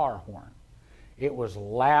 1970s car horn. It was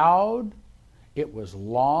loud, it was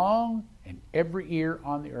long, and every ear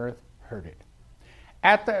on the earth heard it.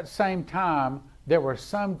 At that same time, there were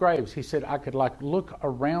some graves. He said, I could look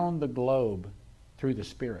around the globe through the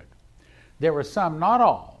Spirit. There were some, not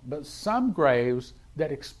all, but some graves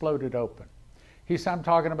that exploded open. He said, I'm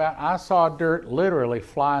talking about, I saw dirt literally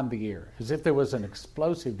fly in the air, as if there was an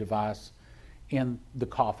explosive device in the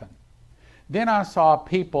coffin. Then I saw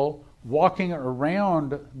people walking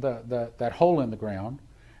around that hole in the ground,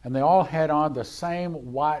 and they all had on the same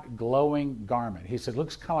white glowing garment. He said,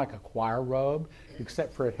 looks kind of like a choir robe,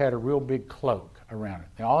 except for it had a real big cloak around it.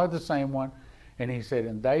 They all had the same one, and he said,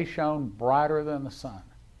 and they shone brighter than the sun.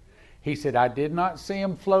 He said, I did not see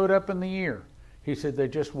them float up in the air. He said, they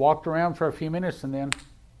just walked around for a few minutes and then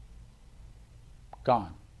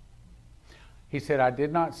gone. He said, I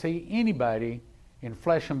did not see anybody in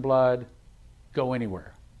flesh and blood go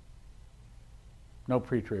anywhere. No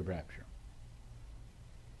pre-trib rapture.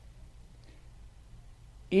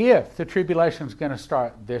 If the tribulation is going to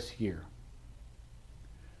start this year,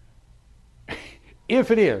 if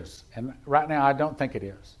it is, and right now I don't think it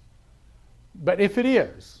is, but if it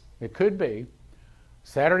is, it could be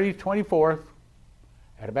Saturday 24th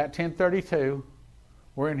at about 10:32,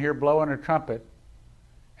 we're in here blowing a trumpet,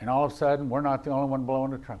 and all of a sudden we're not the only one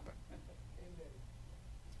blowing a trumpet.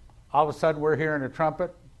 All of a sudden we're hearing a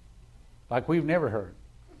trumpet like we've never heard.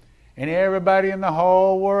 And everybody in the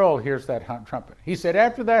whole world hears that trumpet. He said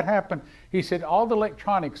after that happened, he said all the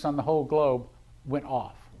electronics on the whole globe went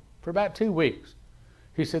off for about 2 weeks.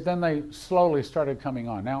 He said then they slowly started coming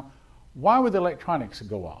on. Now, why would the electronics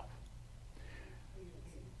go off?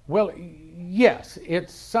 Well, yes,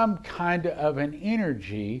 it's some kind of an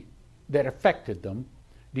energy that affected them.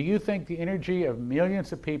 Do you think the energy of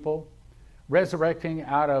millions of people resurrecting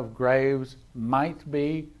out of graves might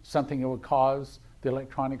be something that would cause the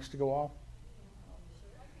electronics to go off?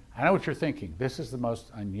 I know what you're thinking. This is the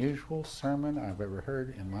most unusual sermon I've ever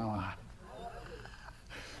heard in my life.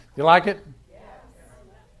 You like it?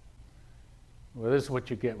 Well, this is what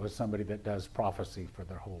you get with somebody that does prophecy for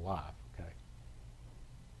their whole life. Okay.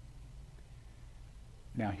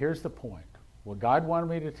 Now, here's the point. What God wanted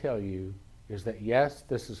me to tell you is that, yes,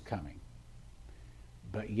 this is coming.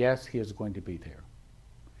 But, yes, He is going to be there.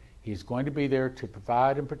 He's going to be there to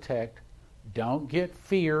provide and protect. Don't get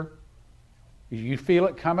fear. You feel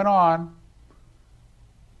it coming on.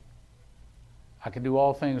 I can do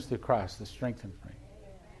all things through Christ that strengthens me.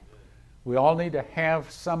 We all need to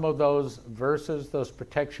have some of those verses, those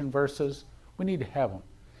protection verses. We need to have them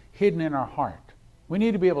hidden in our heart. We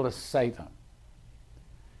need to be able to say them.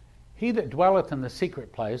 He that dwelleth in the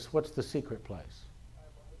secret place, what's the secret place?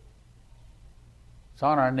 It's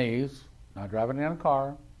on our knees, not driving in a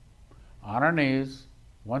car, on our knees,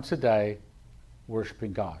 once a day,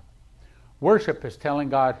 worshiping God. Worship is telling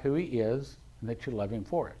God who He is and that you love Him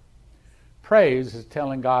for it. Praise is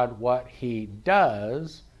telling God what He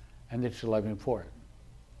does and that you love Him for it.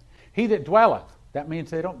 He that dwelleth, that means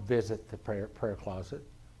they don't visit the prayer closet,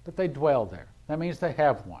 but they dwell there. That means they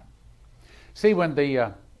have one. See, when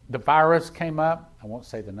the virus came up, I won't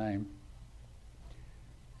say the name,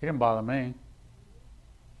 it didn't bother me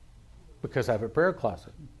because I have a prayer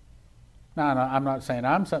closet. Now, I'm not saying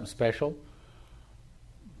I'm something special,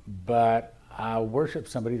 but I worship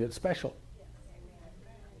somebody that's special.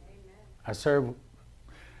 I serve.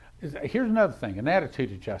 Here's another thing, an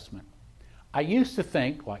attitude adjustment. I used to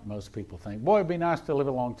think, like most people think, boy, it'd be nice to live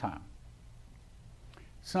a long time.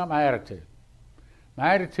 It's not my attitude.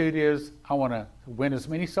 My attitude is I want to win as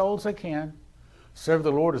many souls as I can, serve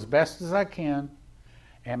the Lord as best as I can,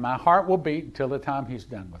 and my heart will beat until the time He's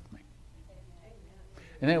done with me.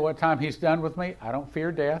 And then what time He's done with me, I don't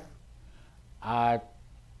fear death.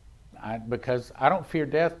 Because I don't fear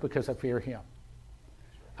death because I fear Him.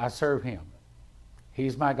 I serve Him.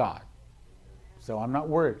 He's my God. So I'm not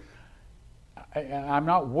worried. I'm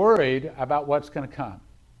not worried about what's going to come.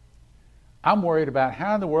 I'm worried about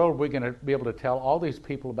how in the world are we going to be able to tell all these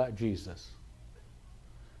people about Jesus.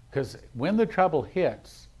 Because when the trouble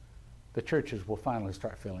hits, the churches will finally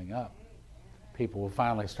start filling up. People will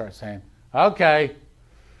finally start saying, okay,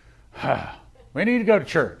 we need to go to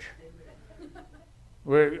church.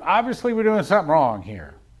 We're doing something wrong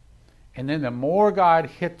here. And then the more God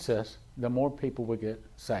hits us, the more people will get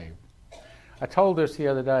saved. I told this the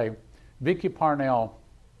other day. Vicky Parnell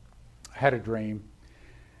had a dream,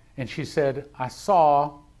 and she said, I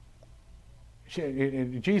saw,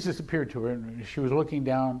 Jesus appeared to her, and she was looking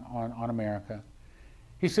down on America.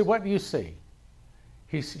 He said, what do you see?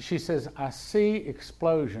 She says, I see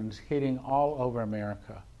explosions hitting all over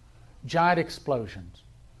America. Giant explosions.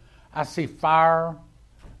 I see fire.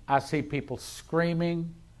 I see people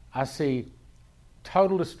screaming. I see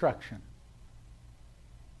total destruction.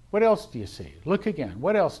 What else do you see? Look again.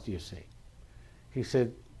 What else do you see?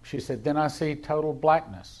 She said, then I see total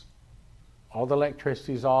blackness. All the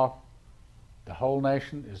electricity's off. The whole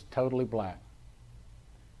nation is totally black.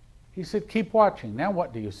 He said, keep watching. Now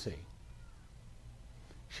what do you see?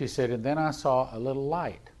 She said, and then I saw a little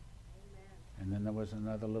light. And then there was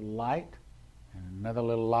another little light, and another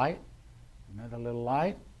little light, another little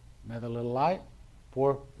light, another little light.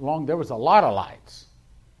 For long, there was a lot of lights.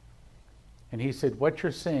 And he said, what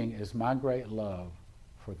you're seeing is my great love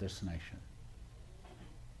for this nation.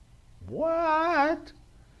 What?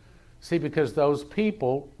 See, because those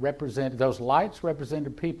lights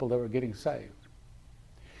represented people that were getting saved.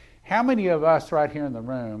 How many of us right here in the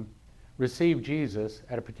room received Jesus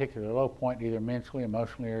at a particular low point, either mentally,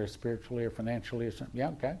 emotionally, or spiritually, or financially, or something? Yeah,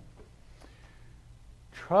 okay.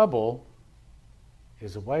 Trouble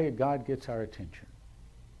is the way God gets our attention.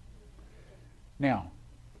 Now,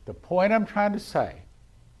 the point I'm trying to say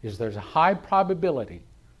is there's a high probability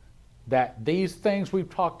that these things we've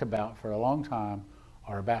talked about for a long time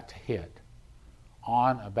are about to hit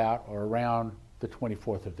on, about, or around the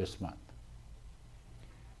 24th of this month.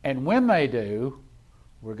 And when they do,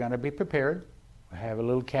 we're going to be prepared. We have a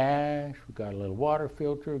little cash. We've got a little water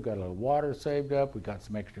filter. We've got a little water saved up. We've got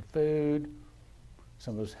some extra food.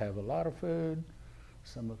 Some of us have a lot of food.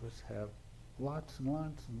 Some of us have lots and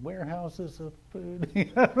lots and warehouses of food.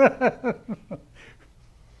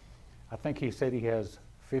 I think he said he has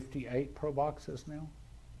 58 Pro Boxes now.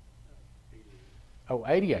 Oh,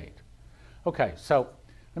 88. Okay, so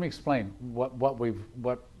let me explain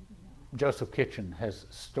what Joseph Kitchen has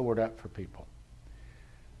stored up for people.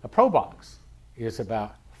 A Pro Box is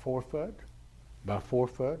about 4 foot by 4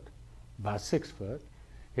 foot by 6 foot.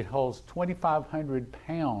 It holds 2,500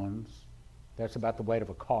 pounds. That's about the weight of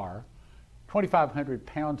a car. 2,500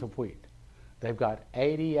 pounds of wheat. They've got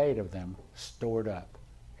 88 of them stored up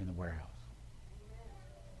in the warehouse.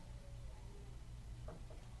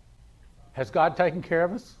 Has God taken care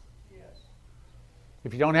of us? Yes.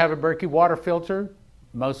 If you don't have a Berkey water filter,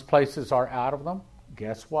 most places are out of them.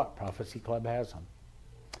 Guess what? Prophecy Club has them.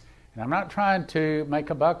 And I'm not trying to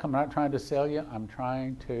make a buck. I'm not trying to sell you. I'm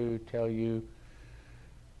trying to tell you,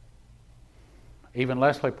 even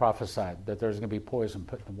Leslie prophesied that there's going to be poison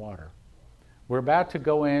put in the water. We're about to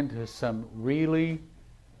go into some really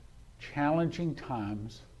challenging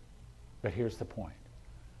times, but here's the point.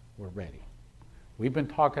 We're ready. We've been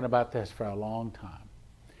talking about this for a long time.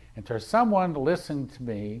 And there's someone listening to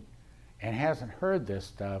me and hasn't heard this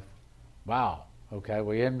stuff. Wow, okay,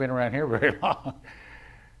 we haven't been around here very long.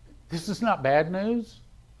 This is not bad news.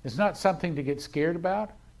 It's not something to get scared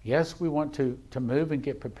about. Yes, we want to move and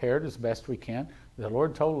get prepared as best we can. The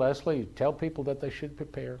Lord told Leslie, tell people that they should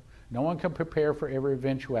prepare. No one can prepare for every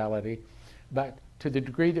eventuality, but to the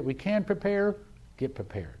degree that we can prepare, get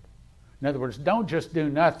prepared. In other words, don't just do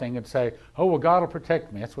nothing and say, oh, well, God will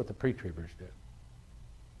protect me. That's what the pre-tribbers do.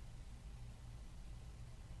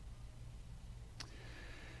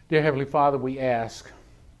 Dear Heavenly Father, we ask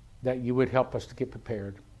that you would help us to get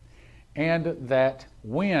prepared, and that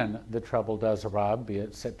when the trouble does arrive, be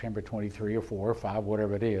it September 23 or 4 or 5,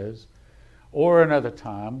 whatever it is, or another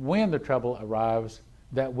time, when the trouble arrives,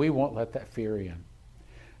 that we won't let that fear in.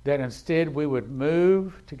 That instead we would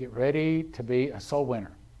move to get ready to be a soul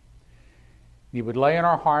winner. You would lay in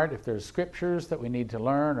our heart if there's scriptures that we need to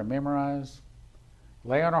learn or memorize.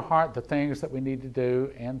 Lay on our heart the things that we need to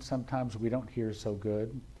do, and sometimes we don't hear so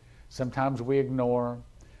good. Sometimes we ignore.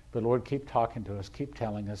 But Lord, keep talking to us, keep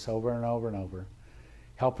telling us over and over and over.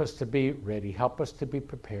 Help us to be ready, help us to be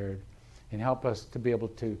prepared, and help us to be able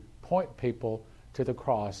to point people to the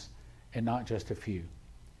cross, and not just a few.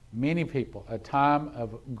 Many people, a time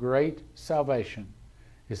of great salvation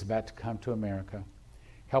is about to come to America.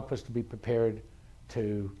 Help us to be prepared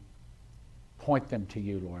to point them to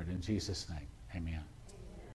you, Lord, in Jesus' name. Amen.